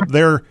load up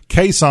their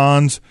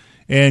caissons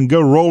and go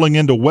rolling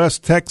into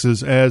West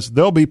Texas, as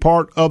they'll be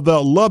part of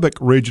the Lubbock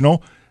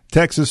Regional.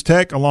 Texas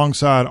Tech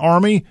alongside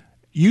Army,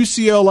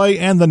 UCLA,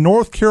 and the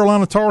North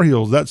Carolina Tar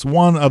Heels. That's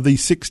one of the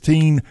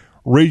 16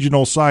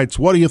 regional sites.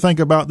 What do you think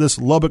about this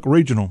Lubbock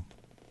Regional?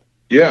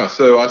 Yeah,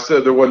 so I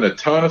said there wasn't a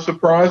ton of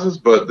surprises,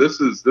 but this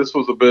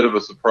was a bit of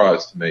a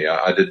surprise to me.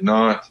 I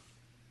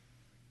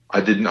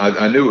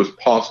knew it was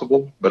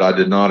possible, but I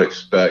did not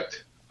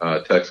expect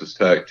Texas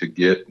Tech to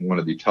get one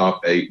of the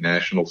top 8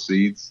 national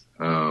seeds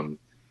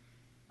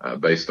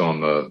based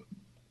on the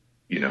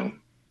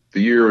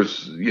year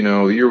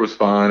was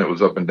fine. It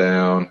was up and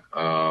down,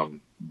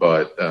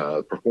 but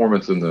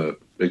performance in the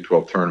Big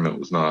 12 tournament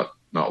was not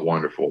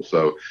wonderful.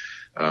 So,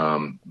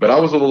 but I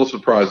was a little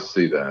surprised to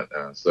see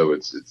that. So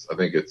I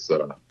think it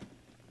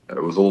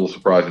was a little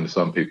surprising to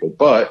some people,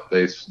 but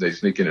they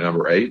sneak in at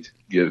number 8,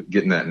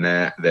 getting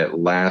that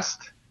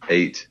last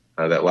 8,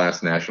 that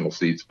last national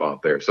seed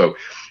spot there. So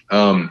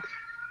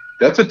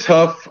that's a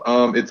tough.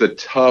 It's a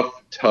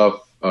tough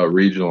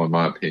regional in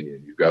my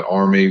opinion. You've got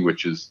Army,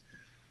 which is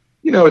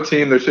a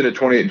team. They're sitting at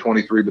 28 and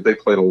 23, but they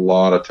played a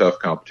lot of tough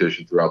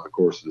competition throughout the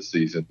course of the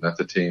season. That's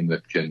a team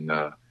that can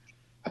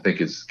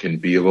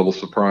be a little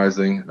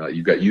surprising.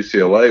 You've got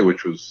UCLA,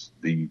 which was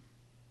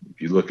if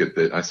you look at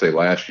I say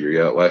last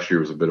year, last year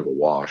was a bit of a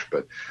wash,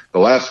 but the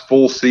last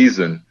full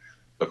season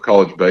of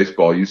college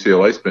baseball,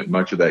 UCLA spent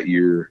much of that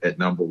year at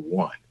number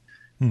 1.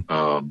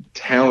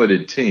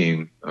 Talented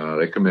team.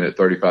 They come in at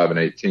 35 and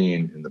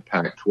 18 in the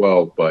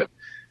Pac-12, but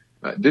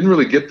didn't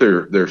really get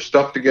their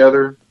stuff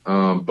together.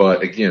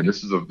 But again,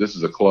 this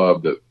is a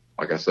club that,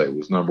 like I say,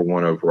 was number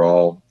 1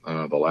 overall.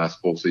 The last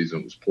full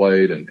season was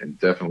played, and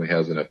definitely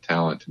has enough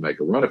talent to make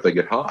a run if they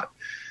get hot.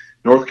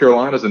 North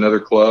Carolina is another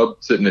club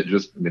sitting at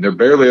they're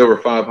barely over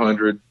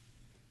 500.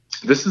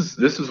 This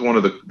is one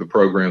of the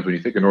programs, when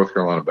you think of North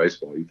Carolina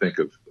baseball, you think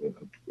of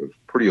a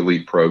pretty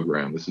elite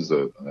program. This is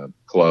a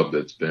club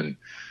that's been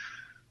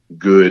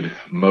good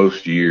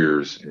most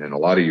years, and a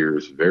lot of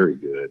years very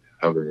good,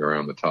 hovering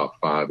around the top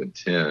 5 and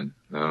 10.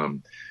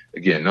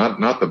 Again,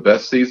 not the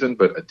best season,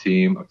 but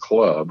a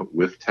club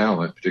with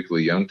talent,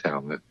 particularly young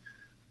talent,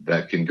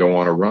 that can go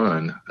on a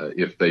run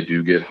if they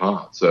do get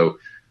hot. So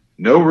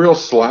no real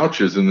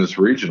slouches in this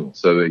regional.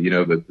 So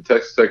that, the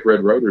Texas Tech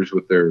Red Raiders,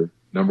 with their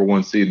number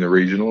 1 seed in the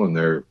regional and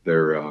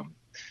their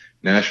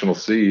national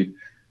seed,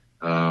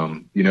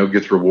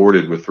 gets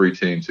rewarded with 3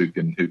 teams who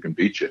can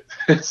beat you.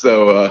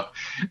 So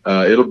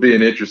it'll be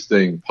an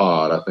interesting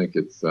pod. I think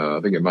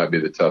it might be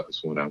the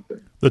toughest one out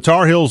there. The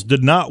Tar Heels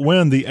did not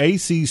win the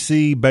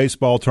ACC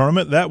baseball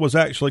tournament. That was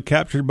actually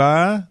captured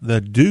by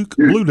the Duke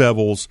Blue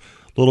Devils.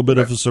 A little bit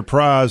of a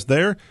surprise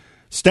there.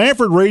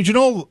 Stanford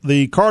Regional,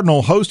 the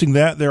Cardinal hosting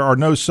that. There are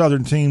no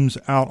Southern teams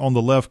out on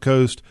the left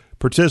coast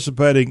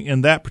participating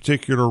in that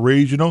particular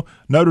regional.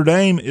 Notre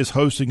Dame is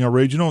hosting a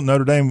regional.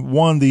 Notre Dame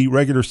won the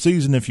regular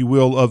season, if you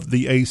will, of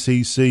the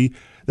ACC.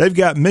 They've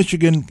got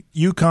Michigan,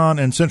 UConn,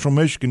 and Central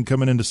Michigan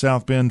coming into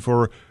South Bend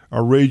for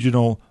a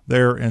regional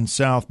there in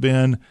South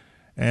Bend.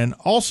 And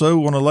also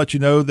want to let you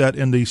know that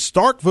in the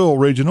Starkville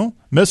Regional,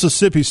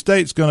 Mississippi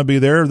State's going to be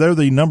there. They're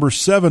the number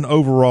 7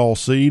 overall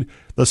seed.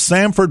 The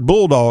Samford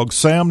Bulldogs,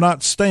 Sam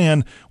not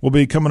Stan, will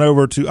be coming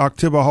over to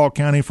Oktibbeha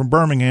County from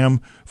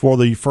Birmingham for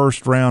the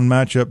first round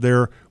matchup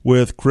there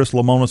with Chris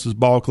Lemonis'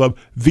 ball club.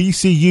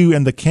 VCU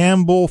and the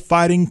Campbell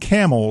Fighting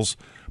Camels,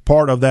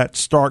 part of that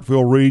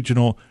Starkville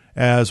Regional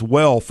as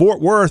well.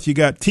 Fort Worth, you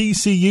got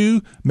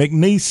TCU,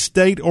 McNeese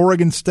State,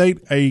 Oregon State,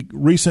 a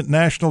recent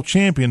national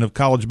champion of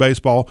college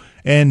baseball,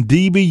 and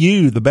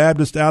DBU, the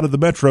Baptist out of the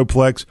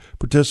Metroplex,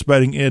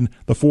 participating in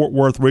the Fort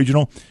Worth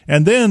Regional.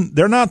 And then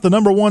they're not the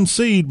number 1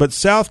 seed, but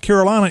South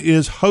Carolina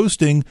is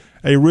hosting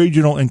a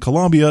regional in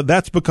Columbia.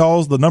 That's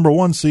because the number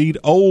 1 seed,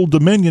 Old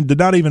Dominion, did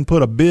not even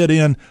put a bid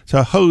in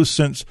to host,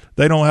 since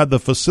they don't have the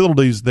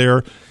facilities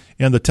there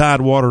in the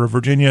Tidewater of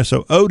Virginia.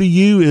 So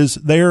ODU is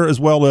there, as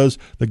well as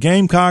the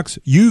Gamecocks,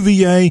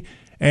 UVA,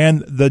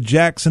 and the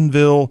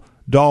Jacksonville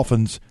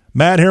Dolphins.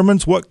 Matt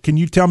Hermans, what can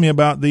you tell me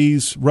about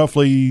these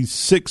roughly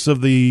 6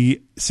 of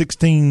the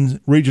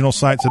 16 regional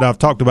sites that I've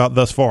talked about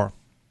thus far?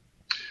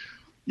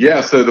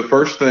 Yeah, so the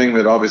first thing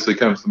that obviously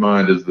comes to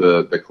mind is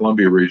the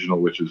Columbia Regional,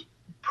 which is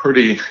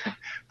pretty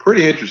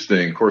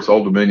interesting. Of course,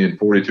 Old Dominion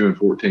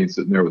 42-14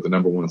 sitting there with the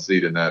number 1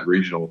 seed in that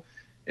regional,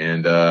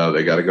 and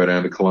they got to go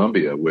down to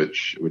Columbia,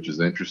 which is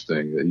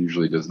interesting. That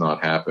usually does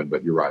not happen,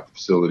 but you're right, the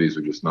facilities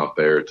are just not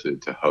there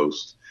to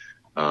host,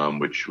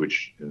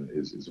 which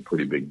is a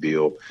pretty big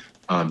deal.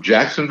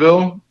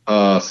 Jacksonville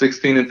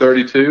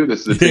 16-32.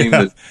 This is a team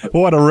that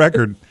what a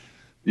record.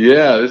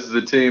 Yeah, this is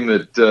a team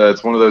that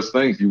it's one of those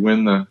things. You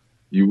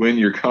win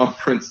your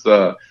conference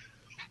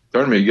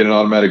tournament, you get an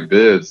automatic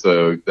bid.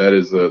 So that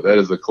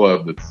is a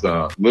club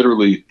that's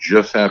literally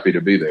just happy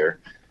to be there.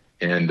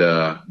 And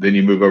then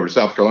you move over to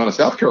South Carolina.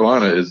 South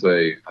Carolina is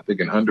I think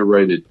an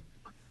underrated.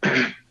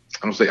 I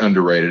don't say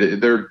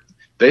underrated.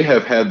 They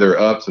have had their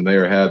ups and they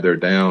have had their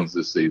downs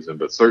this season,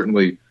 but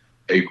certainly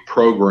a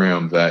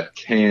program that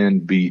can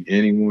beat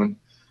anyone.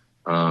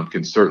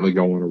 Can certainly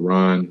go on a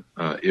run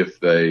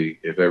if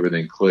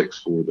everything clicks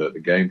for the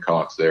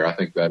Gamecocks there. I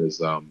think that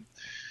is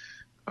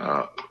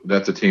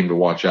that's a team to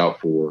watch out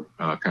for,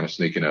 kind of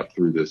sneaking up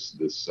through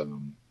this I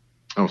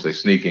don't say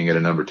sneaking at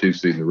a number 2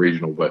 seed in the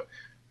regional, but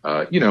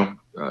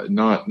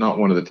not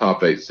one of the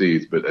top 8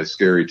 seeds, but a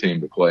scary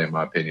team to play in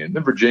my opinion.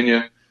 Then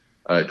Virginia,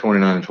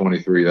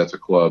 29-23, that's a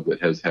club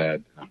that has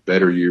had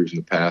better years in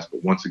the past,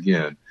 but once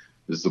again,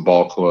 this is a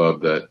ball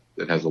club that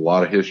has a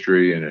lot of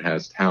history and it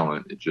has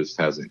talent. It just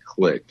hasn't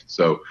clicked.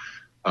 So,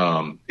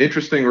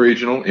 interesting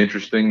regional,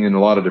 interesting in a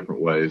lot of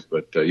different ways.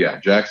 But, yeah,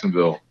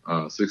 Jacksonville,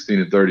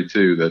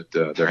 16-32,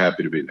 that they're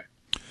happy to be there.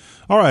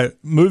 All right,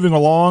 moving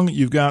along,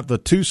 you've got the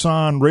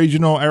Tucson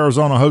Regional.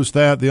 Arizona hosts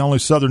that, the only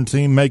Southern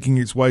team making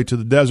its way to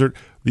the desert.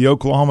 The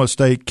Oklahoma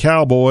State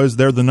Cowboys,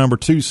 they're the number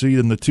 2 seed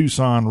in the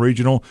Tucson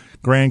Regional.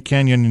 Grand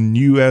Canyon and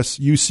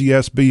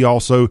UCSB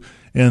also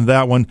in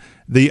that one.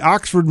 The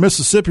Oxford,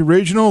 Mississippi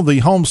Regional, the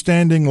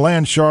homestanding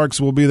Land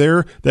Sharks will be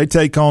there. They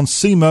take on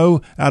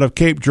SEMO out of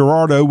Cape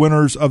Girardeau,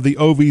 winners of the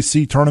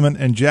OVC tournament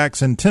in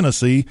Jackson,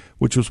 Tennessee,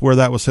 which was where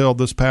that was held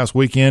this past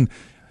weekend.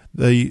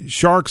 The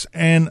Sharks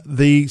and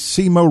the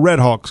SEMO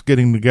Redhawks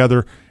getting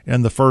together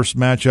in the first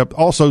matchup.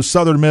 Also,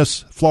 Southern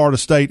Miss, Florida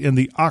State in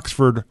the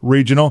Oxford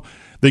Regional.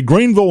 The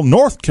Greenville,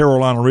 North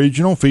Carolina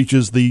Regional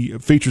features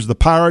the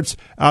Pirates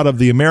out of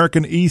the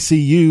American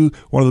ECU,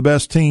 one of the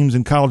best teams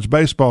in college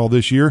baseball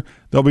this year.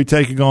 They'll be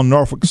taking on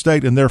Norfolk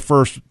State in their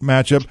first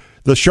matchup.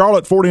 The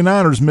Charlotte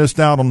 49ers missed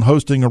out on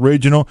hosting a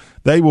regional.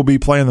 They will be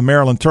playing the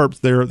Maryland Terps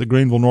there at the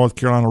Greenville, North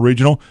Carolina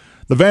Regional.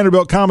 The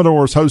Vanderbilt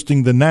Commodores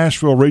hosting the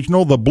Nashville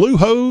Regional. The Blue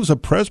Hose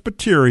of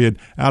Presbyterian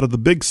out of the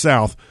Big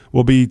South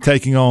will be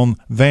taking on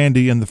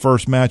Vandy in the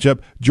first matchup.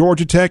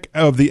 Georgia Tech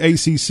of the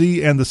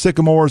ACC and the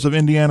Sycamores of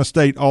Indiana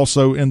State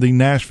also in the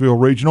Nashville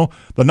Regional.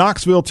 The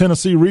Knoxville,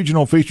 Tennessee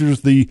Regional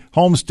features the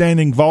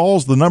homestanding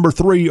Vols, the number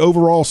 3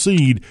 overall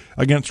seed,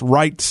 against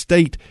Wright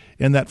State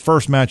in that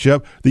first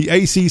matchup. The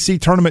ACC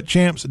tournament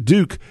champs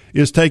Duke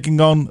is taking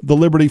on the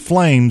Liberty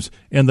Flames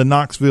in the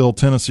Knoxville,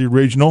 Tennessee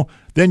Regional.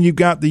 Then you've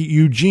got the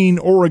Eugene,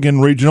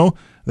 Oregon Regional.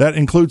 That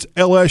includes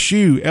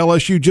LSU.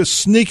 LSU just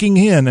sneaking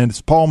in, and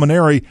it's Paul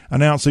Maneri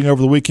announcing over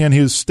the weekend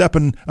he was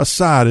stepping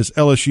aside as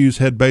LSU's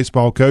head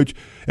baseball coach.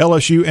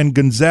 LSU and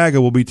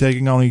Gonzaga will be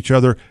taking on each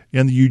other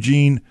in the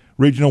Eugene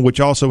Regional, which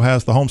also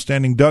has the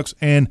homestanding Ducks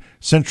and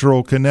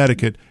Central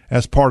Connecticut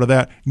as part of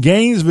that.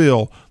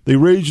 Gainesville, the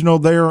regional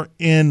there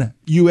in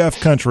UF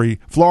country.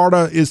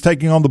 Florida is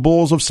taking on the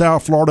Bulls of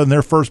South Florida in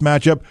their first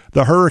matchup.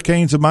 The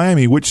Hurricanes of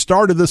Miami, which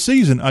started the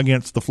season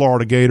against the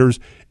Florida Gators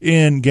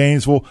in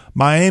Gainesville.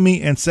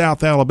 Miami and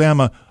South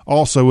Alabama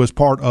also as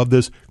part of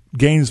this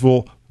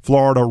Gainesville,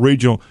 Florida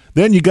regional.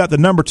 Then you got the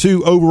number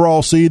 2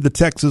 overall seed, the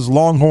Texas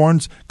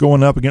Longhorns,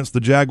 going up against the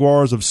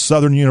Jaguars of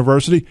Southern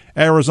University.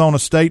 Arizona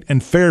State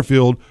and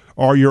Fairfield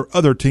are your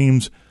other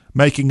teams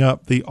making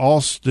up the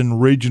Austin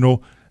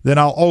Regional. Then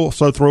I'll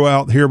also throw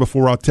out here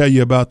before I tell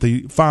you about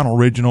the final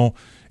regional,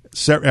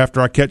 after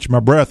I catch my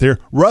breath here,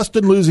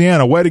 Ruston,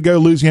 Louisiana. Way to go,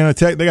 Louisiana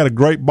Tech. They got a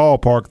great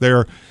ballpark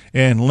there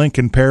in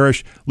Lincoln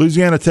Parish.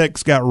 Louisiana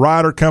Tech's got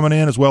Rider coming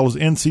in as well as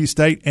NC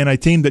State, and a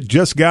team that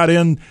just got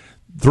in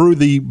through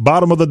the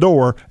bottom of the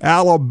door,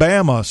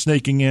 Alabama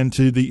sneaking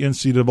into the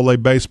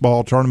NCAA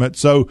baseball tournament.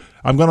 So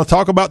I'm going to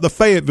talk about the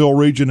Fayetteville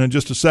region in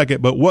just a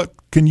second, but what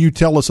can you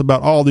tell us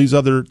about all these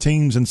other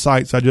teams and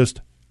sites I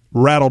just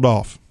rattled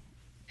off?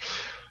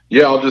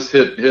 Yeah, I'll just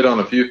hit on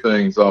a few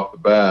things off the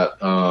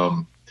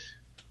bat.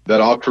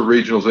 That Oxford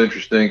Regional is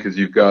interesting because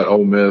you've got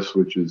Ole Miss,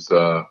 which is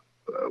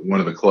one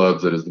of the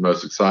clubs that is the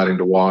most exciting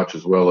to watch,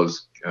 as well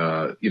as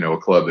a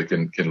club that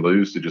can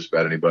lose to just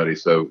about anybody.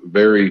 So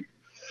very,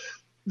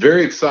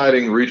 very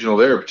exciting regional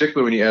there,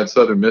 particularly when you add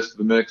Southern Miss to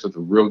the mix. It's a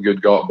real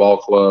good ball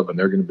club, and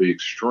they're going to be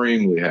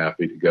extremely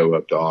happy to go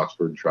up to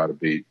Oxford and try to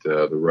beat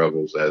the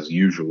Rebels as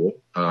usual.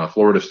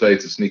 Florida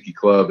State's a sneaky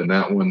club in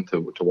that one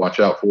to watch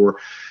out for.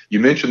 You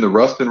mentioned the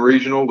Ruston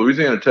Regional.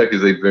 Louisiana Tech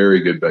is a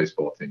very good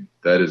baseball team.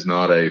 That is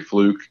not a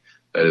fluke.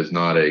 That is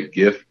not a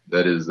gift.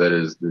 That is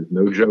there's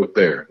no joke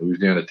there.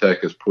 Louisiana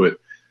Tech has put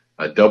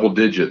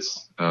double-digit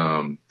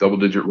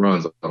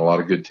runs on a lot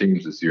of good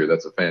teams this year.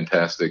 That's a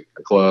fantastic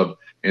club.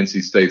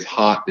 NC State's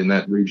hot in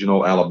that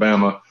regional.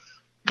 Alabama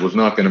was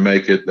not going to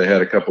make it. They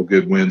had a couple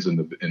good wins in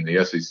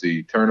the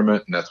SEC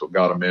tournament, and that's what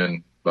got them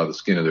in by the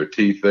skin of their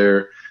teeth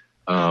there.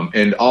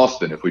 And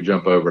Austin, if we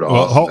jump over to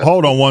Austin.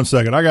 Hold on one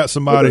second. I got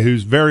somebody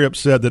who's very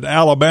upset that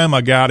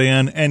Alabama got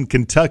in and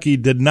Kentucky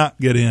did not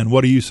get in.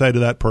 What do you say to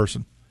that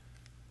person?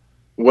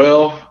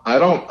 Well, I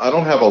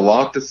don't have a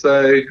lot to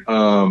say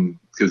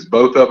because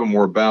both of them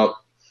were about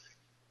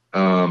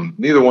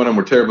neither one of them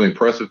were terribly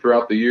impressive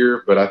throughout the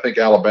year. But I think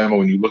Alabama,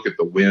 when you look at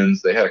the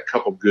wins, they had a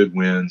couple good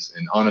wins.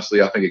 And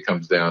honestly, I think it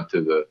comes down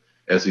to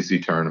the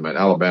SEC tournament.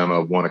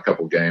 Alabama won a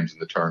couple games in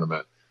the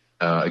tournament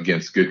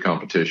against good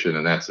competition,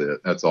 and that's it.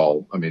 That's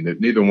all. I mean,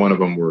 neither one of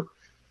them were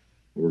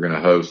going to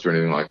host or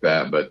anything like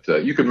that. But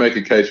you could make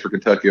a case for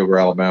Kentucky over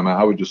Alabama.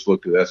 I would just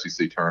look to the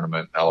SEC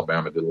tournament.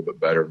 Alabama did a little bit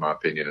better, in my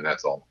opinion, and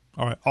that's all.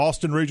 All right,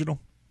 Austin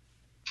Regional.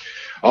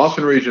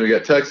 Austin Regional, we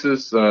got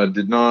Texas.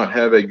 Did not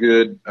have a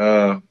good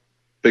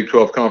Big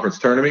 12 conference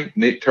tourney.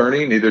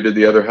 Neither did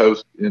the other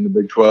host in the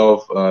Big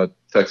 12,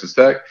 Texas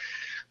Tech.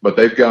 But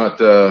they've got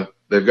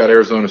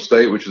Arizona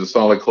State, which is a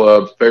solid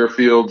club.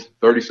 Fairfield,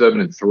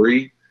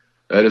 37-3.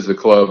 That is a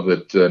club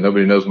that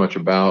nobody knows much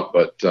about,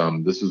 but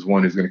this is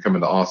one who's going to come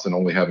into Austin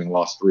only having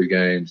lost 3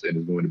 games and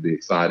is going to be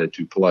excited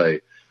to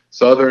play.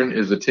 Southern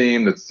is a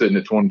team that's sitting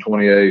at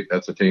 20-28.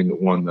 That's a team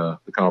that won the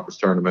conference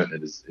tournament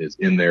and is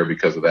in there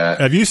because of that.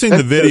 Have you seen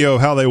the video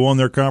of how they won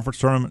their conference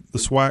tournament, the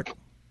SWAC?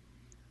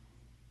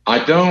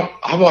 I don't.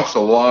 I watched a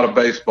lot of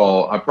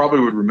baseball. I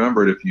probably would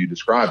remember it if you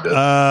described it.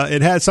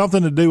 It had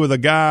something to do with a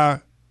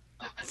guy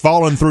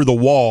falling through the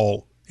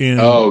wall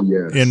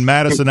in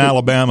Madison,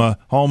 Alabama,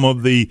 home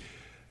of the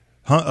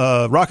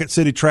Rocket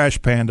City Trash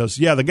Pandas.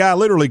 Yeah, the guy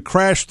literally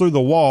crashed through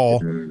the wall,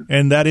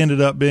 and that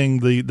ended up being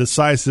the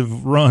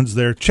decisive runs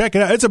there. Check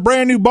it out. It's a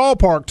brand-new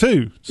ballpark,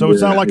 too, so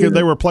it's not like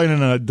they were playing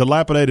in a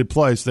dilapidated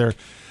place there.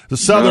 The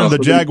Southern, the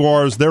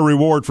Jaguars, their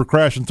reward for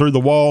crashing through the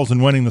walls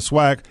and winning the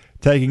SWAC,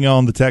 taking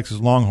on the Texas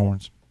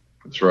Longhorns.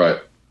 That's right.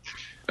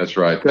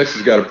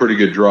 Texas got a pretty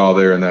good draw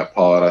there in that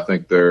pod. I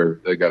think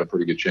they got a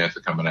pretty good chance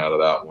of coming out of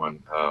that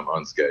one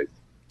unscathed.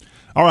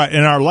 All right,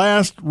 in our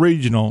last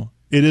regional,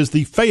 it is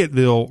the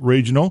Fayetteville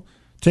Regional.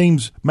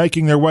 Teams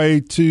making their way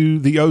to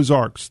the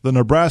Ozarks, the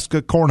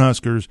Nebraska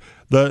Cornhuskers,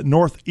 the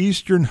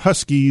Northeastern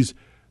Huskies,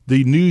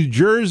 the New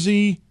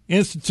Jersey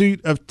Institute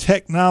of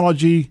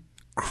Technology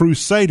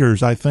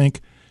Crusaders, I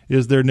think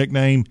is their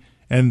nickname.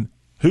 And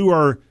who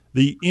are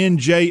the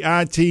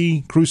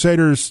NJIT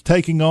Crusaders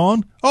taking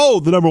on? Oh,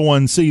 the number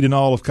 1 seed in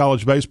all of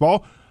college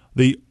baseball,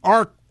 the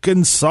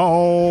Arkansas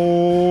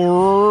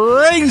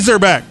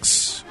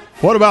Razorbacks.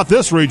 What about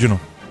this regional?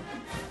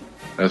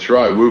 That's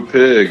right, Woo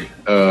Pig.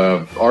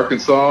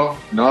 Arkansas,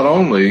 not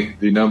only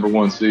the number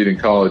 1 seed in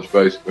college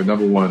baseball,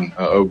 number 1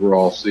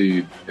 overall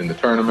seed in the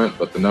tournament,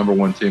 but the number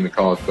 1 team in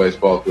college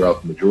baseball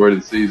throughout the majority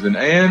of the season,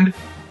 and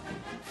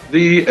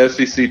the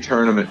SEC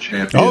tournament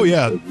champions. Oh,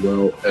 yeah.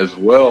 as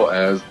well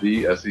as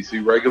the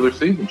SEC regular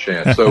season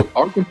champ. So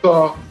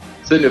Arkansas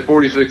sitting at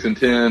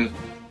 46-10.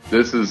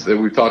 This is, as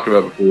we've talked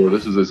about before,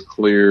 this is as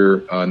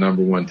clear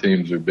number 1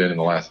 teams have been in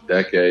the last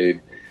decade.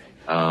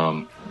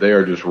 They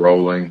are just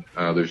rolling.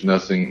 There's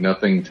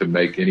nothing to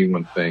make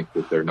anyone think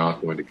that they're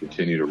not going to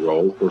continue to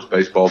roll. Of course,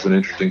 baseball's an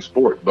interesting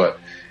sport, but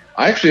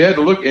I actually had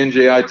to look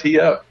NJIT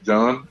up,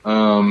 John.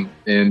 Are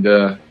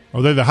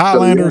they the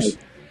Highlanders? So,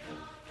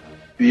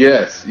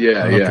 yes,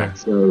 yeah. Okay.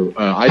 So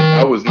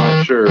I was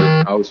not sure.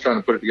 I was trying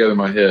to put it together in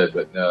my head,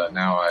 but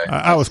now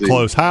I was see.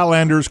 close.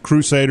 Highlanders,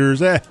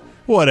 Crusaders,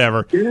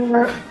 whatever.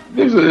 Yeah,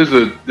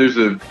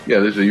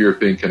 there's a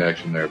European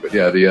connection there, but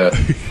yeah,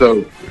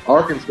 so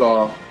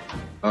Arkansas.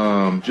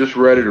 Just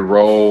ready to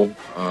roll.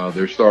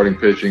 Their starting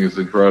pitching is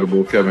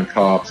incredible. Kevin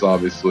Kopps,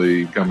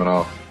 obviously, coming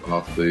off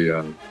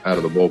the out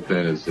of the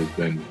bullpen has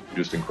been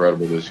just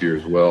incredible this year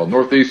as well.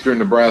 Northeastern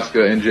Nebraska,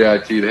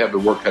 NJIT, they have the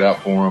work cut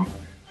out for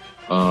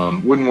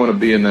them. Wouldn't want to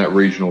be in that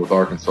regional with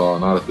Arkansas,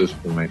 not at this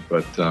point,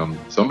 but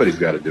somebody's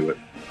got to do it.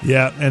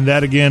 Yeah, and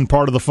that, again,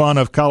 part of the fun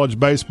of college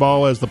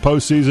baseball as the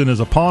postseason is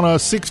upon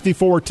us.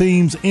 64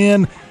 teams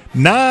in,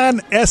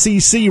 9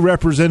 SEC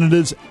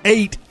representatives,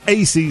 8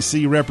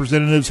 ACC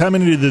representatives. How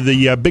many did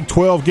the Big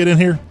 12 get in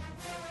here?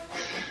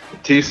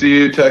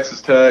 TCU,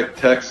 Texas Tech,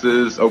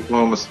 Texas,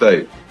 Oklahoma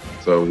State.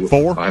 So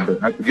 4? I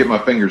have to get my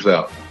fingers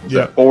out. Is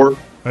Yeah. that 4?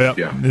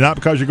 Yeah. Not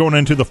because you're going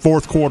into the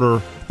fourth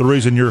quarter, the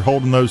reason you're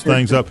holding those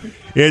things up.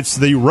 It's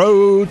the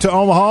road to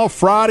Omaha.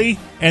 Friday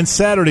and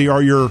Saturday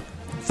are your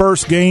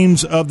first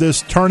games of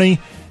this tourney,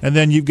 and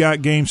then you've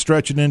got games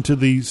stretching into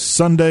the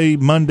Sunday,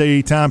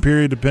 Monday time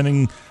period,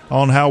 depending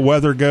on how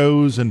weather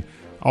goes and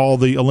all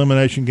the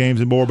elimination games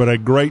and more. But a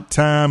great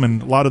time,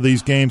 and a lot of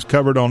these games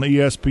covered on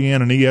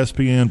ESPN and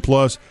ESPN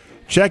Plus.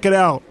 Check it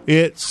out.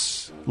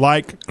 It's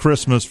like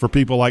Christmas for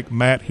people like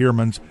Matt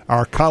Heermans,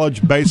 our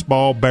college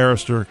baseball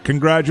barrister.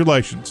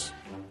 Congratulations.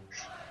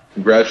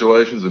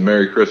 Congratulations and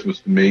Merry Christmas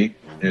to me.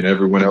 and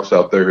everyone else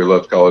out there who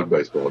loves college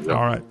baseball. John.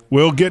 All right.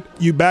 We'll get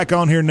you back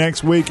on here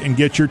next week and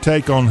get your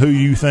take on who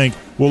you think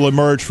will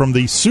emerge from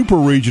the Super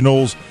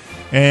Regionals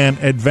and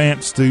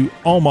advance to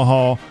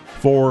Omaha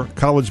for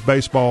college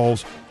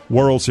baseball's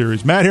World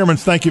Series. Matt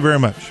Hermans, thank you very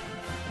much.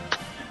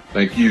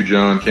 Thank you,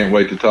 John. Can't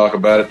wait to talk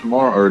about it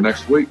tomorrow or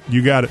next week.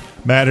 You got it.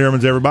 Matt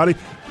Hermans, everybody.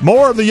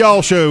 More of the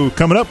Y'all Show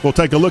coming up. We'll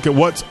take a look at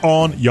what's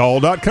on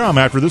y'all.com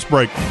after this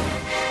break.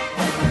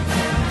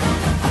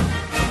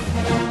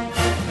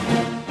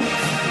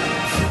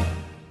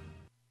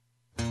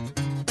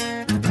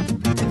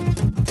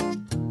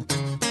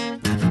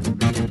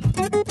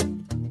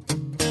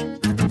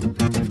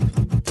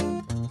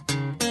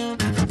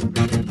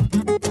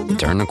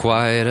 Turn the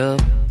quiet up,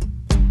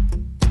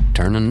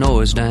 turn the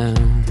noise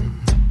down.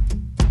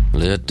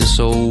 Let this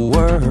old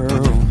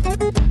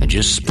world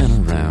just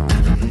spin around.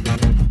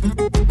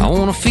 I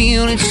wanna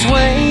feel it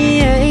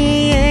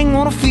sway,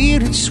 wanna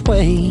feel it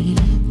sway,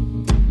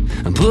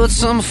 and put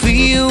some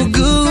feel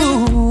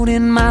good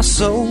in my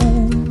soul.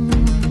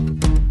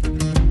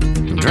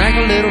 Drink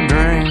a little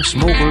drink,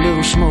 smoke a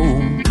little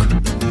smoke.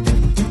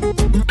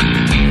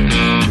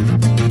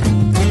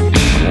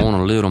 I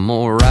want a little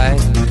more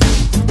right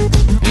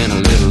and a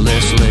little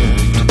less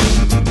left.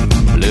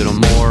 A little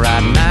more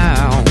right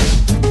now,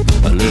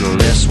 a little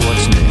less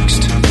what's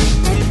next.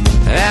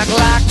 Act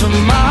like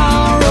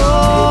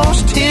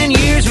tomorrow's 10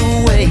 years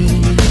away,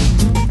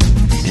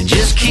 and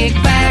just kick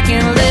back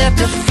and let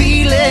the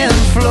feeling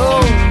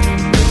flow.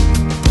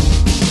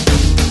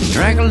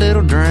 Drink a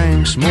little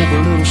drink, smoke a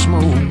little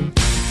smoke.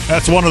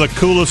 That's one of the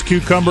coolest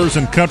cucumbers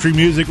in country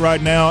music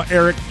right now,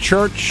 Eric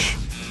Church.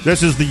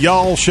 This is the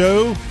Y'all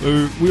Show.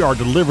 We are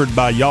delivered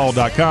by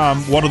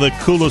y'all.com. One of the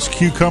coolest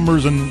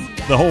cucumbers in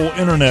the whole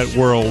internet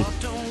world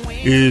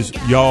is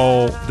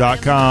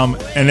y'all.com.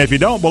 And if you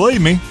don't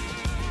believe me,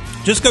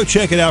 just go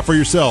check it out for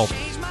yourself.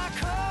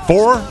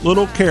 4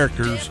 little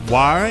characters,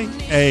 YALL.com.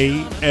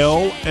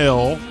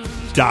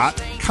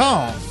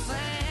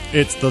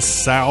 It's the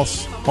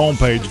South's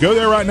homepage. Go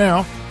there right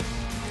now.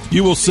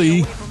 You will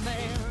see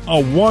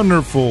a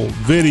wonderful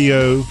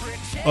video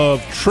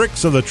of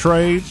tricks of the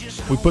trade.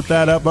 We put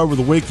that up over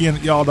the weekend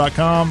at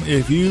y'all.com.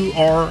 If you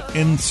are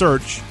in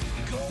search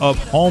of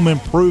home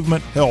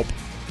improvement help,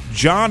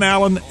 John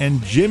Allen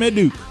and Jimmy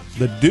Duke,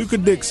 the Duke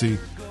of Dixie,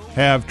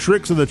 have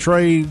tricks of the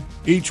trade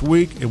each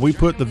week, and we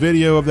put the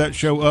video of that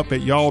show up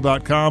at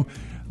y'all.com.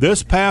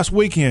 This past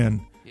weekend,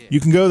 you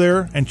can go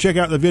there and check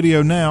out the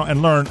video now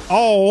and learn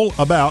all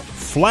about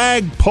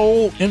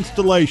flagpole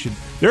installation.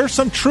 There's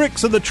some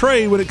tricks of the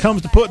trade when it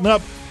comes to putting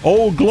up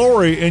Old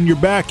Glory in your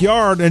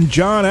backyard, and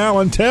John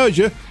Allen tells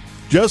you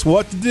just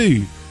what to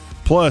do.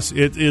 Plus,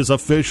 it is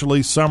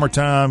officially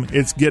summertime.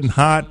 It's getting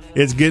hot.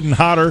 It's getting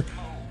hotter.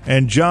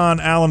 And John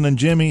Allen and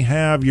Jimmy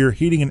have your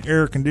heating and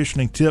air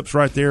conditioning tips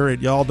right there at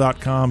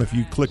y'all.com if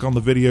you click on the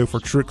video for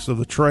tricks of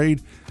the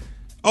trade.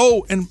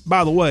 Oh, and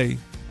by the way,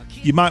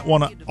 you might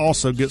want to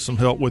also get some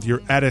help with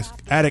your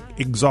attic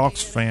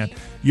exhaust fan.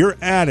 Your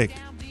attic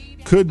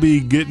could be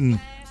getting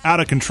out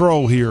of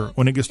control here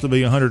when it gets to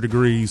be 100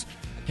 degrees.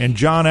 And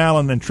John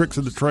Allen and Tricks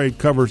of the Trade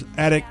covers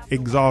attic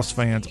exhaust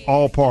fans,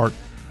 all part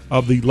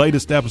of the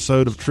latest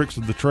episode of Tricks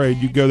of the Trade.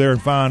 You go there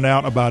and find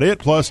out about it,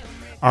 plus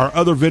our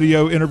other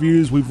video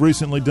interviews we've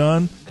recently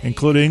done,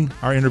 including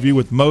our interview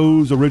with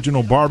Moe's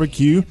Original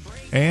Barbecue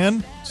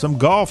and some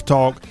golf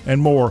talk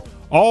and more,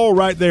 all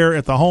right there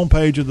at the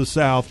homepage of the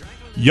South,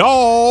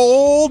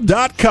 y'all.com.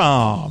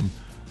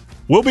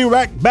 We'll be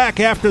right back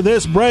after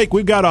this break.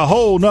 We've got a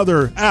whole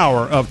nother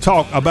hour of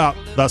talk about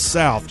the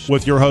South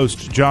with your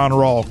host, John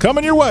Rawl.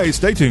 Coming your way.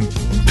 Stay tuned.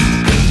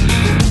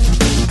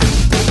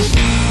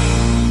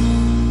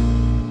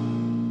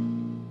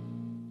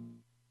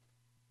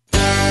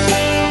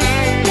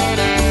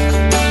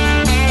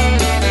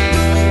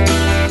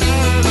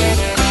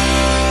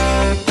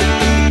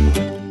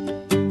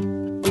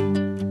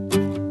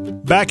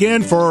 Back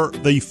in for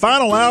the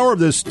final hour of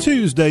this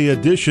Tuesday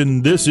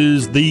edition. This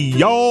is the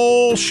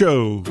Y'all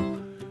Show.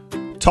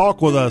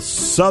 Talk with a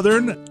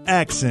Southern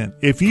accent.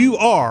 If you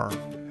are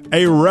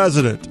a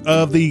resident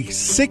of the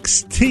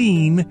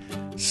 16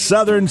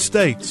 Southern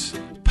states,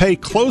 pay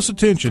close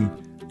attention.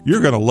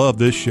 You're going to love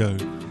this show.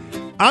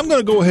 I'm going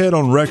to go ahead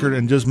on record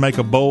and just make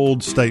a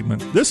bold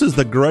statement. This is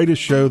the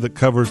greatest show that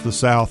covers the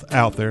South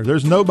out there.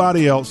 There's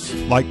nobody else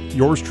like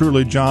yours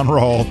truly, John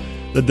Rawl,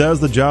 that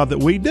does the job that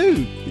we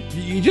do.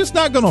 You're just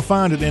not going to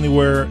find it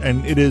anywhere,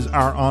 and it is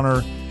our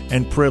honor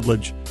and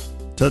privilege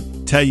to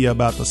tell you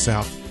about the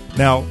South.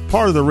 Now,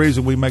 part of the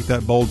reason we make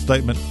that bold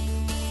statement,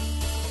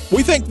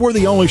 we think we're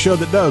the only show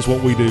that does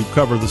what we do,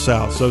 cover the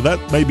South. So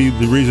that may be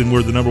the reason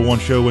we're the number one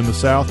show in the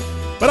South.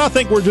 But I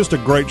think we're just a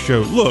great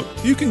show. Look,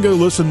 you can go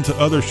listen to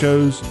other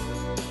shows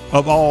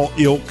of all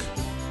ilk,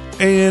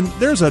 and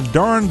there's a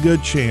darn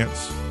good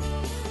chance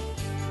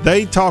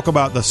they talk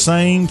about the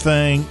same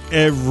thing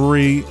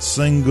every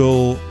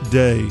single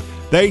day.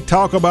 They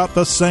talk about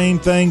the same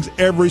things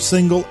every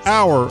single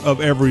hour of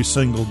every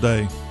single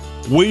day.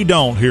 We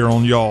don't here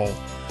on Y'all.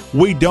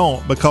 We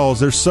don't,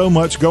 because there's so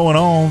much going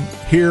on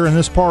here in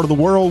this part of the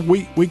world.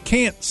 We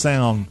can't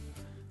sound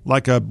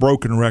like a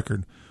broken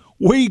record.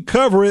 We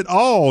cover it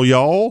all,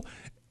 y'all,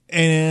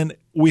 and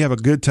we have a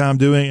good time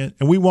doing it,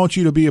 and we want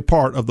you to be a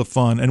part of the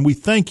fun, and we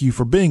thank you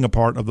for being a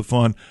part of the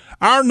fun.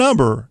 Our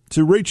number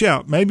to reach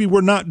out, maybe we're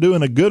not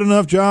doing a good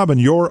enough job in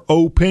your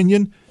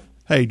opinion,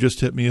 hey, just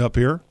hit me up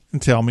here and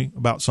tell me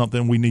about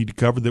something we need to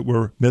cover that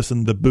we're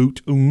missing the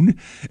boot on.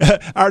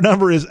 Our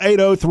number is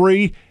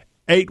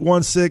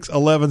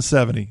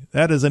 803-816-1170.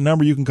 That is a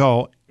number you can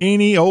call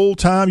any old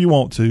time you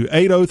want to.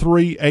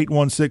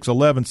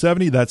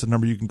 803-816-1170. That's a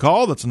number you can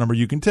call. That's a number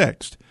you can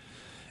text.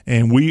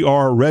 And we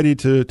are ready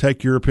to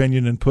take your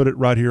opinion and put it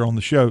right here on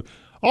the show.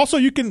 Also,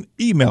 you can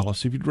email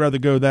us if you'd rather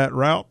go that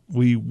route.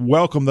 We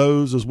welcome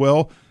those as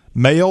well.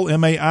 Mail,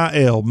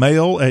 M-A-I-L,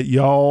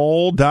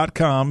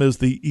 mail@y'all.com is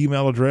the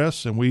email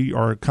address. And we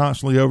are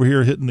constantly over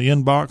here hitting the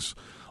inbox,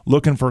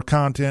 looking for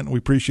content. We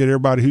appreciate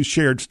everybody who's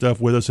shared stuff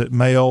with us at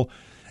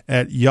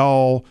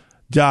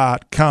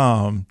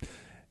mail@y'all.com.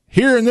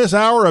 Here in this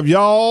hour of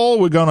Y'all,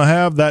 we're going to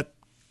have that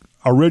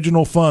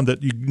original fun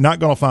that you're not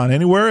going to find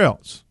anywhere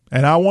else.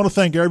 And I want to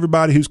thank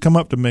everybody who's come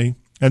up to me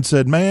and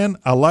said, man,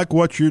 I like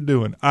what you're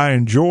doing. I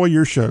enjoy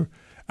your show.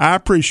 I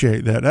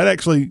appreciate that. That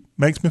actually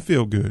makes me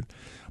feel good.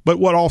 But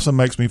what also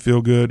makes me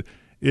feel good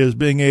is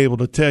being able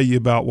to tell you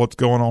about what's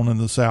going on in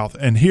the South.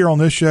 And here on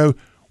this show,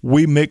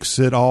 we mix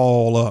it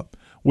all up.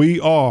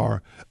 We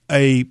are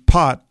a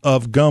pot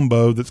of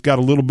gumbo that's got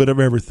a little bit of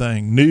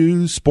everything.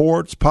 News,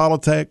 sports,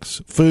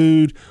 politics,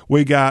 food.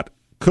 We got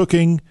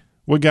cooking.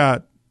 We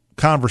got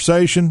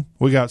conversation.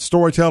 We got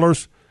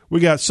storytellers. We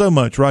got so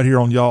much right here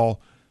on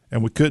Y'all,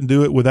 and we couldn't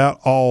do it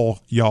without all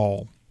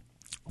y'all.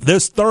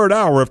 This third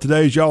hour of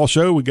today's Y'all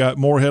Show, we got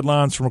more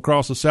headlines from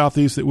across the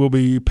Southeast that we'll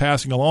be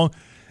passing along.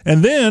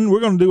 And then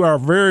we're going to do our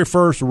very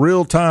first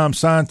real-time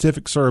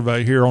scientific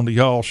survey here on the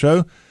Y'all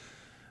Show.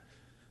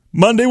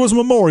 Monday was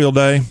Memorial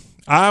Day.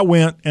 I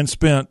went and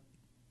spent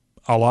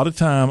a lot of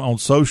time on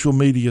social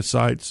media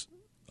sites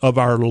of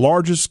our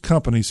largest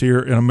companies here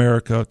in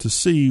America to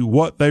see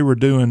what they were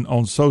doing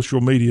on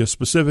social media,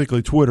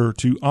 specifically Twitter,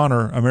 to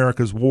honor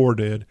America's war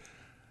dead.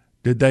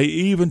 Did they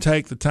even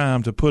take the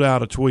time to put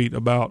out a tweet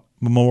about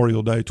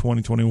Memorial Day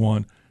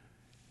 2021?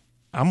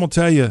 I'm going to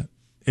tell you,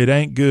 it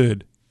ain't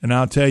good. And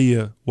I'll tell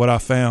you what I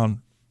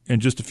found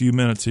in just a few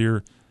minutes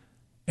here.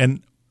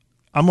 And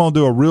I'm going to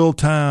do a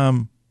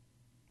real-time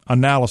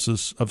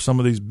analysis of some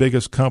of these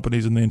biggest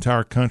companies in the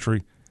entire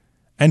country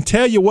and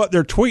tell you what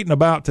they're tweeting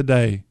about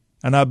today.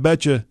 And I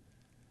bet you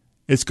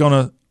it's going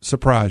to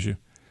surprise you.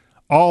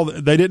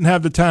 They didn't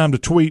have the time to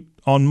tweet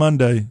on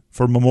Monday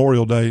for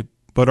Memorial Day,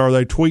 but are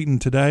they tweeting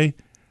today?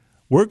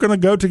 We're going to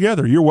go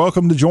together. You're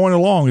welcome to join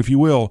along, if you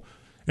will,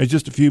 in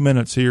just a few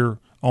minutes here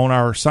on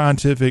our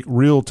scientific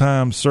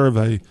real-time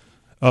survey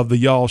of the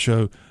Y'all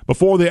Show.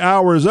 Before the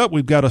hour is up,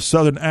 we've got a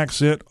Southern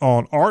accent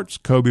on arts.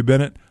 Kobe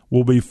Bennett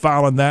will be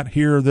filing that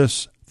here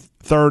this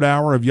third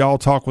hour of Y'all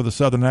Talk with a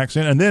Southern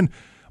accent. And then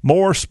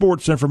more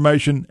sports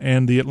information,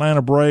 and the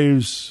Atlanta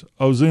Braves,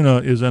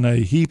 Ozuna, is in a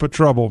heap of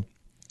trouble.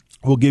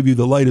 We'll give you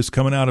the latest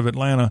coming out of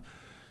Atlanta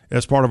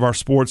as part of our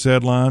sports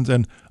headlines.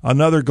 And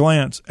another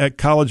glance at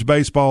college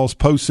baseball's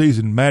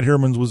postseason. Matt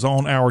Hermans was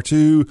on hour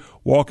 2,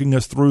 walking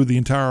us through the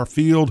entire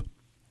field.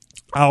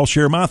 I'll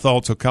share my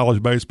thoughts of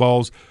college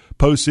baseball's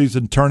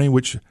postseason tourney,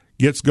 which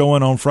gets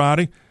going on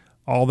Friday.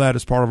 All that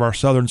is part of our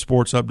Southern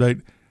Sports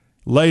Update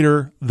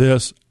later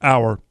this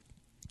hour.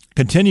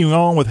 Continuing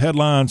on with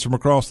headlines from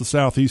across the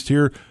Southeast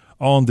here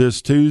on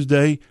this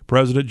Tuesday,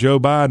 President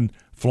Joe Biden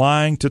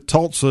flying to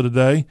Tulsa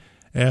today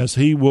as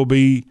he will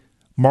be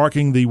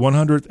marking the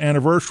 100th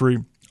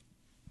anniversary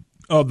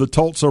of the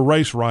Tulsa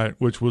race riot,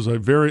 which was a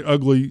very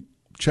ugly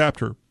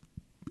chapter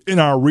in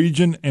our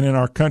region and in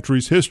our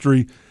country's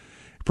history.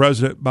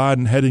 President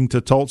Biden heading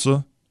to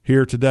Tulsa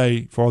here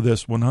today for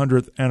this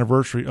 100th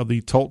anniversary of the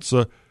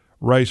Tulsa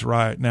race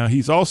riot. Now,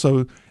 he's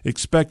also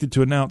expected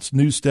to announce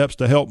new steps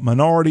to help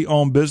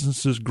minority-owned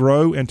businesses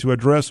grow and to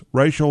address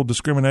racial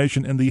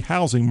discrimination in the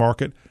housing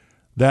market.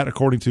 That,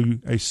 according to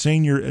a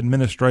senior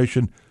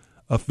administration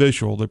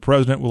official. The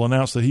president will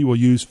announce that he will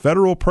use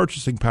federal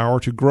purchasing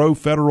power to grow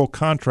federal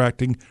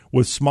contracting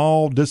with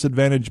small,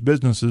 disadvantaged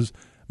businesses,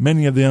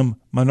 many of them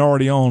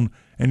minority-owned,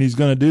 and he's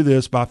going to do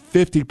this by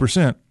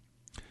 50%.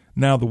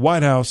 Now, the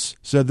White House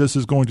said this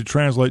is going to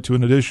translate to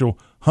an additional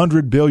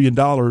 $100 billion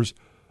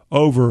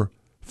over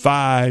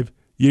 5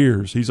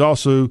 years. He's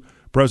also,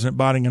 President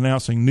Biden,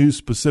 announcing new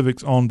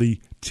specifics on the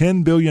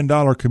 $10 billion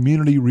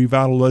Community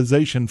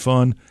Revitalization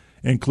Fund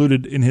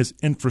included in his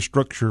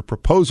infrastructure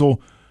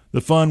proposal. The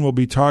fund will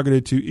be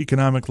targeted to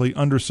economically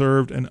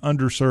underserved and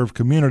underserved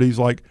communities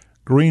like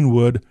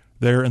Greenwood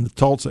there in the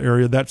Tulsa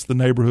area. That's the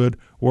neighborhood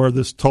where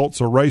this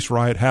Tulsa race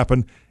riot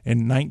happened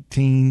in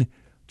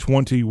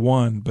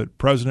 1921. But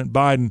President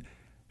Biden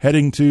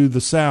heading to the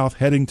South,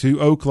 heading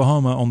to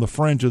Oklahoma on the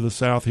fringe of the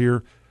South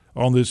here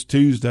on this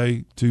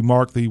Tuesday to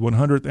mark the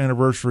 100th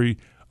anniversary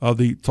of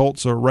the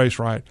Tulsa race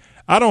riot.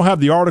 I don't have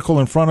the article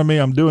in front of me.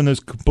 I'm doing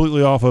this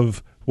completely off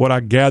of what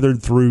I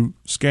gathered through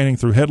scanning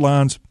through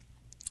headlines.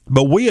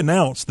 But we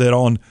announced that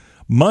on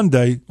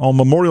Monday, on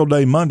Memorial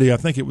Day Monday, I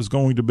think it was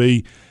going to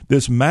be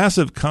this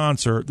massive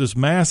concert, this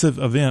massive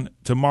event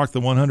to mark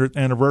the 100th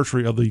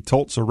anniversary of the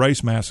Tulsa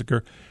Race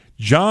Massacre.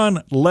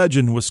 John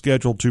Legend was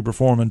scheduled to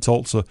perform in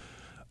Tulsa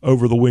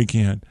over the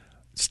weekend.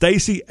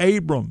 Stacey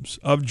Abrams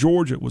of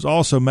Georgia was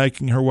also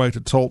making her way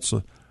to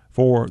Tulsa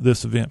for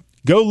this event.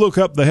 Go look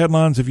up the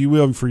headlines, if you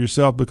will, for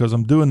yourself, because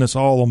I'm doing this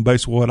all on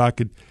base of what I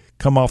could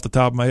come off the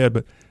top of my head.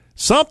 But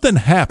something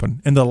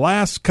happened in the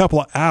last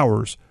couple of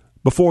hours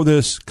before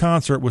this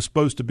concert was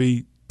supposed to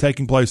be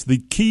taking place.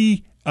 The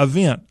key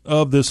event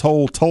of this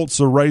whole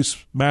Tulsa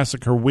Race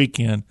Massacre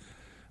weekend,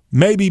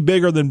 maybe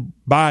bigger than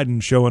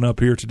Biden showing up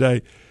here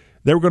today.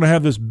 They were going to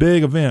have this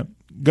big event,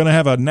 going to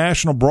have a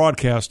national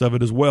broadcast of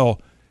it as well,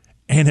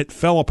 and it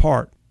fell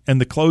apart in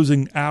the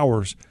closing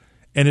hours.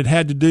 And it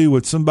had to do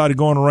with somebody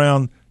going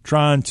around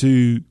trying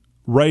to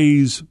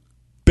raise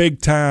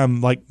big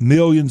time, like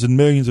millions and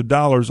millions of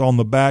dollars on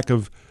the back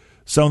of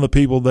some of the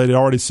people that had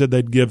already said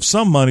they'd give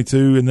some money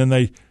to, and then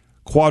they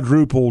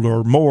quadrupled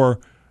or more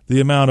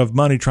the amount of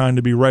money trying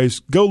to be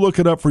raised. Go look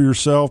it up for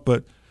yourself.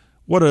 But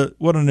what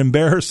an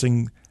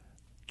embarrassing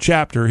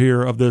chapter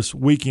here of this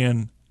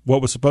weekend,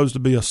 what was supposed to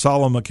be a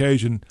solemn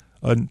occasion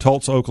in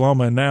Tulsa,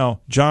 Oklahoma. And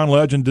now John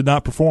Legend did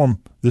not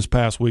perform this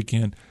past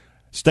weekend.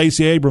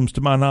 Stacey Abrams,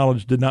 to my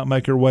knowledge, did not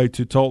make her way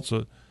to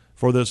Tulsa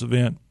for this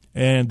event.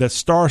 And that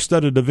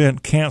star-studded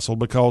event canceled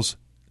because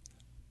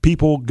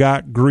people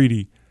got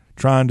greedy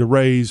trying to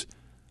raise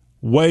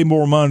way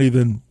more money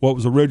than what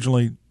was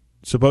originally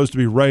supposed to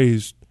be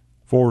raised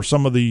for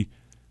some of the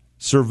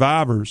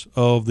survivors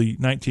of the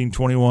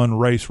 1921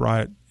 race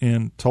riot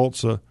in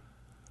Tulsa,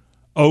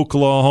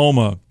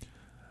 Oklahoma.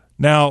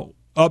 Now,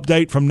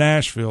 update from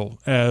Nashville,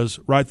 as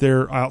right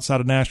there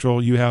outside of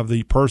Nashville, you have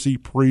the Percy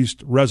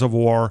Priest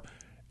Reservoir.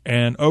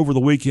 And over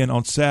the weekend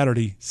on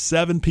Saturday,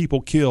 7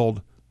 people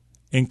killed,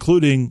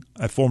 including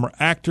a former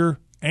actor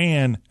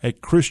and a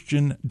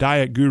Christian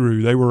diet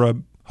guru. They were a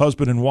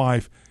husband and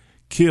wife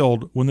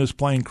killed when this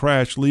plane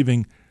crashed,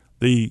 leaving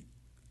the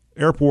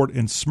airport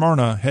in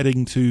Smyrna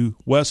heading to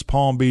West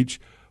Palm Beach,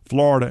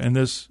 Florida. And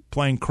this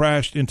plane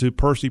crashed into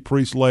Percy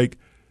Priest Lake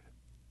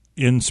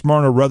in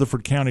Smyrna,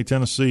 Rutherford County,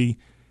 Tennessee.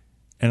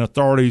 And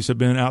authorities have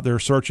been out there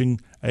searching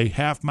a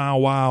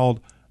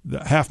half-mile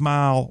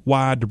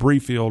wide debris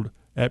field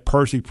at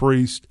Percy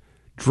Priest.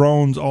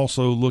 Drones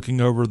also looking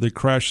over the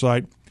crash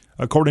site.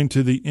 According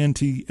to the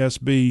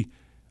NTSB,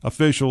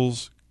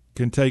 officials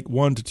can take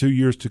 1 to 2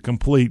 years to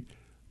complete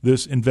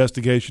this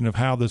investigation of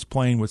how this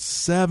plane with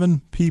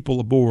 7 people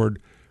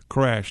aboard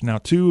crashed. Now,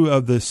 2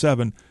 of the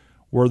 7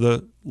 were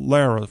the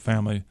Lara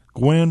family,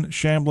 Gwen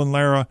Shamblin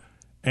Lara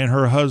and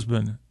her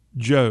husband,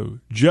 Joe.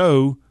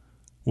 Joe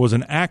was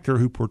an actor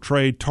who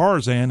portrayed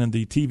Tarzan in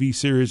the TV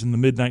series in the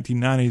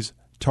mid-1990s,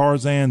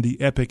 Tarzan: The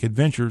Epic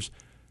Adventures,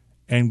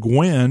 and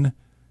Gwen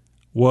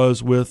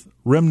was with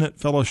Remnant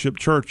Fellowship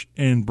Church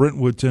in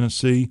Brentwood,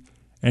 Tennessee,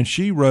 and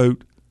she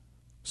wrote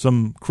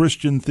some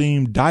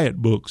Christian-themed diet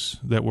books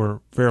that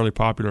were fairly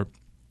popular.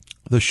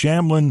 The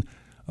Shamblin,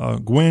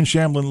 Gwen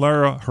Shamblin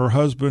Lara, her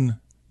husband,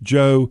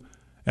 Joe,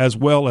 as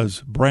well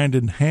as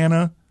Brandon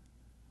Hanna,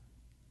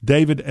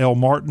 David L.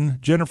 Martin,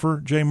 Jennifer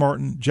J.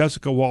 Martin,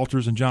 Jessica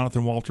Walters, and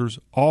Jonathan Walters,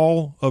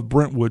 all of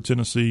Brentwood,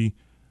 Tennessee,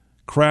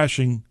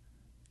 crashing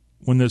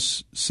when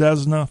this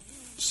Cessna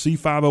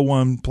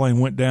C-501 plane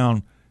went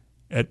down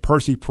at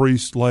Percy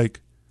Priest Lake,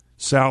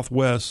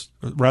 southeast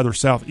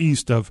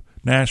of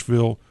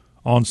Nashville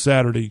on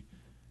Saturday.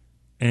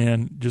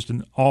 And just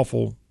an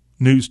awful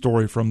news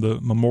story from the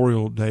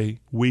Memorial Day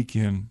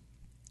weekend.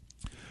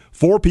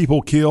 4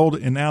 people killed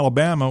in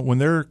Alabama when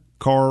their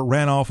car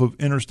ran off of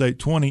Interstate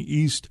 20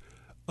 east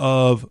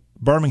of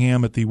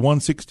Birmingham at the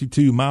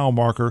 162-mile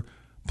marker,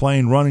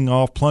 plane running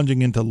off,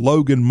 plunging into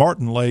Logan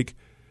Martin Lake.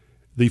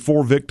 The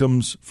 4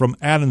 victims from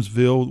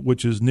Adamsville,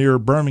 which is near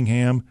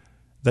Birmingham,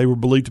 they were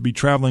believed to be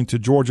traveling to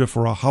Georgia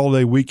for a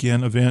holiday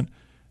weekend event.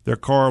 Their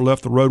car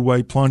left the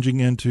roadway, plunging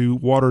into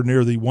water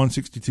near the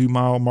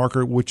 162-mile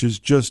marker, which is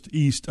just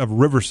east of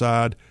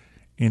Riverside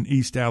in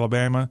East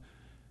Alabama.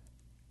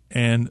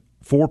 And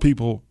 4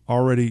 people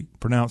already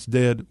pronounced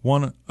dead.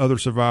 1 other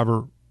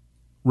survivor,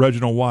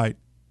 Reginald White,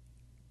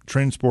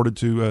 transported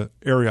to an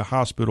area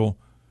hospital.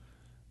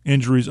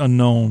 Injuries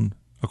unknown,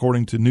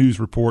 according to news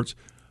reports.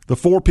 The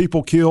 4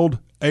 people killed: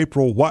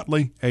 April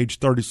Watley, age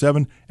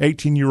 37,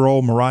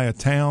 18-year-old Mariah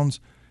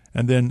Towns,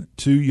 and then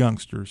 2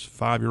 youngsters,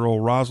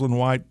 5-year-old Rosalind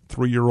White,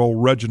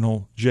 3-year-old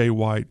Reginald J.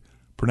 White,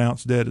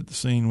 pronounced dead at the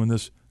scene when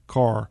this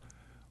car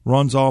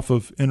runs off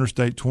of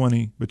Interstate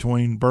 20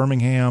 between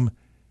Birmingham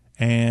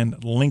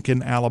and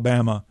Lincoln,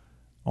 Alabama,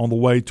 on the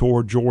way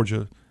toward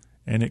Georgia,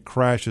 and it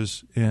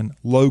crashes in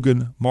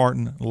Logan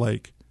Martin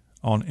Lake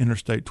on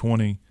Interstate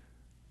 20.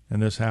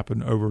 And this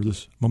happened over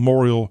this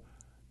Memorial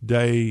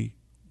Day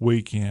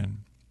weekend.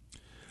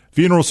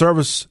 Funeral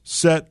service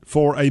set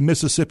for a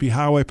Mississippi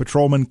highway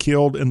patrolman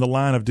killed in the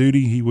line of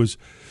duty. He was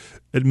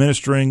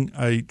administering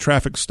a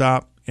traffic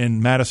stop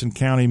in Madison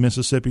County,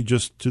 Mississippi,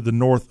 just to the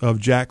north of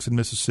Jackson,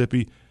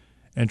 Mississippi,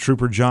 and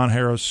Trooper John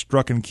Harris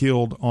struck and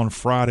killed on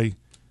Friday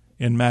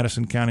in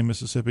Madison County,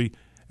 Mississippi.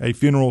 A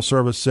funeral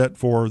service set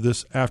for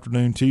this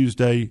afternoon,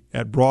 Tuesday,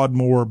 at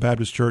Broadmoor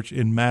Baptist Church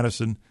in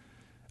Madison.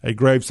 A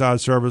graveside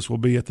service will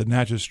be at the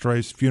Natchez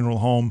Trace Funeral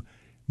Home,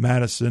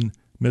 Madison,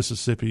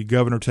 Mississippi.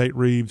 Governor Tate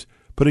Reeves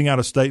putting out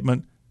a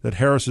statement that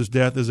Harris's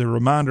death is a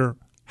reminder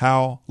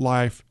how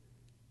life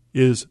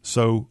is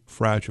so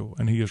fragile,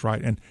 and he is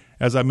right. And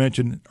as I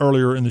mentioned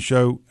earlier in the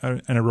show,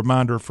 and a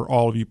reminder for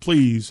all of you,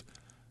 please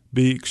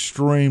be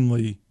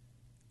extremely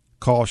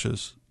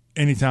cautious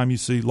anytime you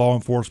see law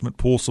enforcement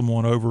pull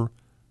someone over.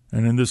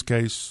 And in this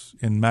case,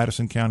 in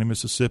Madison County,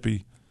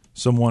 Mississippi,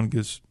 someone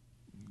gets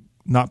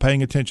not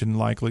paying attention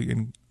likely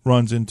and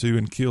runs into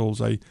and kills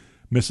a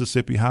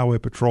Mississippi highway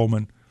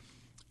patrolman.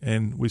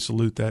 And we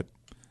salute that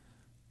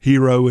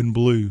hero in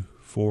blue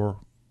for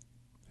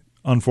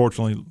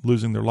unfortunately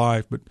losing their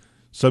life. But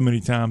so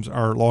many times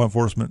our law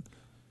enforcement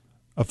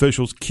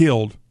officials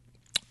killed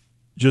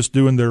just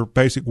doing their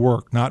basic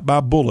work, not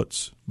by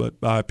bullets, but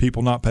by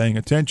people not paying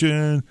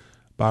attention,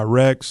 by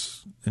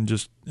wrecks, and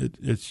just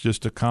it's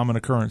just a common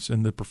occurrence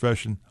in the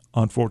profession,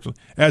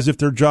 unfortunately. As if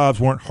their jobs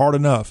weren't hard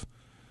enough,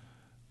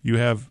 you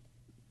have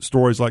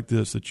stories like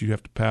this that you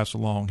have to pass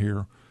along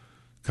here,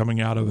 coming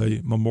out of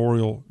a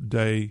Memorial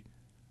Day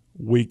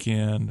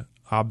weekend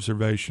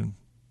observation.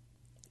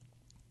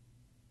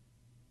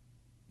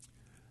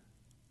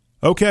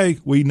 Okay,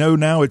 we know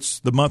now it's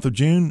the month of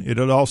June. It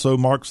also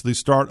marks the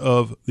start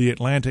of the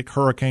Atlantic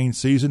hurricane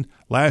season.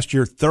 Last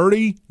year,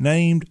 30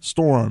 named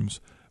storms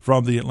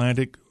from the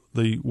Atlantic,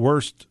 the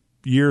worst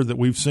year that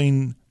we've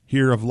seen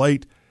here of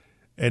late.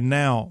 And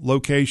now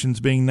locations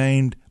being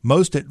named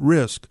most at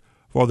risk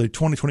for the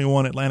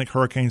 2021 Atlantic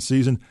hurricane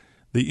season.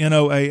 The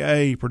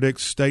NOAA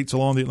predicts states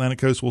along the Atlantic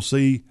coast will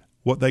see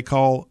what they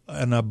call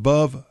an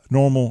above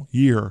normal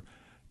year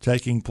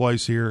taking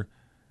place here,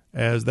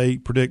 as they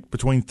predict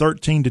between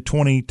 13 to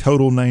 20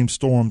 total named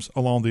storms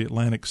along the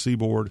Atlantic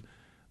seaboard.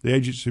 The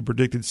agency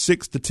predicted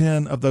 6 to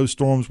 10 of those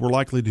storms were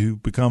likely to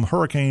become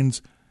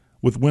hurricanes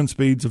with wind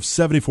speeds of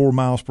 74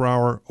 miles per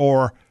hour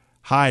or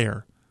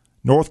higher.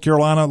 North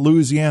Carolina,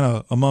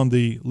 Louisiana among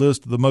the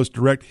list of the most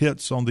direct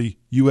hits on the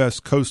U.S.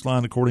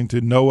 coastline, according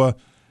to NOAA.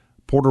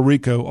 Puerto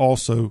Rico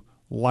also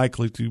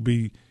likely to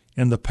be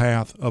in the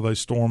path of a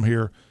storm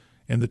here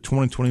in the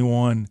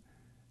 2021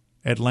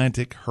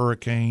 Atlantic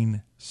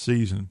hurricane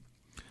season.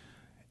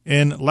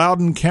 In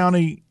Loudoun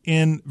County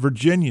in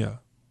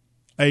Virginia,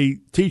 a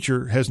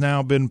teacher has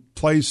now been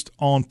placed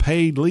on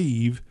paid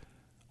leave,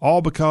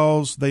 all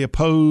because they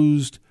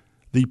opposed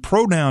the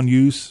pronoun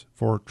use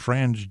for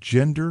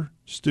transgender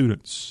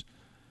students.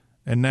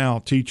 And now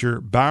teacher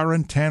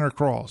Byron Tanner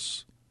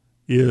Cross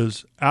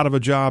is out of a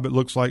job, it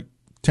looks like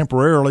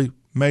temporarily,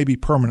 maybe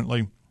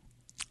permanently,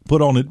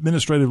 put on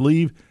administrative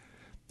leave,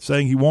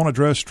 saying he won't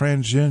address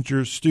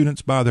transgender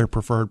students by their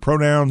preferred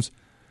pronouns.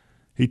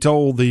 He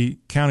told the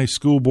county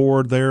school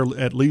board there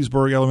at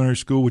Leesburg Elementary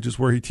School, which is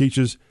where he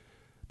teaches,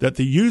 that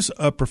the use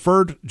of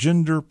preferred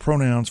gender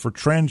pronouns for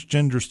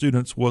transgender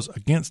students was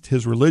against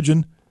his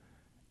religion.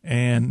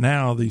 And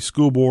now the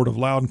school board of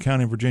Loudoun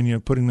County, Virginia,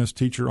 putting this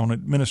teacher on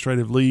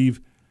administrative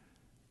leave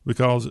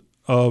because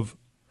of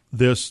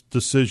this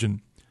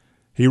decision.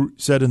 He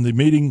said in the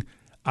meeting,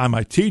 "I'm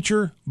a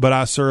teacher, but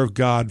I serve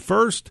God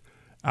first.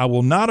 I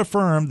will not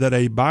affirm that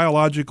a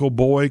biological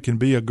boy can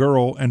be a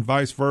girl and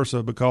vice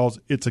versa because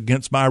it's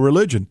against my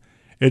religion.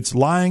 It's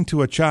lying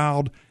to a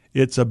child,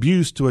 it's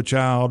abuse to a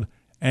child,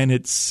 and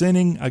it's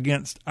sinning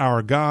against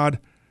our God."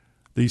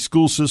 The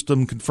school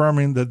system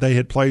confirming that they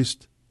had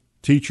placed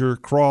teacher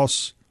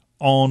Cross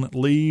on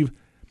leave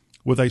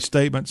with a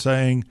statement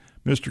saying,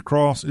 "Mr.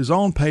 Cross is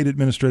on paid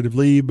administrative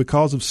leave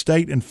because of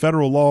state and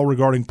federal law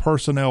regarding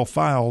personnel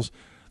files.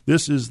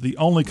 This is the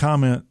only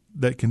comment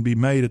that can be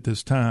made at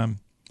this time."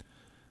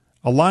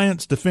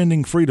 Alliance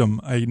Defending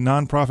Freedom, a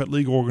nonprofit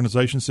legal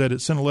organization, said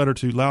it sent a letter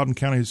to Loudoun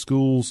County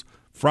schools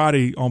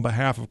Friday on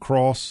behalf of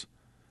Cross.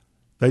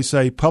 They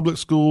say public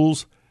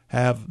schools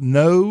have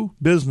no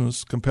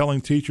business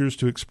compelling teachers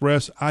to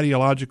express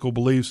ideological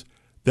beliefs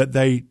that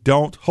they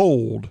don't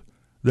hold.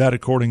 That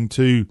according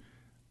to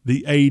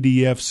the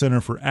ADF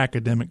Center for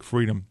Academic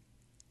Freedom.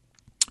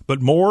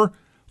 But more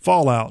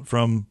fallout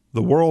from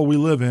the world we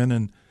live in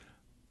and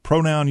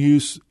pronoun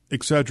use,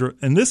 etc.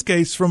 In this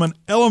case, from an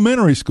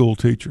elementary school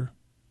teacher.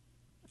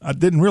 I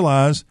didn't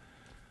realize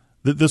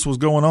that this was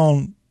going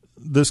on,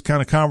 this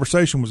kind of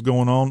conversation was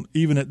going on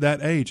even at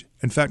that age.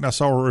 In fact, I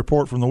saw a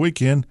report from the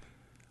weekend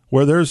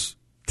where there's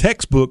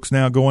textbooks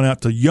now going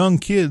out to young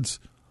kids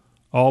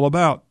all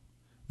about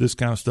this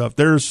kind of stuff.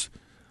 There's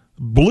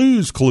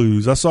Blue's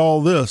Clues. I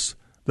saw this.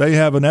 They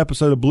have an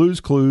episode of Blue's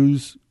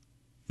Clues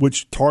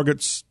which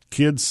targets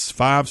kids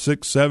 5,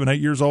 6, 7,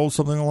 8 years old,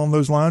 something along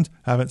those lines.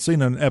 I haven't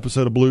seen an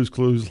episode of Blue's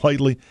Clues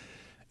lately.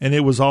 And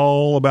it was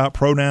all about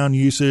pronoun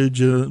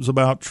usage. It was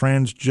about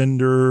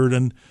transgendered,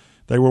 and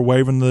they were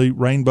waving the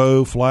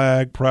rainbow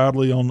flag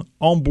proudly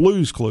on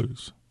Blue's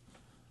Clues.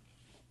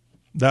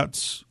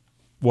 That's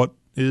what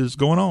is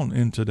going on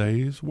in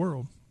today's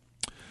world.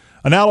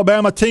 An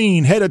Alabama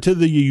teen headed to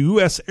the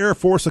U.S. Air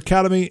Force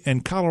Academy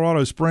in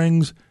Colorado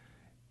Springs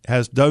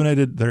has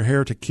donated their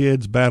hair to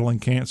kids battling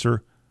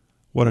cancer.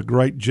 What a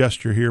great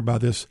gesture here by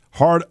this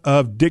Heart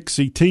of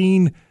Dixie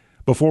teen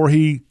before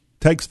he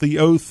takes the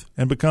oath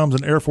and becomes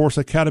an Air Force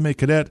Academy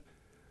cadet.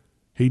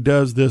 He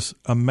does this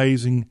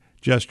amazing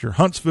gesture.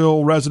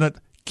 Huntsville resident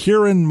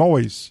Kieran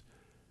Moyes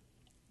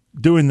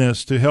doing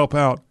this to help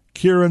out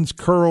Kieran's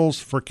Curls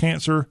for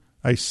Cancer,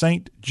 a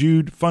St.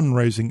 Jude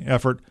fundraising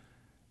effort,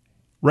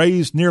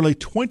 raised nearly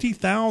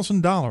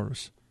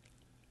 $20,000.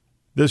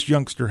 This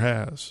youngster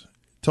has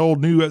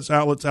told news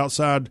outlets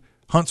outside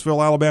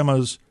Huntsville,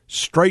 Alabama's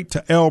Straight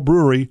to L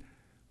Brewery,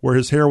 where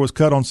his hair was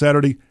cut on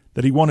Saturday,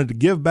 that he wanted to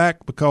give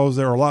back because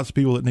there are lots of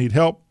people that need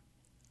help.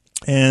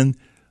 And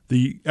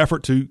the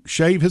effort to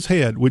shave his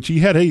head, which he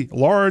had a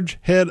large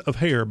head of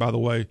hair, by the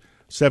way,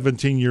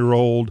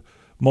 17-year-old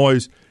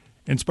Moyes,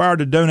 inspired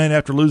to donate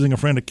after losing a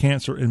friend to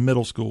cancer in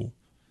middle school.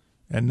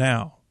 And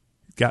now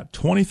got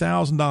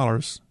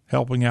 $20,000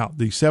 helping out.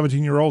 The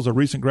 17-year-old is a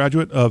recent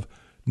graduate of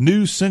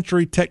New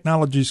Century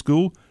Technology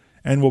School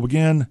and will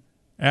begin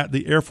at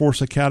the Air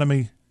Force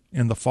Academy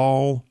in the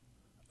fall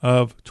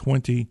of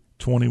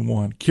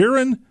 2021.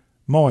 Kieran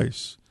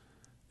Moyes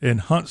in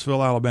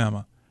Huntsville,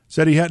 Alabama,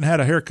 said he hadn't had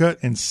a haircut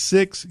in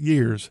 6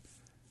 years.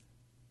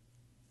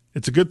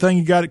 It's a good thing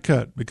he got it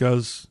cut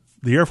because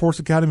the Air Force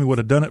Academy would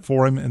have done it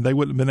for him and they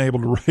wouldn't have been able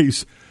to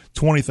raise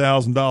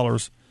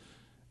 $20,000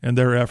 in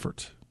their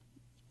efforts.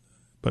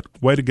 But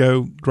way to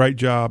go. Great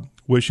job.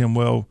 Wish him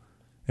well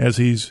as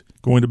he's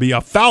going to be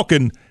a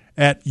Falcon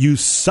at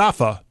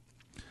USAFA.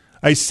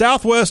 A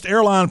Southwest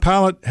airline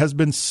pilot has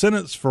been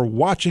sentenced for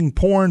watching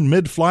porn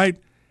mid-flight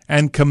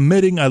and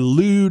committing a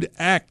lewd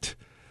act.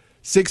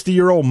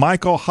 60-year-old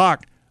Michael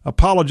Hawk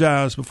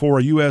apologized before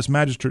a U.S.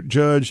 magistrate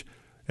judge,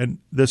 and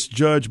this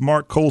judge,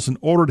 Mark Colson,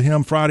 ordered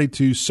him Friday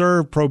to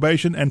serve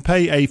probation and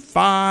pay a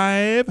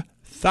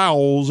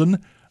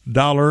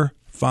 $5,000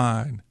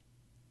 fine.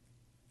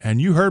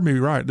 And you heard me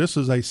right. This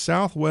is a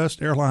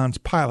Southwest Airlines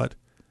pilot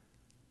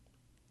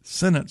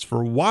sentenced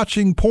for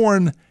watching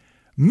porn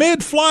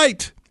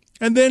mid-flight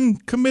and then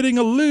committing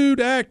a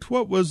lewd act.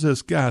 What was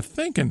this guy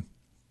thinking?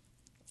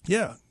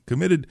 Yeah,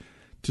 committed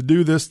to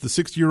do this. The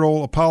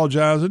 60-year-old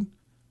apologizing,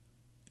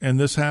 and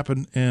this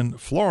happened in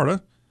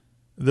Florida.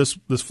 This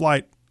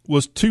flight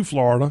was to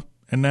Florida,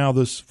 and now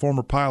this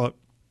former pilot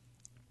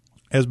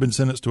has been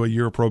sentenced to a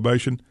year of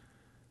probation.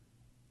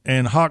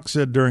 And Hawk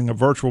said during a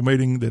virtual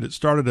meeting that it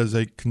started as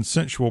a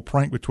consensual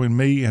prank between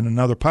me and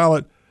another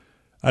pilot.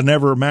 I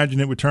never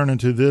imagined it would turn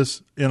into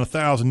this in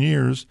 1,000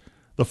 years.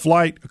 The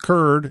flight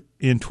occurred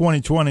in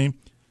 2020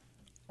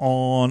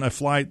 on a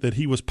flight that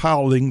he was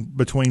piloting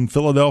between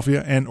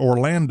Philadelphia and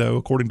Orlando,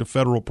 according to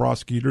federal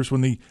prosecutors.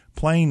 When the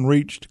plane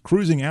reached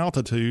cruising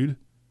altitude,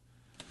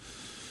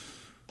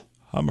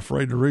 I'm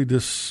afraid to read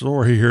this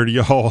story here to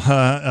y'all.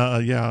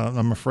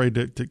 I'm afraid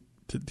to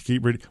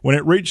keep reading. When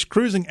it reached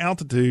cruising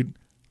altitude,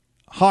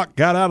 Hawk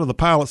got out of the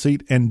pilot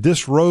seat and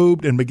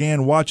disrobed and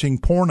began watching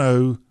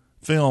porno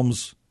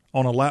films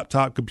on a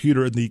laptop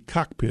computer in the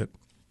cockpit.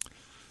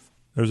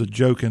 There's a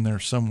joke in there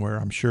somewhere,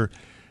 I'm sure.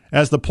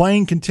 As the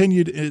plane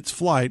continued its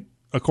flight,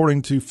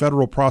 according to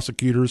federal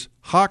prosecutors,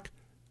 Hawk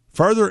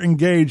further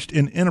engaged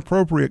in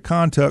inappropriate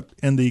conduct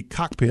in the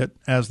cockpit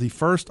as the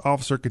first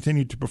officer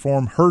continued to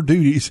perform her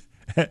duties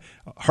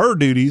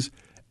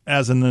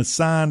as an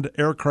assigned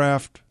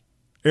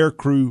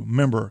aircrew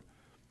member.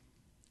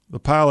 The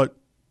pilot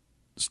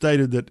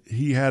stated that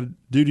he had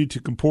duty to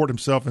comport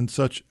himself in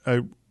such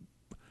a...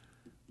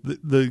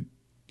 The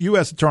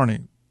U.S.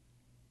 attorney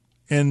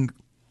in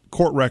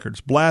court records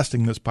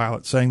blasting this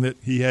pilot, saying that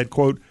he had,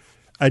 quote,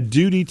 a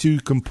duty to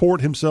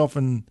comport himself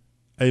in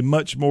a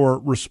much more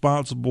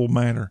responsible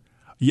manner.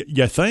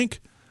 You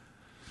think?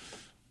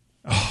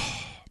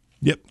 Oh,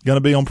 yep, going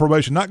to be on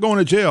probation, not going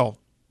to jail.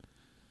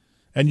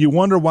 And you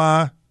wonder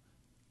why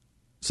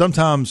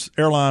sometimes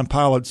airline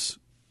pilots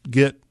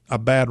get a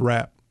bad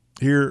rap.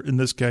 Here, in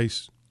this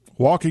case,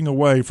 walking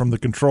away from the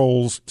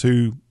controls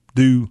to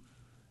do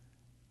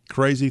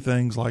crazy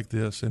things like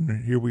this.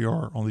 And here we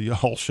are on the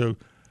Y'all Show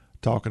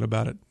talking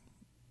about it.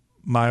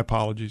 My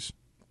apologies.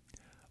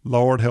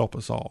 Lord help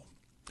us all.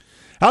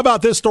 How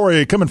about this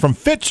story coming from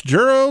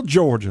Fitzgerald,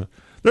 Georgia?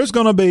 There's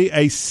going to be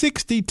a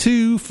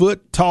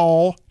 62-foot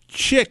tall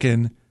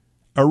chicken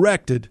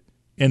erected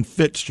in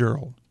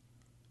Fitzgerald.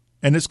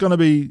 And it's going to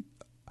be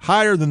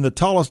higher than the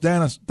tallest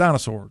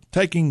dinosaur,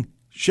 taking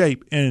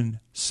shape in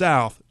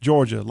South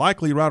Georgia,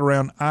 likely right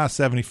around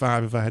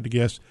I-75 if I had to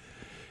guess.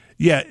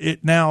 Yeah,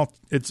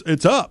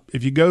 it's up.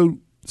 If you go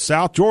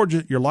South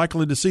Georgia, you're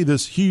likely to see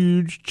this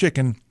huge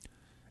chicken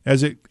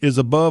as it is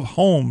above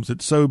homes.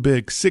 It's so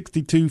big,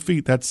 62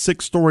 feet. That's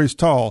 6 stories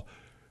tall.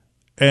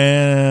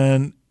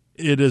 And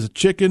it is a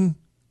chicken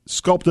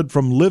sculpted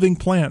from living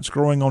plants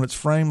growing on its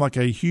frame like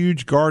a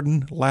huge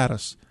garden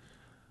lattice.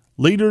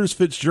 Leaders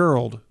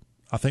Fitzgerald,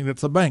 I think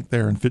that's a bank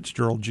there in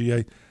Fitzgerald,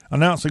 GA,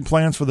 announcing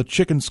plans for the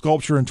chicken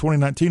sculpture in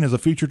 2019 as a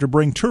feature to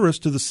bring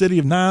tourists to the city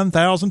of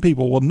 9,000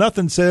 people. Well,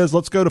 nothing says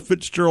let's go to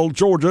Fitzgerald,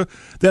 Georgia,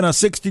 than a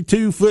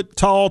 62-foot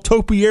tall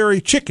topiary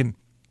chicken.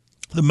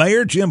 The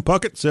mayor, Jim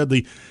Puckett, said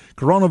the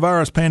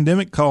coronavirus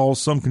pandemic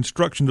caused some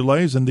construction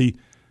delays, and the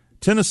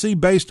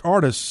Tennessee-based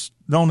artist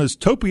known as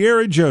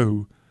Topiary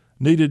Joe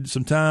needed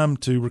some time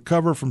to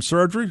recover from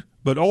surgery.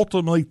 But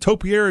ultimately,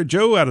 Topiary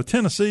Joe out of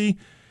Tennessee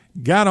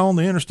got on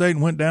the interstate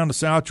and went down to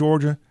South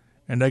Georgia,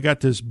 and they got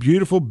this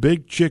beautiful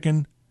big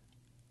chicken,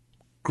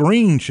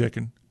 green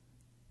chicken,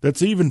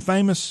 that's even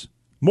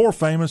more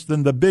famous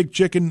than the big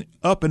chicken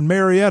up in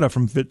Marietta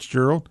from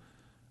Fitzgerald.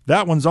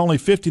 That one's only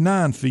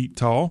 59 feet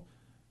tall.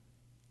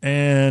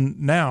 And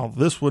now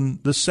this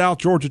South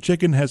Georgia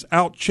chicken has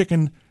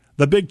out-chickened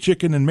the big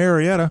chicken in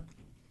Marietta,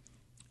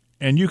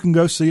 and you can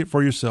go see it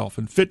for yourself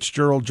in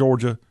Fitzgerald,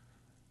 Georgia.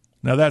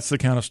 Now that's the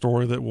kind of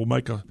story that will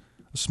make a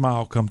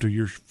smile come to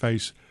your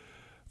face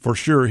for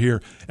sure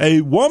here.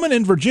 A woman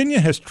in Virginia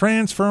has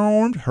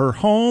transformed her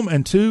home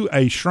into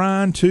a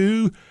shrine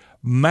to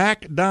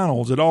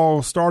McDonald's. It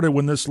all started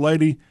when this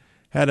lady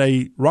had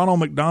a Ronald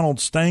McDonald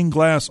stained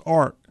glass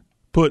art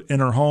put in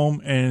her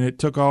home, and it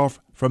took off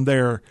from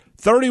there.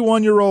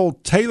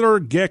 31-year-old Taylor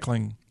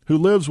Geckling, who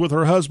lives with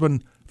her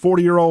husband,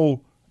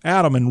 40-year-old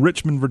Adam, in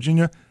Richmond,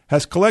 Virginia,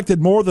 has collected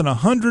more than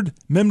 100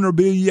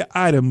 memorabilia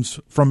items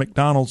from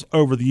McDonald's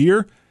over the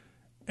year,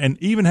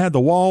 and even had the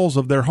walls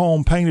of their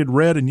home painted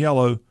red and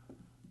yellow.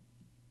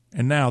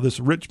 And now this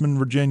Richmond,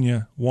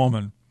 Virginia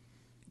woman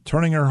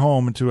turning her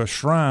home into a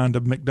shrine to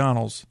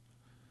McDonald's.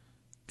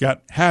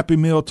 Got Happy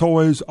Meal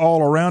toys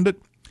all around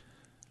it.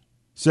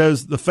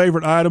 Says the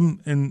favorite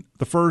item in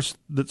the first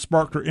that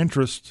sparked her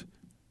interest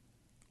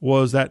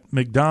was that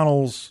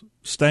McDonald's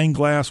stained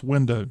glass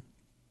window.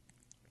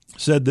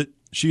 Said that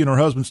she and her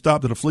husband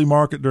stopped at a flea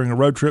market during a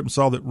road trip and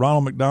saw that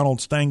Ronald McDonald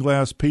stained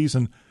glass piece,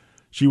 and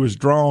she was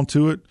drawn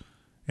to it.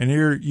 And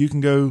here you can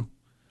go.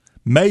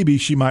 Maybe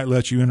she might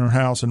let you in her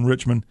house in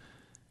Richmond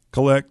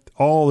collect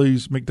all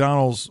these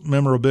McDonald's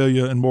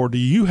memorabilia and more. Do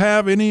you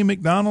have any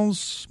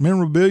McDonald's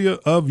memorabilia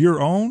of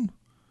your own?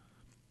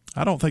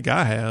 I don't think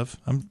I have.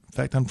 In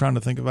fact, I'm trying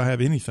to think if I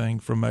have anything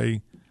from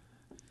a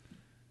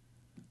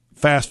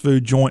fast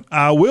food joint.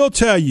 I will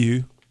tell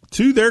you,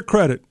 to their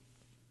credit,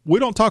 we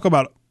don't talk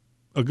about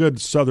a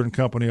good Southern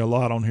company a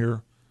lot on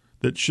here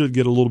that should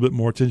get a little bit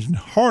more attention.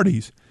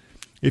 Hardee's.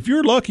 If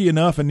you're lucky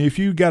enough and if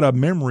you got a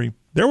memory,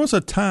 there was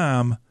a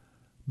time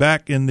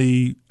back in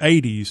the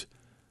 80s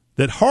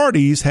that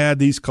Hardee's had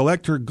these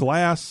collector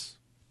glasses,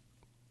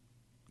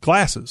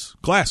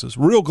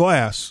 real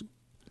glass.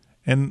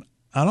 And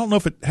I don't know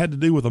if it had to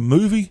do with a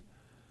movie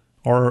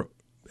or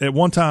at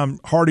one time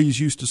Hardee's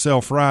used to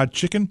sell fried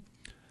chicken.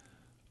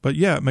 But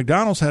yeah,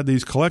 McDonald's had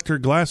these collector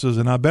glasses,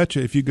 and I bet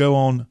you if you go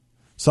on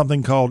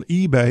something called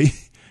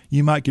eBay,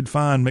 you might could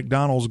find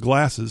McDonald's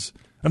glasses,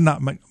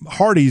 not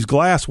Hardee's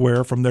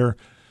glassware from their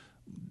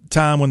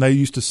time when they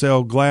used to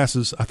sell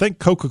glasses. I think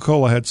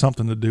Coca-Cola had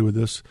something to do with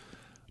this,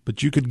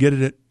 but you could get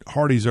it at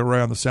Hardee's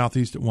around the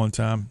Southeast at one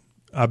time.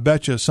 I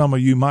bet you some of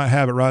you might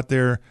have it right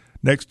there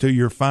next to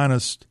your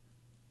finest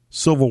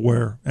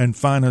silverware and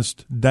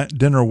finest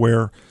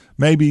dinnerware,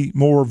 maybe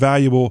more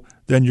valuable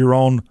than your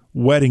own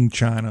wedding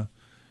china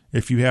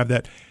if you have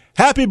that.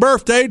 Happy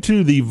birthday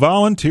to the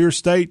volunteer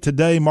state.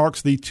 Today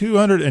marks the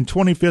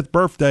 225th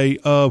birthday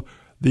of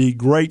the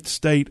great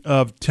state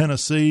of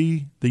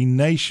Tennessee, the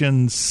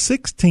nation's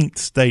 16th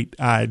state,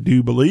 I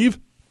do believe.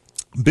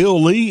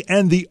 Bill Lee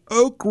and the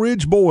Oak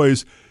Ridge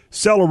Boys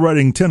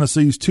celebrating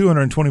Tennessee's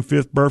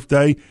 225th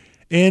birthday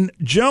in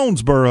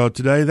Jonesboro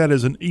today. That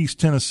is in East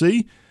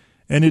Tennessee,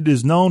 and it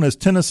is known as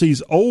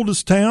Tennessee's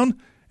oldest town,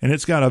 and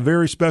it's got a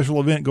very special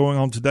event going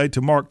on today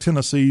to mark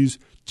Tennessee's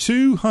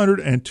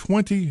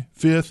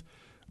 225th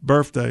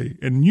birthday.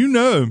 And you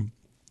know,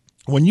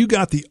 when you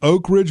got the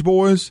Oak Ridge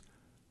Boys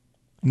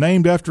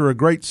named after a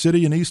great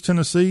city in East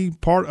Tennessee,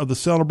 part of the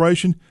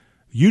celebration,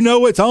 you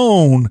know it's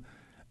on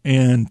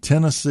in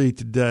Tennessee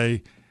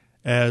today.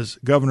 As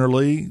Governor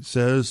Lee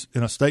says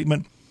in a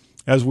statement,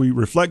 as we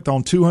reflect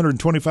on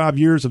 225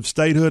 years of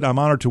statehood, I'm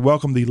honored to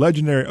welcome the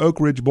legendary Oak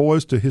Ridge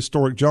Boys to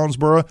historic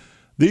Jonesboro.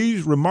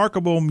 These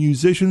remarkable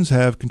musicians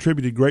have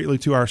contributed greatly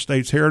to our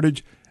state's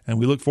heritage, and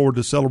we look forward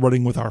to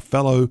celebrating with our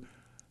fellow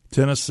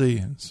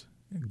Tennesseans.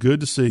 Good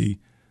to see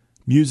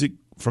music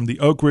from the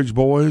Oak Ridge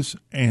Boys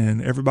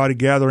and everybody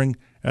gathering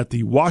at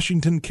the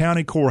Washington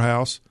County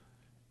Courthouse.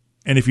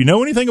 And if you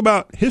know anything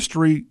about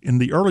history in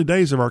the early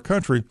days of our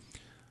country,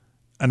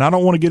 and I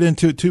don't want to get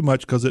into it too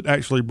much because it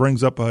actually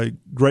brings up a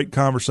great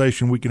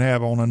conversation we can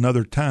have on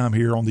another time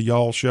here on the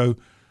Y'all Show.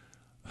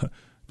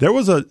 There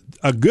was a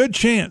good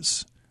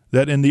chance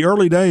that in the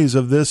early days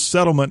of this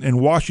settlement in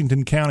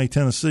Washington County,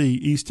 Tennessee,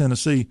 East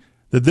Tennessee,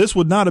 that this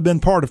would not have been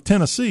part of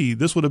Tennessee.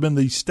 This would have been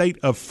the state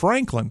of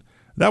Franklin.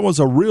 That was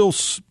a real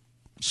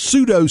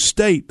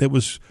pseudo-state that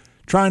was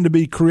trying to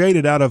be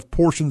created out of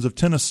portions of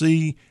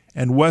Tennessee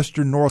and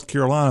western North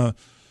Carolina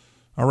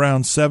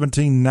around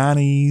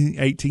 1790,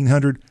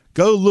 1800.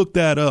 Go look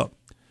that up.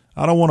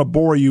 I don't want to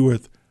bore you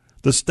with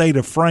the state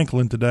of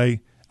Franklin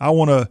today. I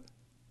want to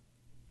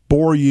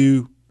bore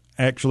you.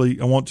 Actually,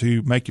 I want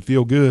to make you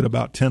feel good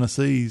about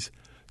Tennessee's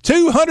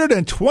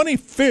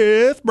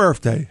 225th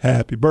birthday.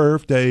 Happy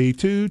birthday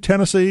to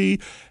Tennessee.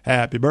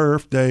 Happy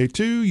birthday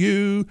to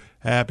you.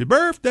 Happy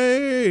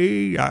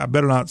birthday. I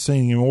better not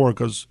sing anymore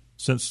because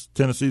since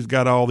Tennessee's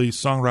got all these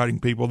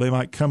songwriting people, they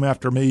might come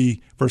after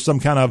me for some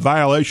kind of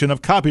violation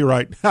of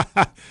copyright.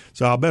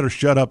 So I better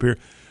shut up here.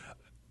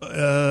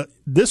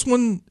 This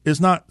one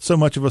is not so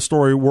much of a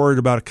story worried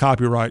about a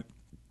copyright.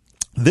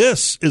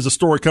 This is a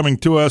story coming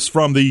to us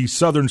from the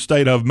southern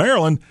state of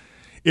Maryland.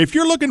 If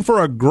you're looking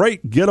for a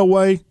great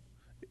getaway,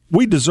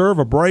 we deserve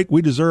a break.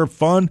 We deserve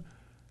fun.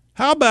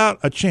 How about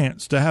a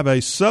chance to have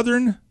a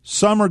southern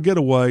summer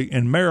getaway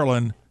in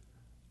Maryland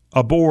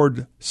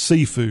aboard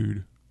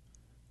Seafood?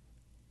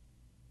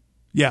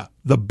 Yeah,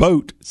 the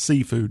boat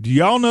Seafood. Do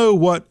y'all know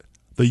what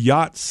the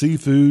yacht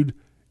Seafood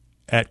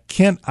at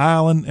Kent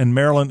Island in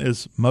Maryland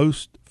is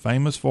most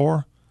famous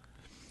for?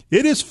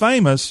 It is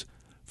famous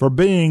for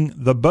being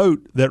the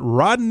boat that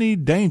Rodney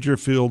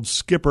Dangerfield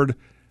skippered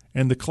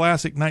in the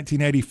classic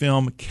 1980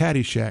 film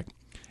Caddyshack.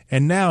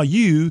 And now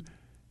you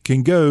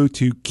can go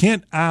to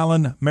Kent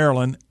Island,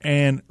 Maryland,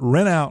 and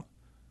rent out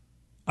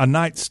a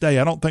night stay.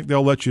 I don't think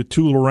they'll let you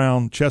tool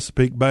around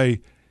Chesapeake Bay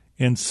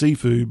in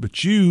Seafood,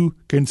 but you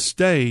can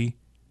stay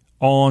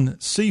on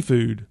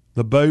Seafood,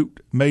 the boat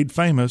made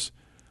famous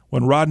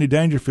when Rodney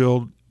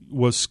Dangerfield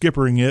was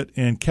skippering it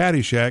in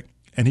Caddyshack,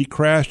 and he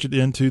crashed it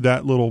into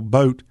that little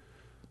boat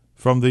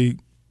from the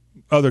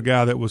other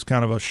guy that was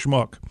kind of a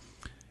schmuck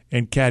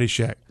in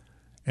Caddyshack.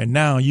 And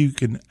now you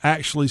can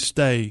actually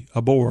stay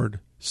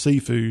aboard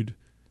Seafood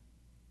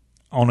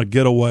on a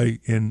getaway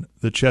in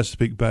the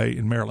Chesapeake Bay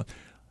in Maryland.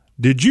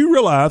 Did you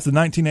realize the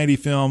 1980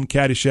 film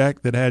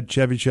Caddyshack that had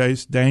Chevy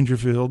Chase,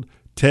 Dangerfield,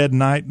 Ted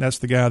Knight, that's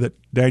the guy that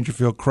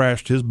Dangerfield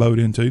crashed his boat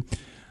into,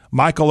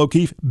 Michael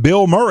O'Keefe,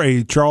 Bill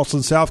Murray,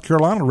 Charleston, South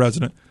Carolina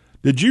resident.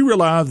 Did you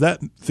realize that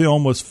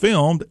film was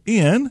filmed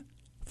in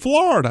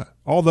Florida?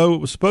 Although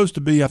it was supposed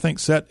to be, I think,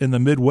 set in the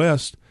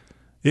Midwest,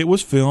 it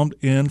was filmed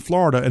in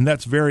Florida, and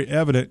that's very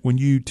evident when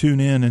you tune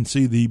in and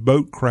see the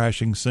boat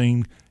crashing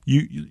scene.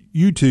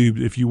 YouTube,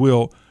 if you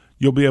will,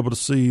 you'll be able to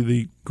see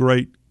the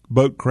great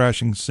boat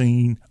crashing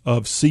scene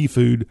of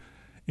Seafood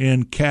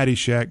in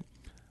Caddyshack.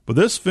 But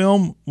this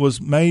film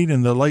was made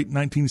in the late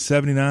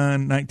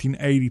 1979,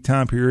 1980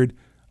 time period,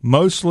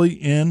 mostly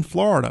in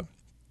Florida,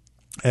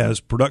 as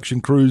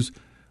production crews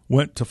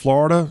went to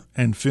Florida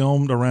and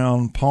filmed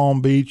around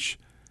Palm Beach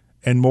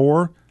and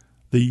more.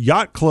 The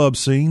yacht club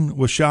scene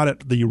was shot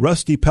at the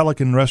Rusty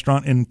Pelican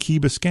restaurant in Key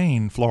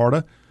Biscayne,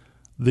 Florida.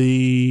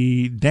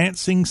 The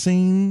dancing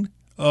scene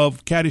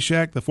of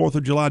Caddyshack, the 4th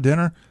of July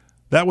dinner,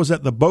 that was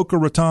at the Boca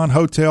Raton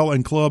Hotel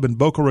and Club in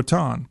Boca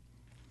Raton.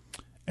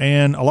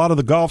 And a lot of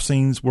the golf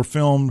scenes were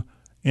filmed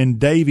in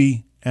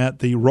Davie at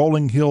the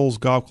Rolling Hills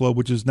Golf Club,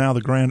 which is now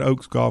the Grand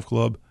Oaks Golf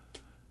Club.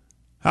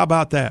 How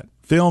about that?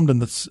 Filmed in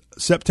the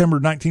September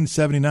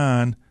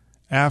 1979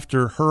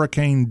 after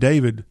Hurricane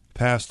David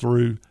passed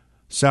through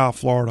South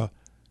Florida.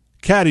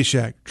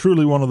 Caddyshack,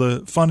 truly one of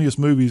the funniest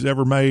movies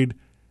ever made.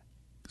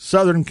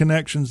 Southern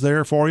connections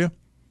there for you.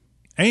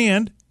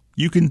 And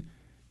you can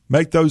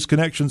make those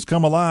connections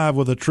come alive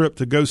with a trip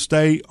to go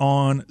stay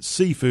on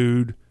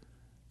Seafood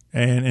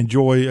and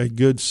enjoy a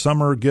good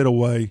summer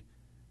getaway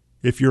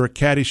if you're a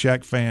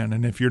Caddyshack fan.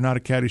 And if you're not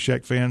a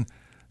Caddyshack fan,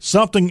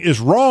 something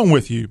is wrong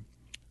with you.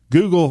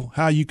 Google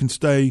how you can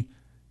stay,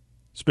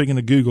 speaking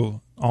of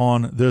Google,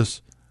 on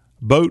this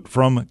boat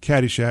from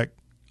Caddyshack.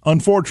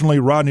 Unfortunately,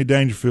 Rodney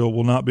Dangerfield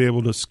will not be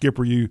able to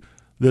skipper you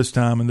this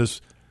time in this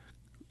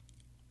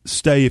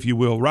stay, if you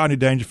will. Rodney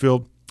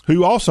Dangerfield,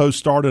 who also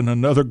starred in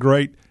another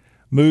great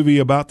movie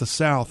about the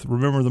South.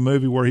 Remember the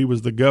movie where he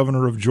was the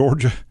governor of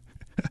Georgia?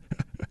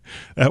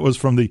 That was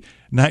from the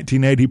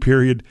 1980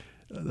 period.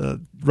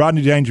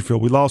 Rodney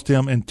Dangerfield, we lost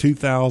him in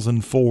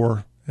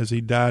 2004 as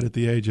he died at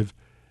the age of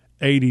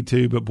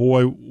 82. But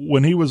boy,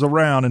 when he was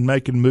around and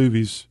making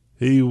movies,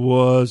 he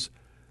was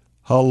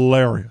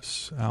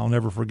hilarious. I'll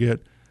never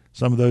forget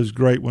some of those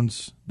great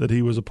ones that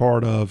he was a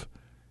part of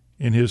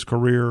in his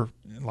career.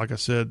 Like I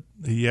said,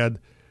 he had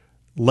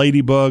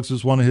Ladybugs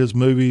as one of his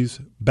movies.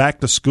 Back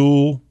to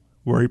School,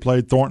 where he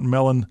played Thornton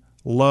Mellon.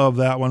 Love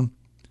that one.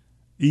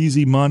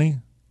 Easy Money.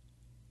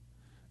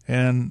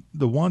 And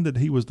the one that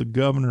he was the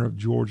governor of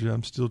Georgia,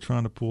 I'm still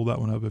trying to pull that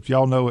one up. If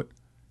y'all know it,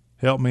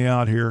 help me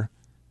out here.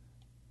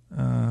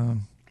 There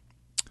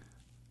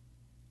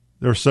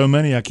are so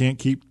many I can't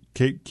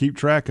keep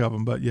track of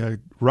them. But, yeah,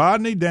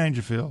 Rodney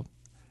Dangerfield.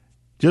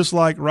 Just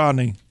like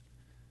Rodney,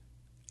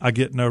 I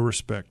get no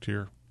respect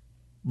here.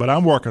 But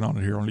I'm working on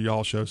it here on the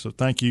Y'all Show, so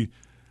thank you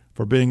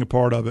for being a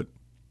part of it,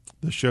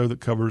 the show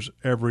that covers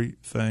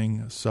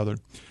everything Southern.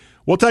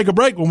 We'll take a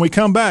break. When we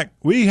come back,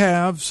 we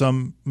have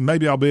some –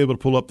 maybe I'll be able to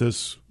pull up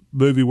this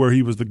movie where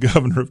he was the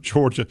governor of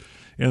Georgia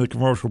in the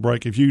commercial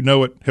break. If you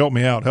know it, help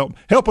me out.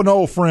 Help an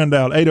old friend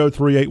out,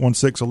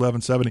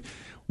 803-816-1170.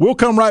 We'll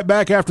come right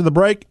back after the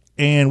break,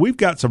 and we've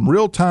got some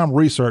real-time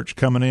research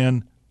coming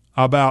in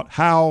about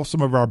how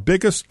some of our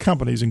biggest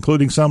companies,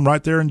 including some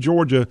right there in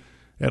Georgia,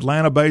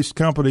 Atlanta-based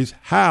companies,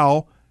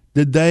 how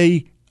did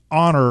they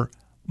honor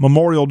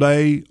Memorial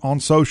Day on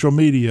social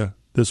media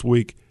this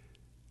week,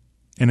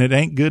 and it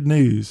ain't good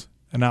news.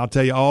 And I'll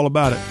tell you all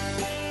about it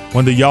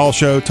when the Y'all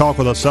Show Talk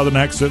with a Southern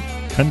Accent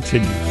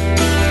continues.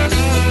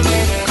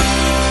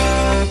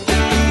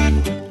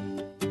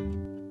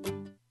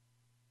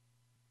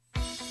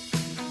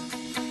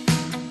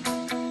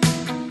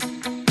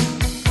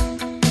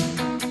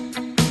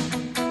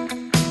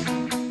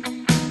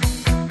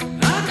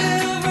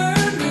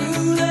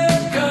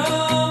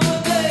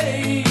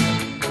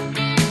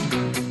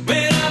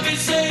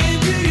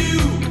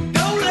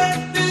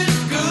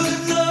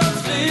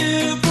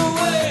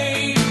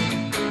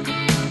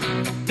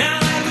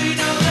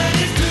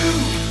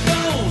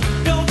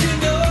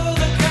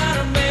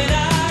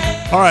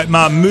 All right,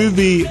 my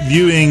movie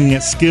viewing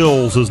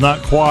skills is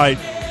not quite,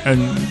 and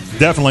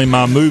definitely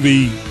my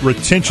movie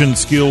retention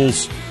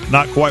skills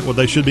not quite what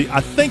they should be.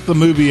 I think the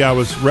movie I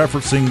was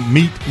referencing,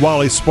 Meet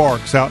Wally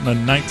Sparks, out in the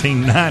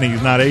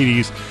 1990s, not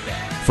 80s,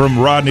 from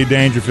Rodney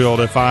Dangerfield.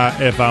 If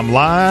I'm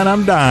lying,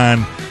 I'm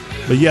dying.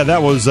 But yeah,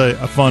 that was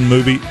a fun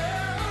movie.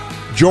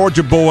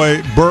 Georgia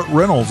boy Burt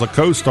Reynolds, a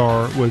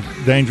co-star with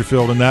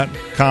Dangerfield in that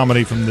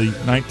comedy from the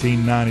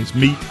 1990s,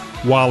 Meet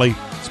Wally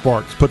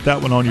Sparks. Put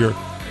that one on your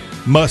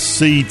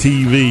must-see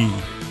TV.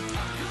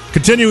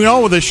 Continuing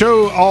on with the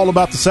show all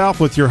about the South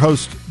with your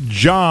host,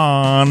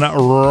 John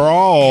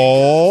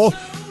Rawl.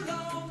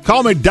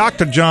 Call me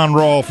Dr. John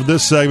Rawl for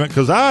this segment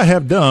because I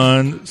have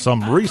done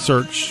some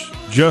research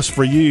just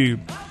for you.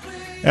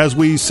 As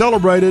we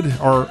celebrated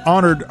or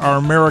honored our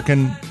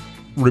American,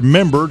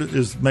 remembered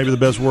is maybe the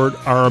best word,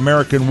 our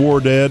American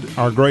war dead,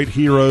 our great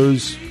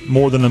heroes,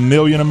 more than 1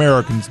 million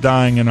Americans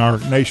dying in our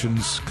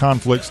nation's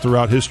conflicts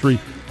throughout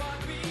history.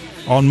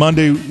 On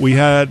Monday, we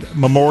had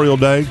Memorial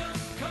Day.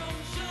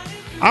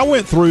 I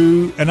went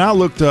through and I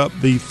looked up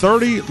the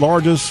 30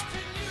 largest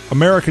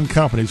American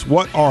companies.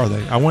 What are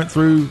they? I went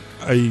through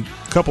a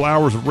couple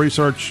hours of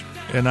research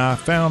and I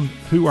found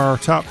who our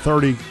top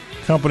 30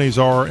 companies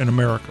are in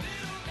America.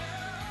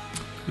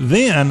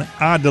 Then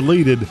I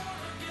deleted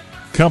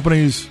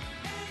companies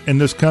in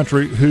this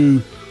country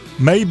who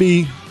may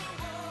be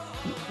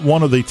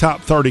one of the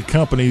top 30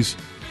 companies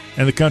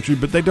in the country,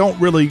 but they don't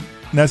really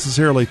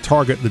necessarily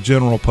target the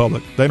general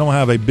public. They don't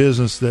have a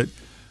business that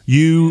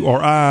you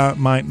or I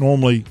might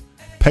normally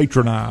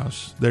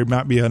patronize. There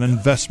might be an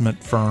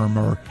investment firm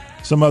or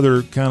some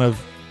other kind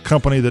of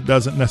company that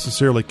doesn't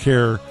necessarily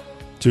care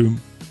to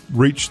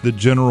reach the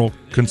general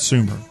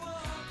consumer.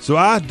 So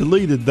I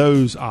deleted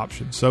those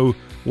options. So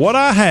what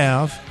I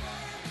have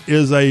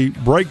is a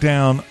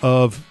breakdown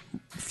of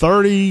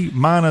 30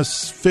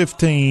 minus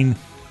 15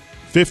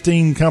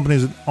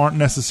 companies that aren't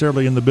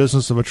necessarily in the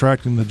business of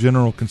attracting the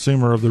general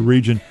consumer of the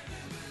region.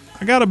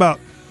 I got about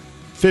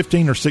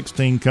 15 or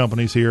 16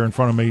 companies here in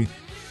front of me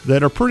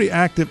that are pretty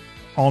active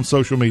on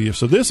social media.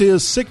 So this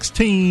is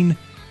 16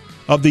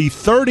 of the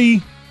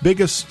 30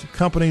 biggest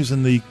companies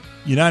in the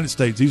United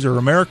States. These are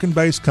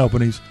American-based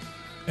companies.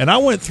 And I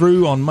went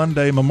through on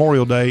Monday,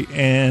 Memorial Day,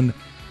 and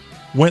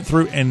went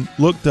through and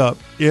looked up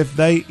if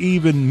they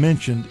even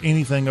mentioned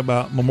anything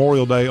about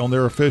Memorial Day on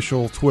their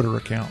official Twitter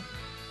account.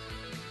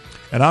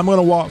 And I'm going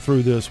to walk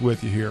through this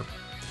with you here.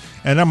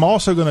 And I'm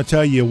also going to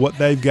tell you what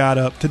they've got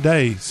up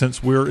today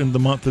since we're in the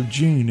month of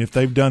June. If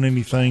they've done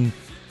anything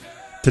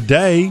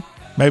today,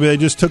 maybe they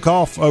just took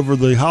off over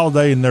the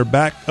holiday and they're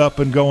back up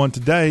and going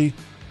today.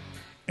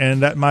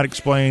 And that might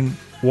explain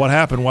what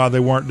happened, why they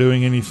weren't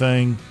doing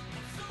anything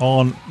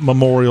on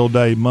Memorial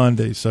Day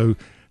Monday. So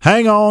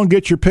hang on,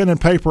 get your pen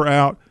and paper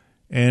out,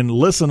 and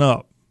listen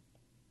up.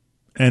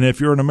 And if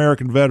you're an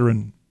American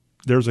veteran,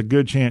 there's a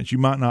good chance you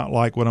might not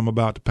like what I'm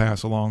about to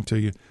pass along to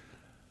you.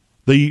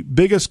 The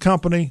biggest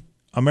company,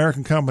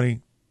 American company,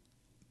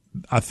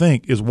 I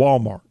think, is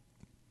Walmart.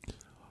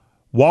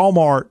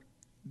 Walmart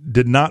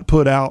did not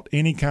put out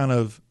any kind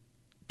of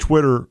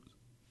Twitter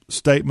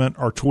statement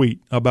or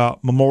tweet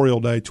about Memorial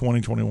Day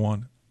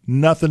 2021.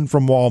 Nothing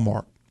from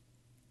Walmart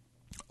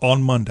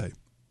on Monday.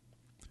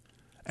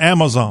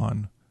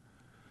 Amazon,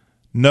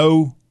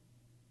 no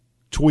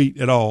tweet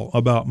at all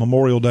about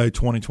Memorial Day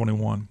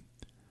 2021.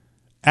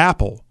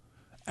 Apple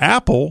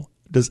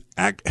does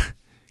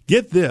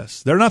get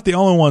this. They're not the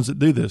only ones that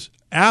do this.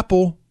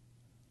 Apple,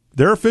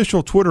 their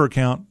official Twitter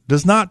account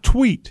does not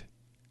tweet.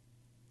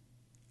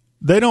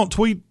 They don't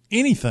tweet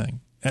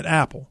anything at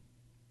Apple.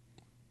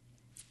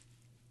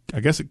 I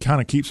guess it kind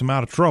of keeps them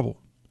out of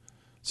trouble.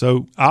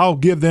 So I'll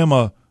give them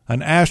an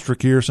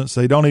asterisk here since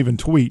they don't even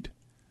tweet.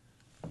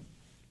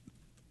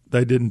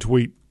 They didn't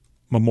tweet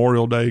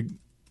Memorial Day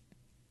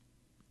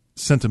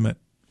sentiment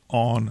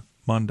on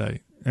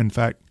Monday. In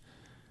fact,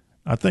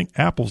 I think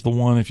Apple's the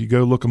one, if you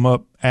go look them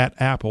up,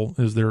 at Apple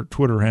is their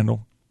Twitter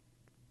handle.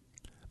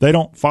 They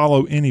don't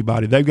follow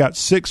anybody. They've got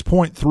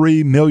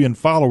 6.3 million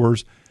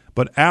followers,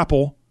 but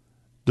Apple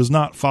does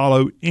not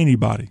follow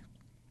anybody.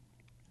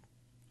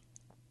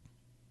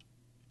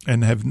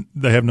 And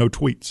they have no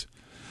tweets.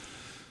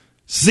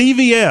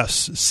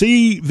 CVS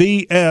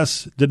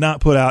did not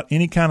put out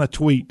any kind of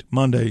tweet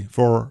Monday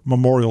for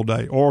Memorial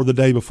Day or the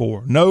day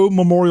before. No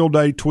Memorial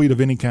Day tweet of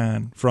any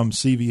kind from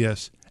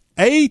CVS.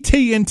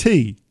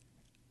 AT&T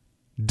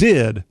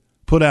did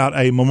put out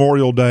a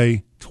Memorial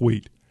Day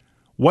tweet.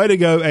 Way to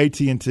go,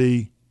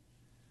 AT&T.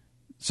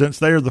 Since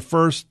they are the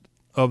first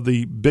of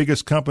the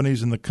biggest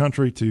companies in the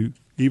country to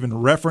even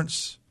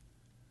reference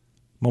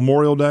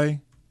Memorial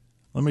Day,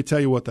 let me tell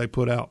you what they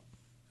put out.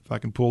 If I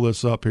can pull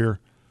this up here.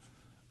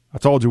 I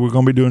told you we're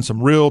going to be doing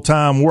some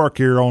real-time work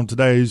here on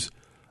today's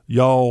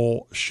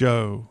Y'all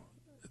Show.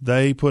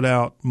 They put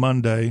out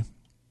Monday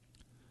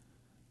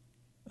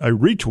a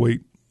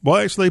retweet. Well,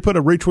 actually, they put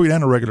a retweet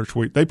and a regular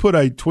tweet. They put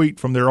a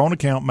tweet from their own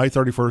account, May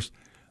 31st.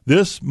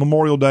 This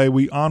Memorial Day,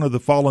 we honor the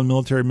fallen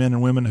military men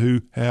and women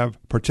who have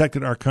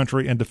protected our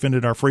country and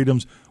defended our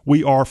freedoms.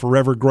 We are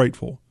forever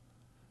grateful.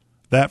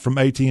 That from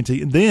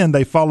AT&T. And then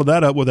they followed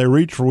that up with a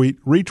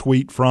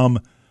retweet from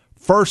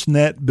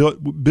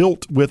FirstNet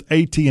built with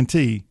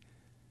AT&T,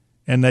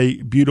 and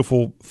a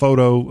beautiful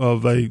photo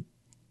of a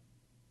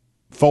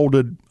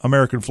folded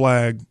American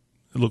flag.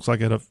 It looks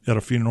like at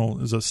a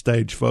funeral is a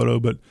stage photo,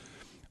 but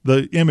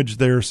the image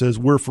there says,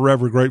 "We're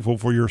forever grateful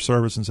for your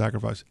service and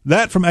sacrifice."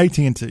 That from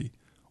AT&T.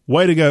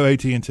 Way to go,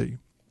 AT&T.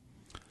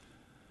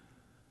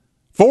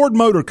 Ford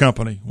Motor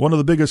Company, one of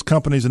the biggest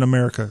companies in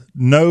America,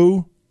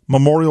 no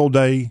Memorial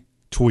Day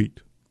tweet.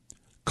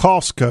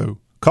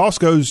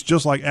 Costco's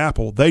just like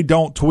Apple. They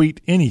don't tweet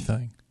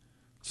anything.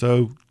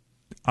 So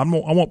I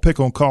won't pick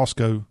on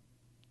Costco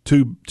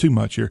too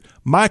much here.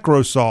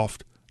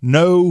 Microsoft,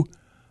 no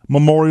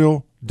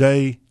Memorial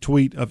Day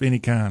tweet of any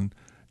kind.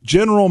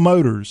 General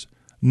Motors,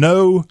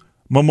 no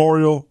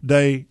Memorial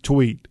Day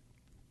tweet.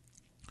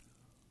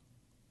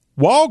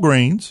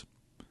 Walgreens,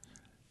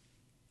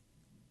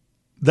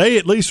 they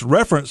at least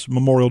reference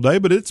Memorial Day,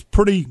 but it's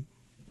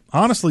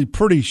honestly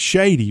pretty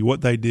shady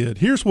what they did.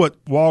 Here's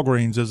what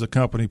Walgreens as a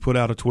company put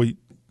out a tweet.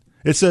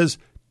 It says,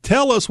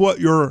 "Tell us what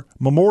your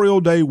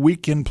Memorial Day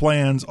weekend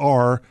plans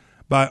are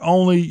by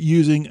only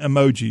using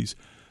emojis."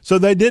 So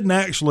they didn't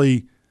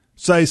actually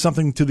say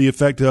something to the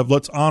effect of,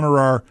 "Let's honor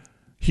our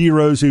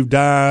heroes who've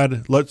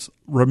died. Let's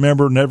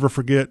remember, never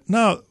forget."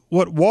 No,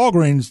 what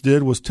Walgreens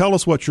did was tell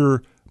us what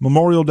your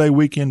Memorial Day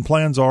weekend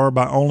plans are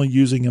by only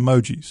using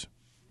emojis.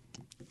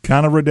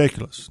 Kind of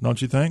ridiculous,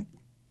 don't you think?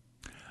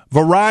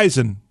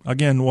 Verizon,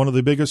 again, one of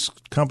the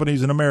biggest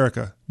companies in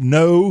America,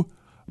 no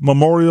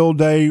Memorial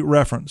Day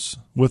reference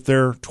with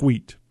their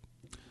tweet.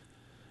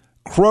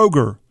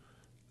 Kroger,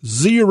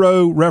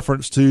 zero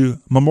reference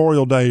to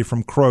Memorial Day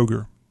from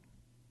Kroger.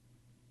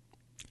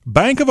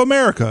 Bank of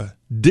America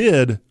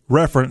did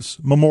reference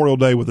Memorial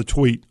Day with a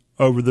tweet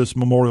over this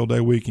Memorial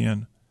Day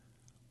weekend.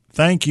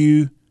 Thank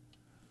you,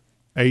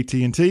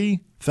 AT&T.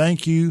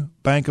 Thank you,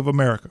 Bank of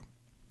America.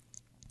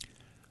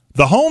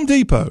 The Home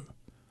Depot,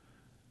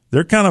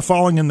 they're kind of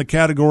falling in the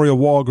category of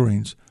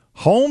Walgreens.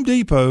 Home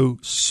Depot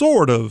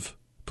sort of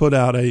put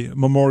out a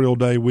Memorial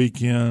Day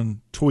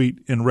weekend tweet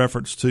in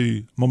reference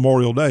to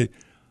Memorial Day.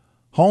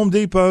 Home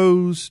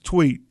Depot's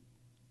tweet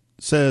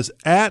says,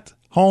 "At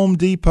Home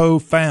Depot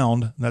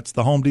Found," that's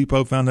the Home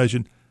Depot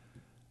Foundation,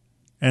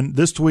 and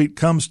this tweet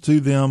comes to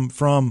them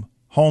from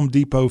Home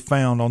Depot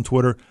Found on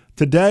Twitter.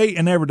 "Today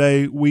and every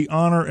day, we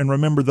honor and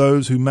remember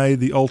those who made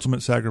the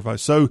ultimate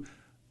sacrifice." So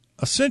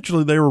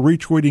essentially, they were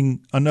retweeting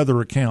another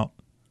account,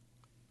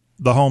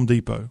 the Home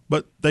Depot,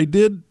 but they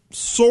did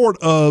sort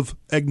of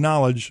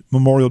acknowledge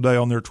Memorial Day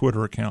on their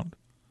Twitter account.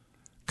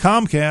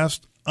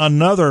 Comcast,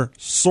 another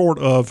sort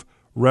of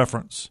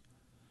reference,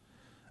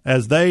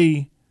 as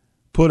they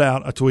put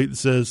out a tweet that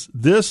says,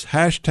 "This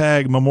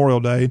hashtag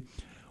Memorial Day,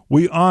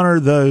 we honor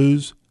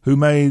those who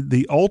made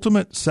the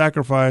ultimate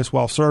sacrifice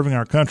while serving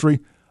our country.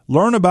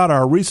 Learn about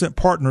our recent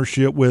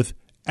partnership with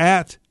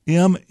at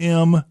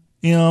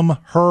MMM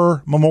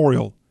Her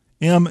Memorial,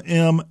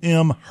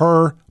 MMM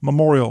Her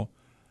Memorial,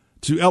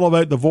 to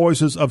elevate the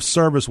voices of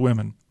service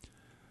women."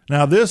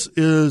 Now, this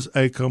is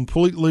a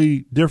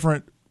completely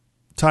different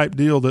type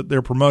deal that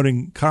they're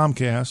promoting,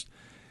 Comcast.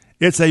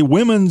 It's a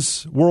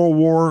women's World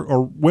War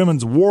or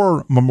women's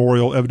war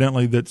memorial,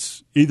 evidently,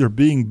 that's either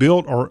being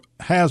built or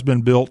has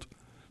been built.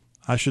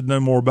 I should know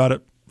more about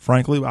it.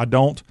 Frankly, I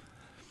don't.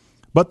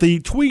 But the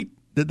tweet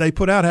that they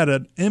put out had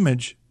an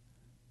image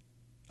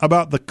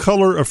about the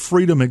Color of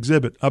Freedom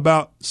exhibit,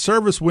 about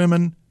service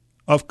women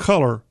of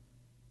color.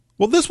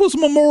 Well, this was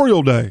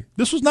Memorial Day.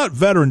 This was not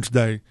Veterans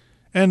Day.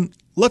 And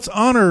let's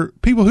honor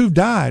people who've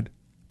died,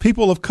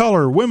 people of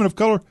color, women of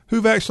color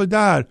who've actually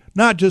died,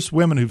 not just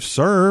women who've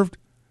served.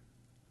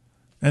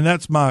 And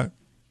that's my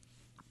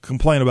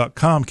complaint about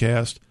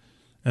Comcast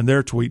and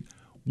their tweet.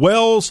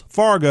 Wells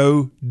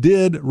Fargo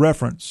did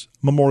reference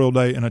Memorial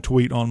Day in a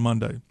tweet on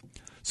Monday.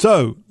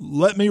 So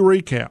let me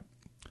recap.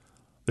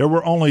 There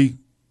were only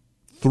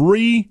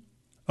 3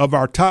 of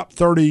our top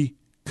 30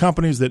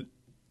 companies that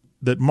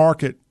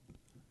market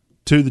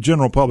to the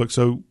general public.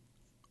 So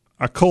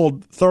I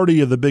culled 30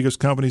 of the biggest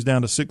companies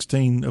down to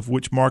 16 of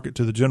which market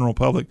to the general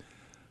public.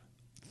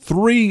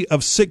 3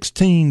 of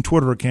 16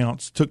 Twitter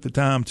accounts took the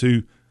time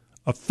to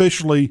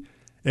officially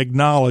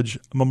acknowledge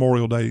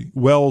Memorial Day.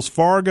 Wells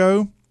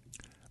Fargo,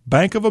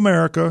 Bank of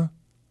America,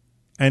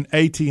 and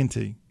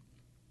AT&T.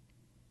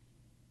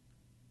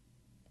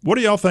 What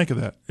do y'all think of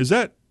that? Is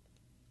that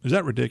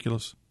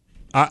ridiculous?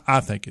 I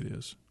think it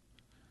is.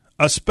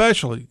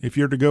 Especially if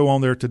you're to go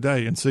on there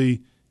today and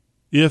see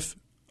if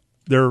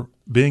they're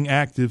being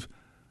active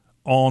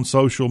on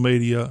social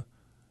media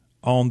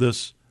on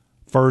this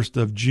 1st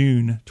of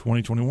June,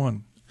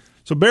 2021.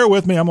 So bear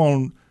with me. I'm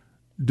going to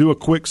do a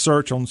quick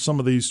search on some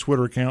of these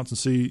Twitter accounts and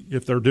see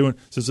if they're doing,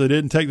 since they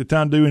didn't take the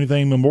time to do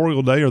anything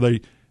Memorial Day, are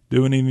they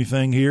doing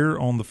anything here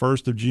on the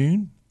 1st of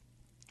June?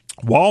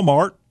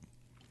 Walmart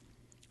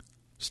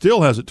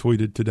still hasn't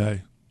tweeted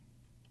today.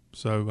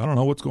 So I don't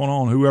know what's going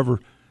on. Whoever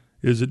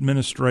is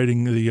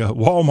administrating the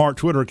Walmart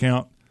Twitter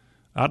account,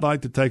 I'd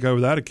like to take over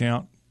that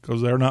account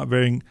because they're not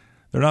very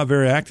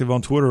active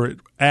on Twitter.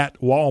 At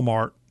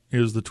Walmart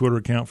is the Twitter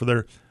account for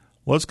there.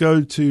 Let's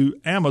go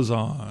to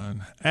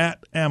Amazon,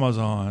 at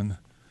Amazon,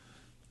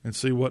 and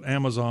see what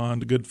Amazon,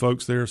 the good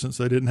folks there, since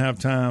they didn't have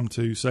time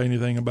to say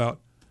anything about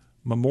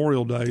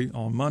Memorial Day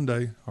on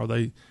Monday, are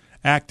they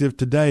active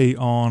today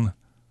on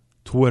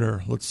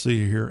Twitter? Let's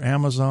see here.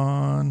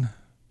 Amazon.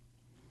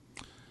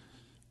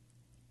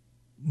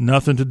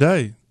 Nothing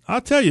today. I'll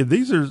tell you,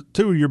 these are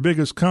two of your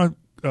biggest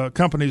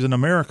companies in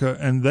America,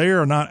 and they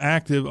are not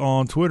active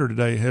on Twitter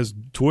today. Has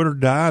Twitter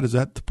died? Is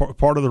that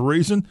part of the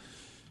reason?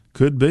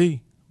 Could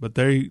be, but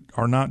they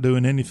are not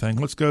doing anything.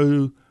 Let's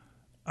go.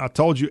 I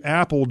told you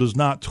Apple does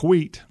not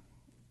tweet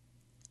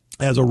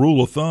as a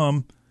rule of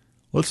thumb.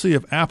 Let's see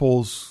if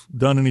Apple's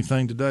done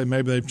anything today.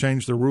 Maybe they've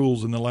changed their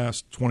rules in the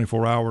last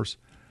 24 hours.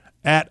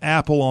 At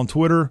Apple on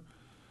Twitter,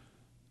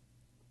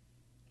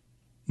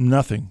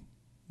 nothing.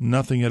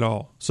 Nothing at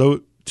all.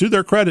 So to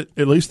their credit,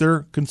 at least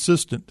they're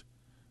consistent.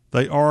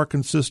 They are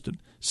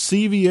consistent.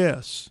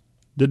 CVS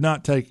did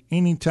not take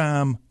any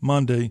time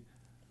Monday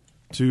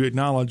to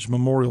acknowledge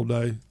Memorial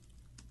Day.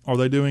 Are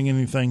they doing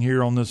anything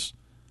here on this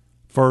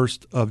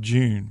 1st of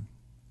June?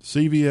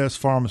 CVS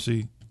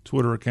Pharmacy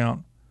Twitter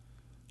account.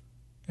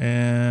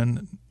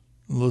 And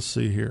let's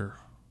see here.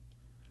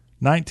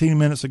 19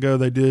 minutes ago,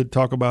 they did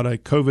talk about a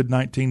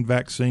COVID-19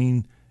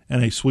 vaccine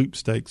and a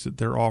sweepstakes that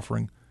they're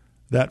offering.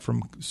 That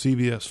from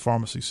CVS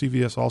Pharmacy.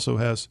 CVS also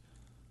has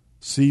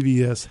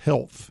CVS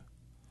Health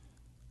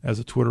as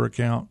a Twitter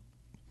account.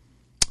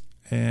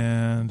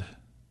 And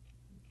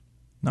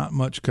not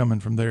much coming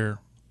from there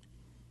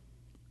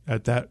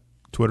at that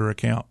Twitter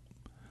account.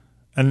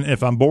 And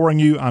if I'm boring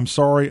you, I'm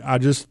sorry. I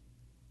just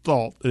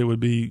thought it would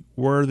be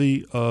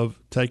worthy of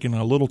taking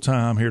a little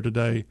time here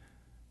today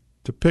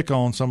to pick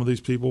on some of these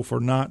people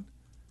for not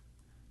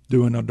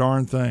doing a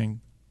darn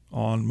thing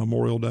on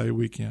Memorial Day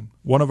weekend.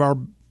 One of our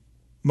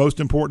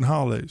most important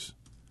holidays.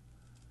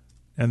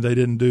 And they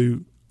didn't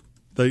do,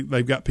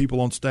 they've got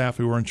people on staff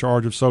who are in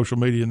charge of social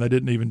media, and they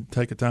didn't even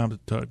take a time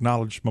to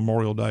acknowledge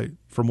Memorial Day.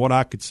 From what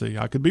I could see,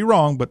 I could be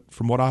wrong, but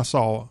from what I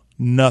saw,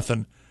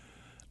 nothing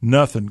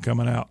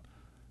coming out.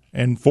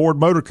 And Ford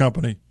Motor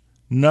Company,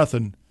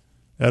 nothing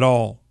at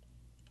all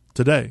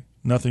today.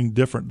 Nothing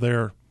different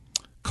there.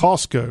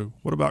 Costco,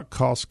 what about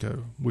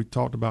Costco? We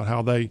talked about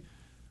how they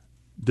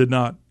did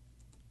not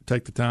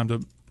take the time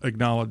to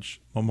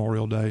acknowledge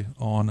Memorial Day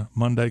on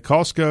Monday.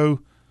 Costco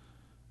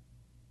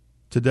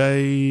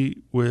today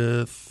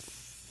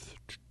with,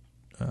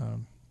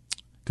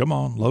 come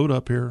on, load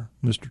up here,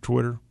 Mr.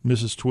 Twitter,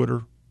 Mrs.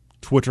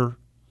 Twitter.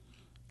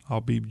 I'll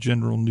be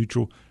general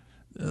neutral.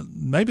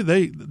 Maybe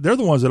they're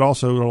the ones that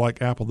also are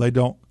like Apple. They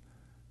don't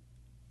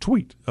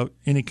tweet of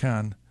any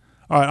kind.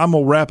 All right, I'm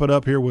going to wrap it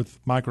up here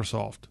with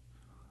Microsoft.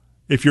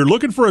 If you're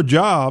looking for a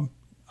job,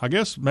 I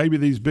guess maybe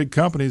these big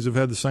companies have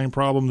had the same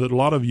problem that a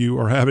lot of you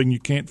are having. You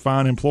can't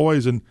find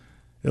employees, and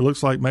it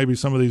looks like maybe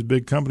some of these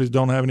big companies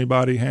don't have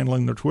anybody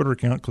handling their Twitter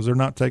account because they're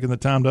not taking the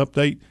time to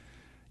update.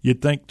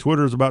 You'd think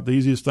Twitter is about the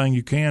easiest thing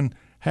you can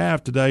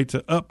have today to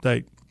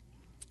update.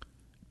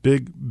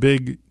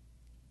 Big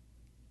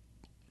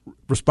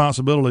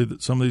responsibility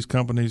that some of these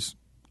companies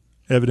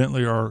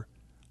evidently are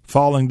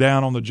falling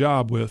down on the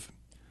job with.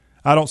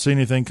 I don't see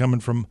anything coming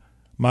from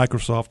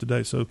Microsoft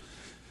today. So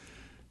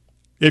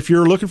if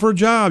you're looking for a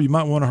job, you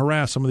might want to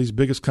harass some of these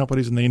biggest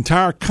companies in the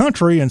entire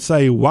country and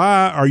say,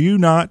 why are you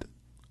not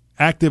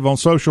active on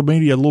social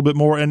media a little bit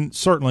more, and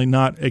certainly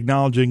not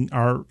acknowledging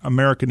our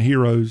American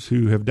heroes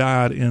who have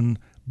died in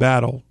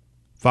battle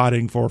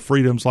fighting for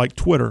freedoms like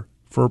Twitter,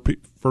 for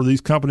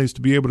these companies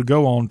to be able to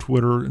go on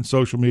Twitter and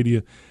social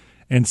media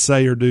and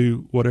say or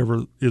do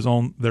whatever is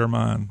on their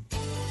mind.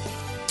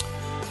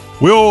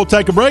 We'll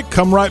take a break,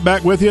 come right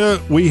back with you.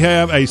 We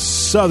have a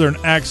Southern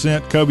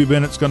accent. Kobe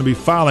Bennett's going to be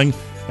filing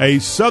a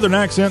Southern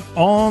accent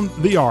on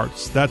the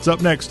arts. That's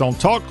up next on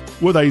Talk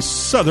with a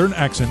Southern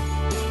Accent.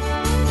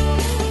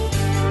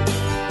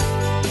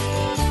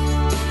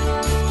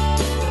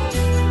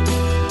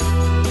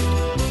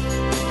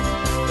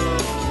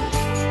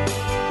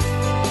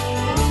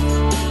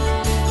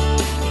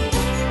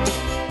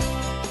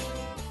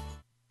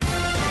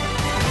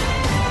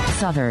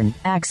 Southern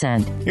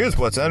accent. Here's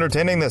what's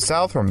entertaining the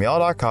South from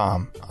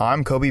y'all.com.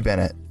 I'm Kobe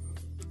Bennett.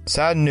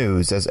 Sad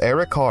news as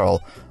Eric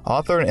Carle,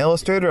 author and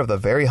illustrator of The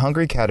Very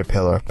Hungry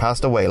Caterpillar,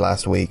 passed away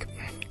last week.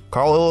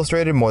 Carle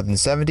illustrated more than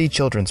 70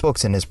 children's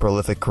books in his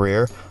prolific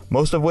career,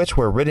 most of which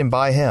were written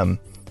by him.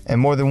 and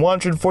more than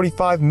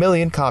 145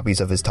 million copies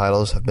of his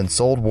titles have been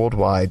sold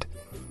worldwide.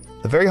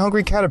 The Very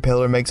Hungry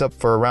Caterpillar makes up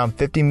for around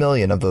 50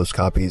 million of those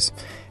copies,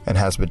 and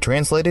has been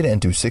translated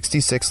into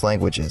 66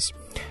 languages.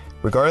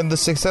 Regarding the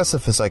success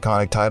of his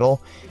iconic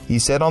title, he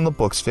said on the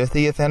book's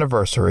 50th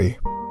anniversary,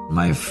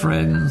 "My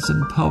friends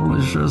and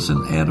publishers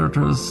and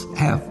editors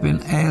have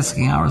been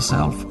asking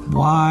ourselves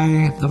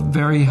why The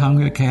Very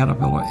Hungry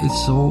Caterpillar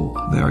is so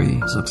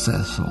very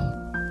successful.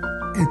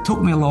 It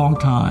took me a long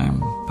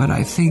time, but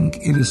I think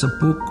it is a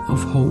book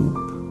of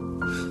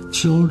hope.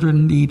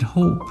 Children need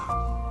hope.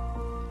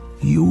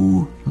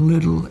 You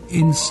little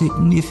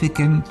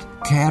insignificant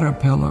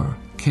caterpillar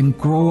can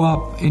grow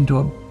up into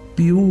a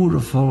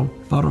beautiful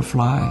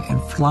butterfly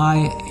and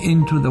fly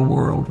into the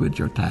world with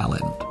your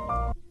talent."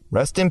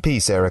 Rest in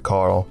peace, Eric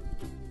Carle.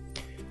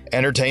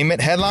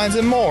 Entertainment, headlines,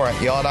 and more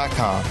at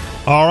y'all.com.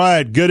 All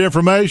right, good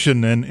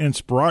information and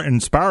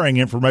inspiring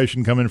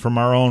information coming from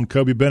our own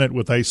Kobe Bennett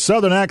with a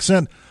Southern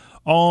accent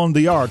on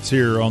the arts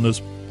here on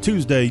this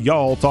Tuesday.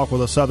 Y'all Talk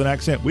with a Southern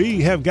Accent.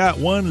 We have got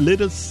one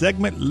little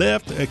segment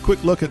left, a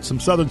quick look at some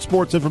Southern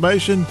sports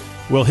information.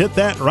 We'll hit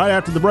that right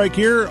after the break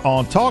here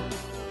on Talk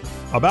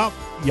About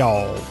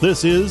Y'all.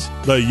 This is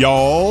the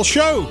Y'all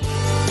Show.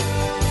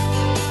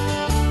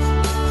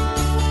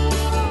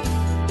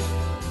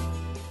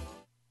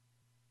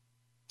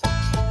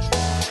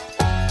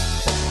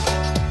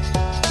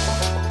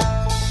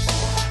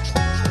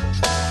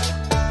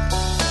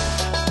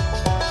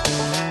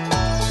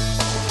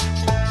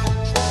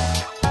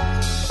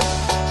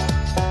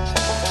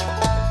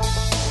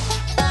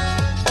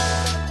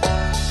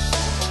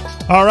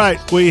 All right,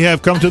 we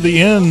have come to the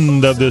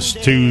end of this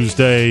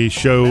Tuesday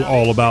show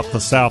all about the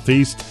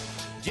Southeast.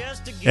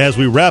 As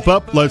we wrap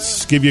up,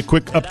 let's give you a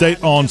quick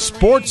update on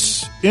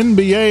sports.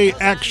 NBA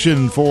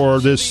action for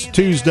this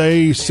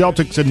Tuesday.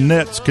 Celtics and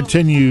Nets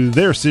continue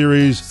their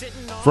series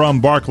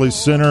from Barclays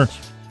Center.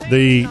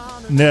 The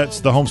Nets,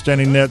 the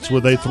homestanding Nets,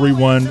 with a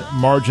 3-1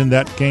 margin.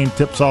 That game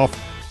tips off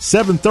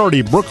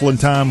 7:30 Brooklyn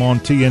time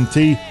on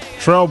TNT.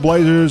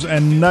 Trailblazers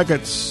and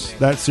Nuggets.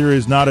 That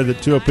series knotted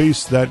at 2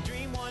 apiece. That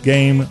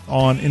game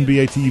on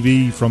NBA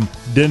TV from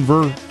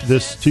Denver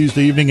this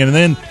Tuesday evening. And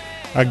then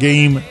a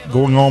game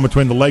going on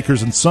between the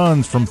Lakers and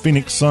Suns from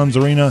Phoenix Suns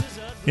Arena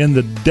in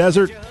the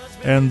desert.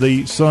 And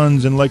the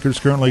Suns and Lakers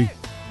currently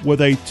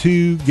with a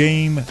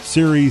 2-game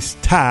series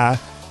tie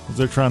as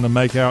they're trying to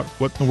make out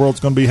what the world's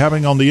going to be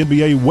having on the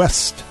NBA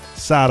West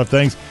side of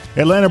things.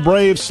 Atlanta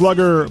Braves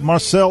slugger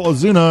Marcell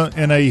Ozuna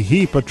in a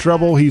heap of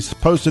trouble. He's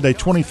posted a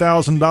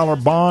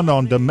 $20,000 bond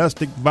on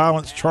domestic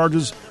violence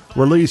charges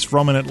released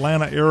from an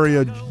Atlanta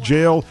area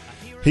jail.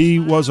 He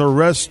was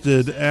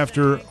arrested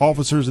after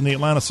officers in the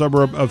Atlanta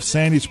suburb of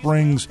Sandy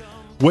Springs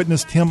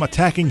witnessed him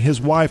attacking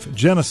his wife,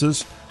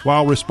 Genesis,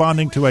 while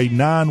responding to a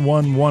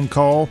 911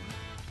 call.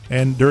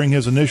 And during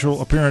his initial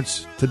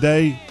appearance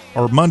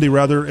Monday,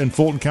 in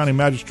Fulton County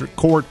Magistrate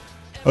Court,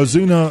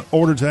 Ozuna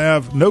ordered to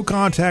have no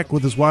contact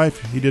with his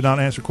wife. He did not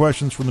answer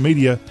questions from the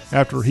media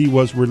after he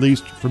was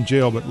released from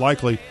jail, but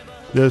likely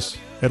this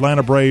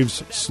Atlanta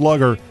Braves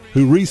slugger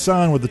who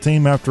re-signed with the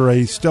team after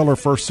a stellar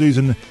first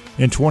season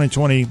in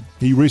 2020.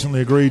 He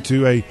recently agreed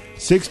to a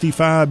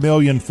 $65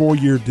 million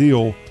 4-year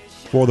deal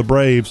for the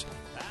Braves.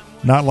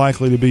 Not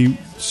likely to be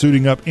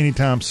suiting up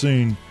anytime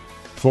soon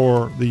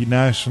for the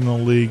National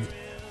League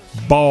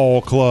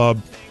Ball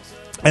Club.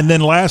 And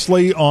then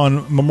lastly,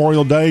 on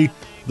Memorial Day,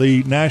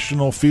 the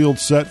national field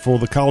set for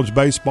the College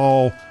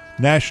Baseball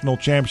National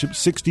Championship.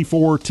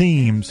 64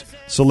 teams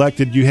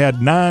selected. You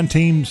had 9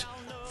 teams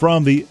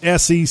from the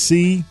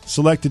SEC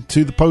selected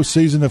to the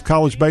postseason of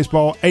college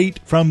baseball, 8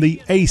 from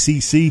the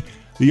ACC.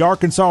 The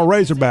Arkansas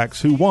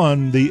Razorbacks, who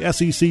won the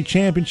SEC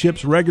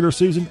Championship's regular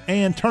season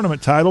and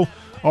tournament title,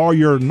 are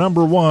your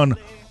number 1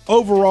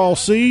 overall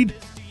seed.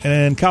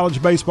 And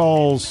college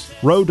baseball's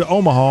road to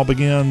Omaha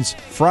begins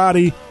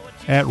Friday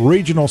at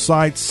regional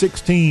sites,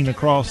 16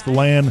 across the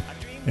land.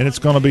 And it's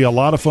going to be a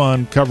lot of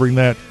fun covering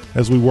that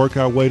as we work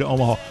our way to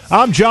Omaha.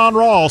 I'm John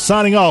Rawl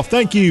signing off.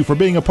 Thank you for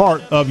being a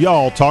part of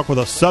Y'all Talk with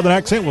a Southern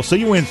Accent. We'll see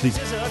you Wednesday.